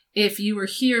know if you were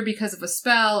here because of a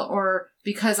spell or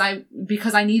because I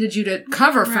needed you to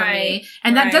cover for me.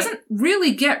 And that doesn't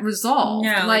really get resolved.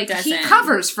 No, like he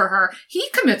covers for her. He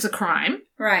commits a crime.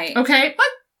 Right. Okay. But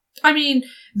I mean,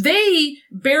 they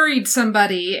buried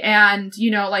somebody and,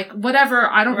 you know, like whatever.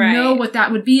 I don't know what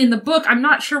that would be in the book. I'm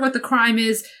not sure what the crime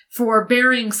is for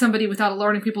burying somebody without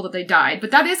alerting people that they died.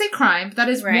 But that is a crime. That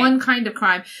is one kind of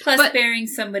crime. Plus burying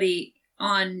somebody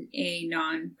on a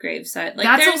non-grave site. Like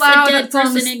that's there's allowed, a dead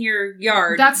person in your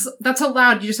yard. That's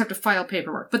allowed. You just have to file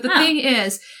paperwork. But the thing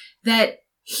is that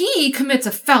he commits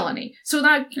a felony. So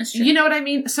that's true. You know what I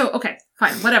mean? So, okay,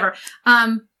 fine, whatever.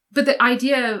 But the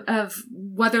idea of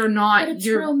whether or not it's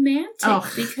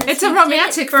romantic. Because it's a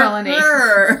romantic felony.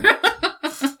 Her.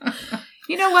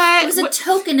 You know what? It was a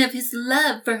token of his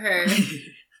love for her.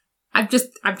 I'm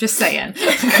just saying.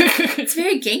 It's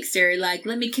very gangster. Like,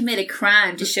 let me commit a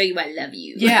crime to show you I love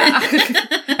you. Yeah.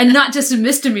 And not just a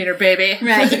misdemeanor, baby.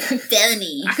 Right. It's a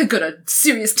felony. I could go to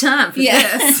serious time for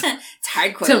this. It's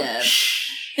hardcore love.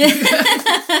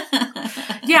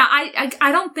 Yeah,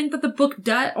 I don't think that the book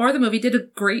or the movie did a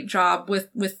great job with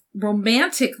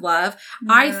romantic love.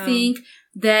 No. I think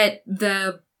that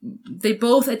they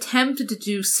both attempted to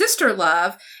do sister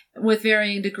love with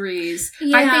varying degrees.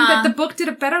 Yeah. I think that the book did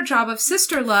a better job of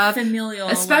sister love, familial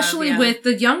especially love, with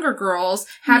the younger girls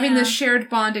having this shared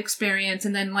bond experience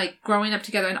and then like growing up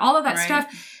together and all of that stuff.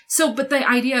 So, but the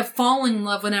idea of falling in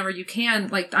love whenever you can,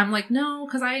 like, I'm like, no,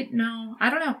 because I don't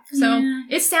know. So,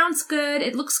 it sounds good.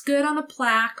 It looks good on a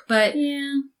plaque, but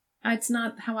it's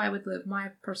not how I would live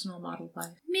my personal model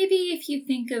life. Maybe if you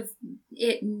think of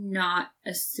it not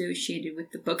associated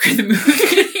with the book or the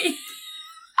movie.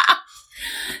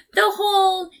 The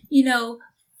whole, you know,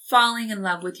 falling in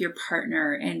love with your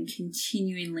partner and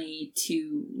continually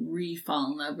to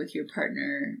re-fall in love with your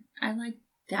partner. I like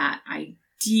that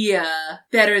idea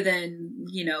better than,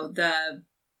 you know, the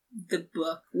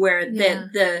book where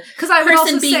the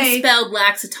person being spelled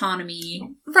lacks autonomy.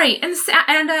 Right. And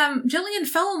Jillian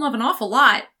fell in love an awful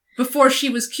lot before she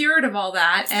was cured of all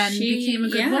that and became a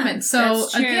good woman. So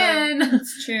again,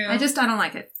 that's true. I don't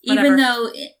like it. Whatever. Even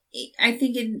though I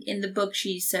think in the book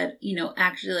she said, you know,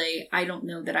 actually, I don't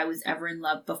know that I was ever in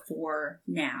love before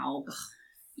now.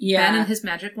 Ben and his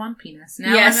magic wand penis.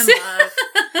 Now I'm in love.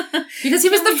 Because he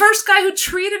was the first guy who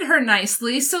treated her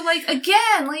nicely. So, like,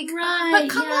 again, like, but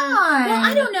come on. Well,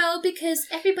 I don't know, because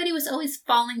everybody was always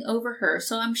falling over her.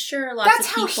 So I'm sure lots of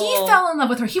people... That's how he fell in love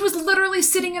with her. He was literally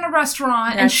sitting in a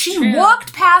restaurant and she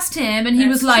walked past him and he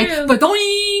was like,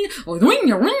 ba-doing,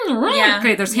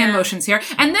 okay, there's hand motions here.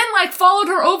 And then, like, followed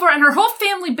her over and her whole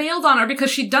family bailed on her because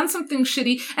she'd done something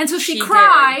shitty. And so she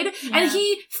cried and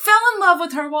he fell in love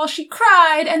with her while she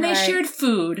cried and they shared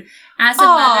food. As a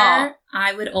mother,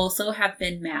 I would also have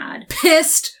been mad.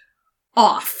 Pissed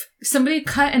off. Somebody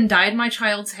cut and dyed my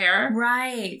child's hair.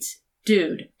 Right.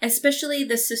 Dude. Especially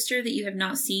the sister that you have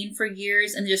not seen for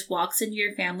years and just walks into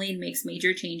your family and makes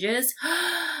major changes.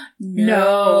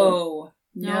 No.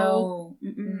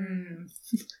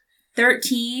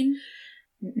 13?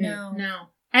 No.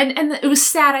 And it was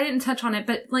sad. I didn't touch on it,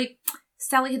 but like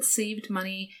Sally had saved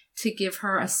money to give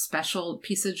her a special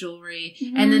piece of jewelry,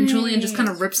 and then Julian just kind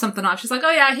of rips something off. She's like, "Oh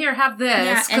yeah, here, have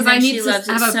this," because I need she loves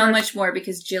it so much more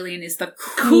because Jillian is the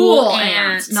cool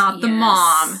aunt, not the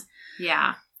mom.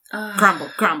 Yeah,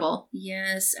 grumble.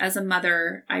 Yes, as a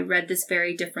mother, I read this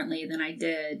very differently than I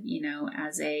did, you know,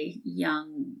 as a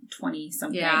young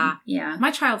 20-something. Yeah. My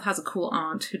child has a cool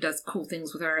aunt who does cool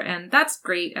things with her, and that's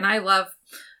great. And I love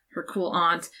her cool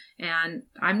aunt, and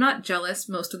I'm not jealous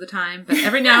most of the time, but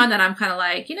every now and then I'm kind of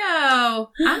like, you know,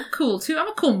 I'm cool too. I'm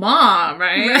a cool mom,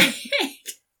 right?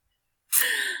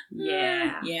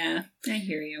 Yeah, I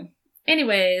hear you.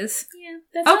 Anyways, Yeah,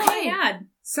 that's all I Okay. had.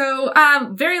 so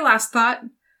very last thought.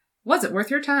 Was it worth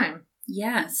your time?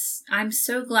 Yes, I'm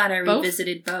so glad I Both?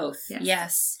 revisited both. Yes.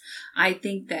 Yes. I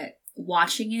think that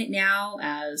watching it now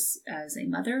as a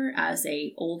mother, as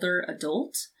a older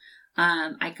adult,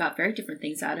 I got very different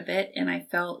things out of it, and I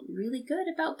felt really good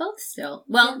about both still.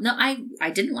 Well, no, I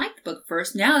didn't like the book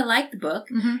first. Now I like the book,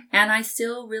 and I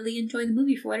still really enjoy the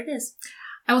movie for what it is.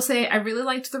 I will say I really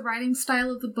liked the writing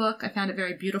style of the book. I found it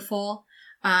very beautiful.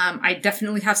 I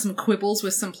definitely have some quibbles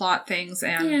with some plot things,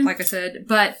 and like I said,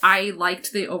 but I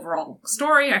liked the overall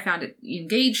story. I found it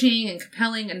engaging and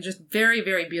compelling and just very,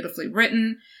 very beautifully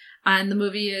written. And the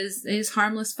movie is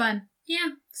harmless fun.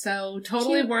 Yeah. So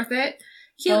totally Cute. worth it.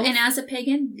 Cute. Both. And as a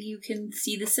pagan, you can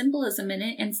see the symbolism in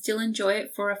it and still enjoy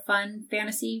it for a fun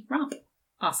fantasy romp.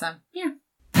 Awesome. Yeah.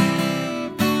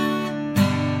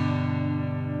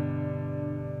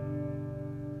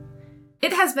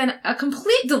 It has been a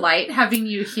complete delight having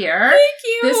you here. Thank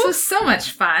you. This was so much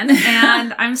fun,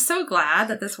 and I'm so glad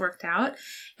that this worked out.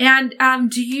 And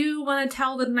do you want to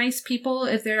tell the nice people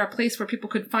if they're a place where people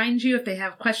could find you if they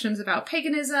have questions about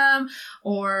paganism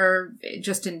or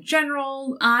just in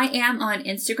general? I am on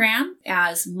Instagram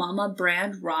as Mama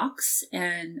Brand Rocks,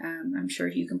 and I'm sure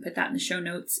you can put that in the show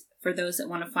notes for those that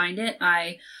want to find it.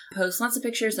 I post lots of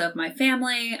pictures of my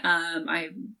family. I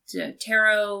do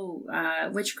tarot,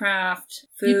 witchcraft,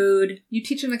 food. You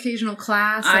teach an occasional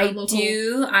class at I a local...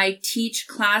 do. I teach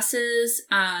classes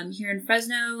here in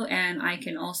Fresno, and I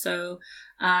can also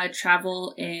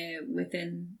travel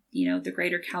within the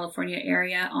greater California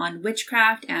area on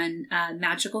witchcraft and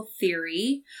magical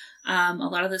theory. A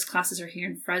lot of those classes are here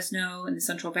in Fresno in the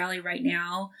Central Valley right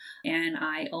now. And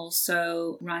I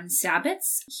also run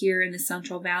Sabbats here in the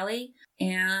Central Valley.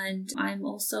 And I'm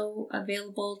also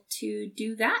available to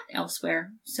do that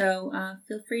elsewhere. So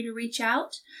feel free to reach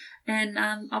out. And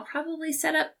I'll probably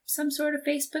set up some sort of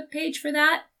Facebook page for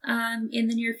that in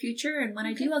the near future. And when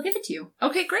I do, I'll give it to you.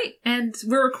 Okay, great. And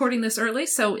we're recording this early,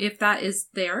 so if that is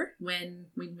there when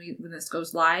this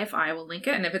goes live, I will link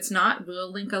it. And if it's not,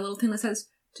 we'll link a little thing that says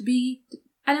to be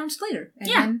announced later. And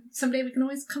then someday we can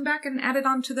always come back and add it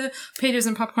onto the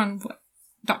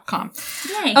pagesandpopcorn.com.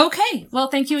 Yay. Okay. Well,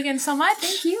 thank you again so much.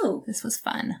 Thank you. This was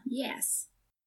fun. Yes.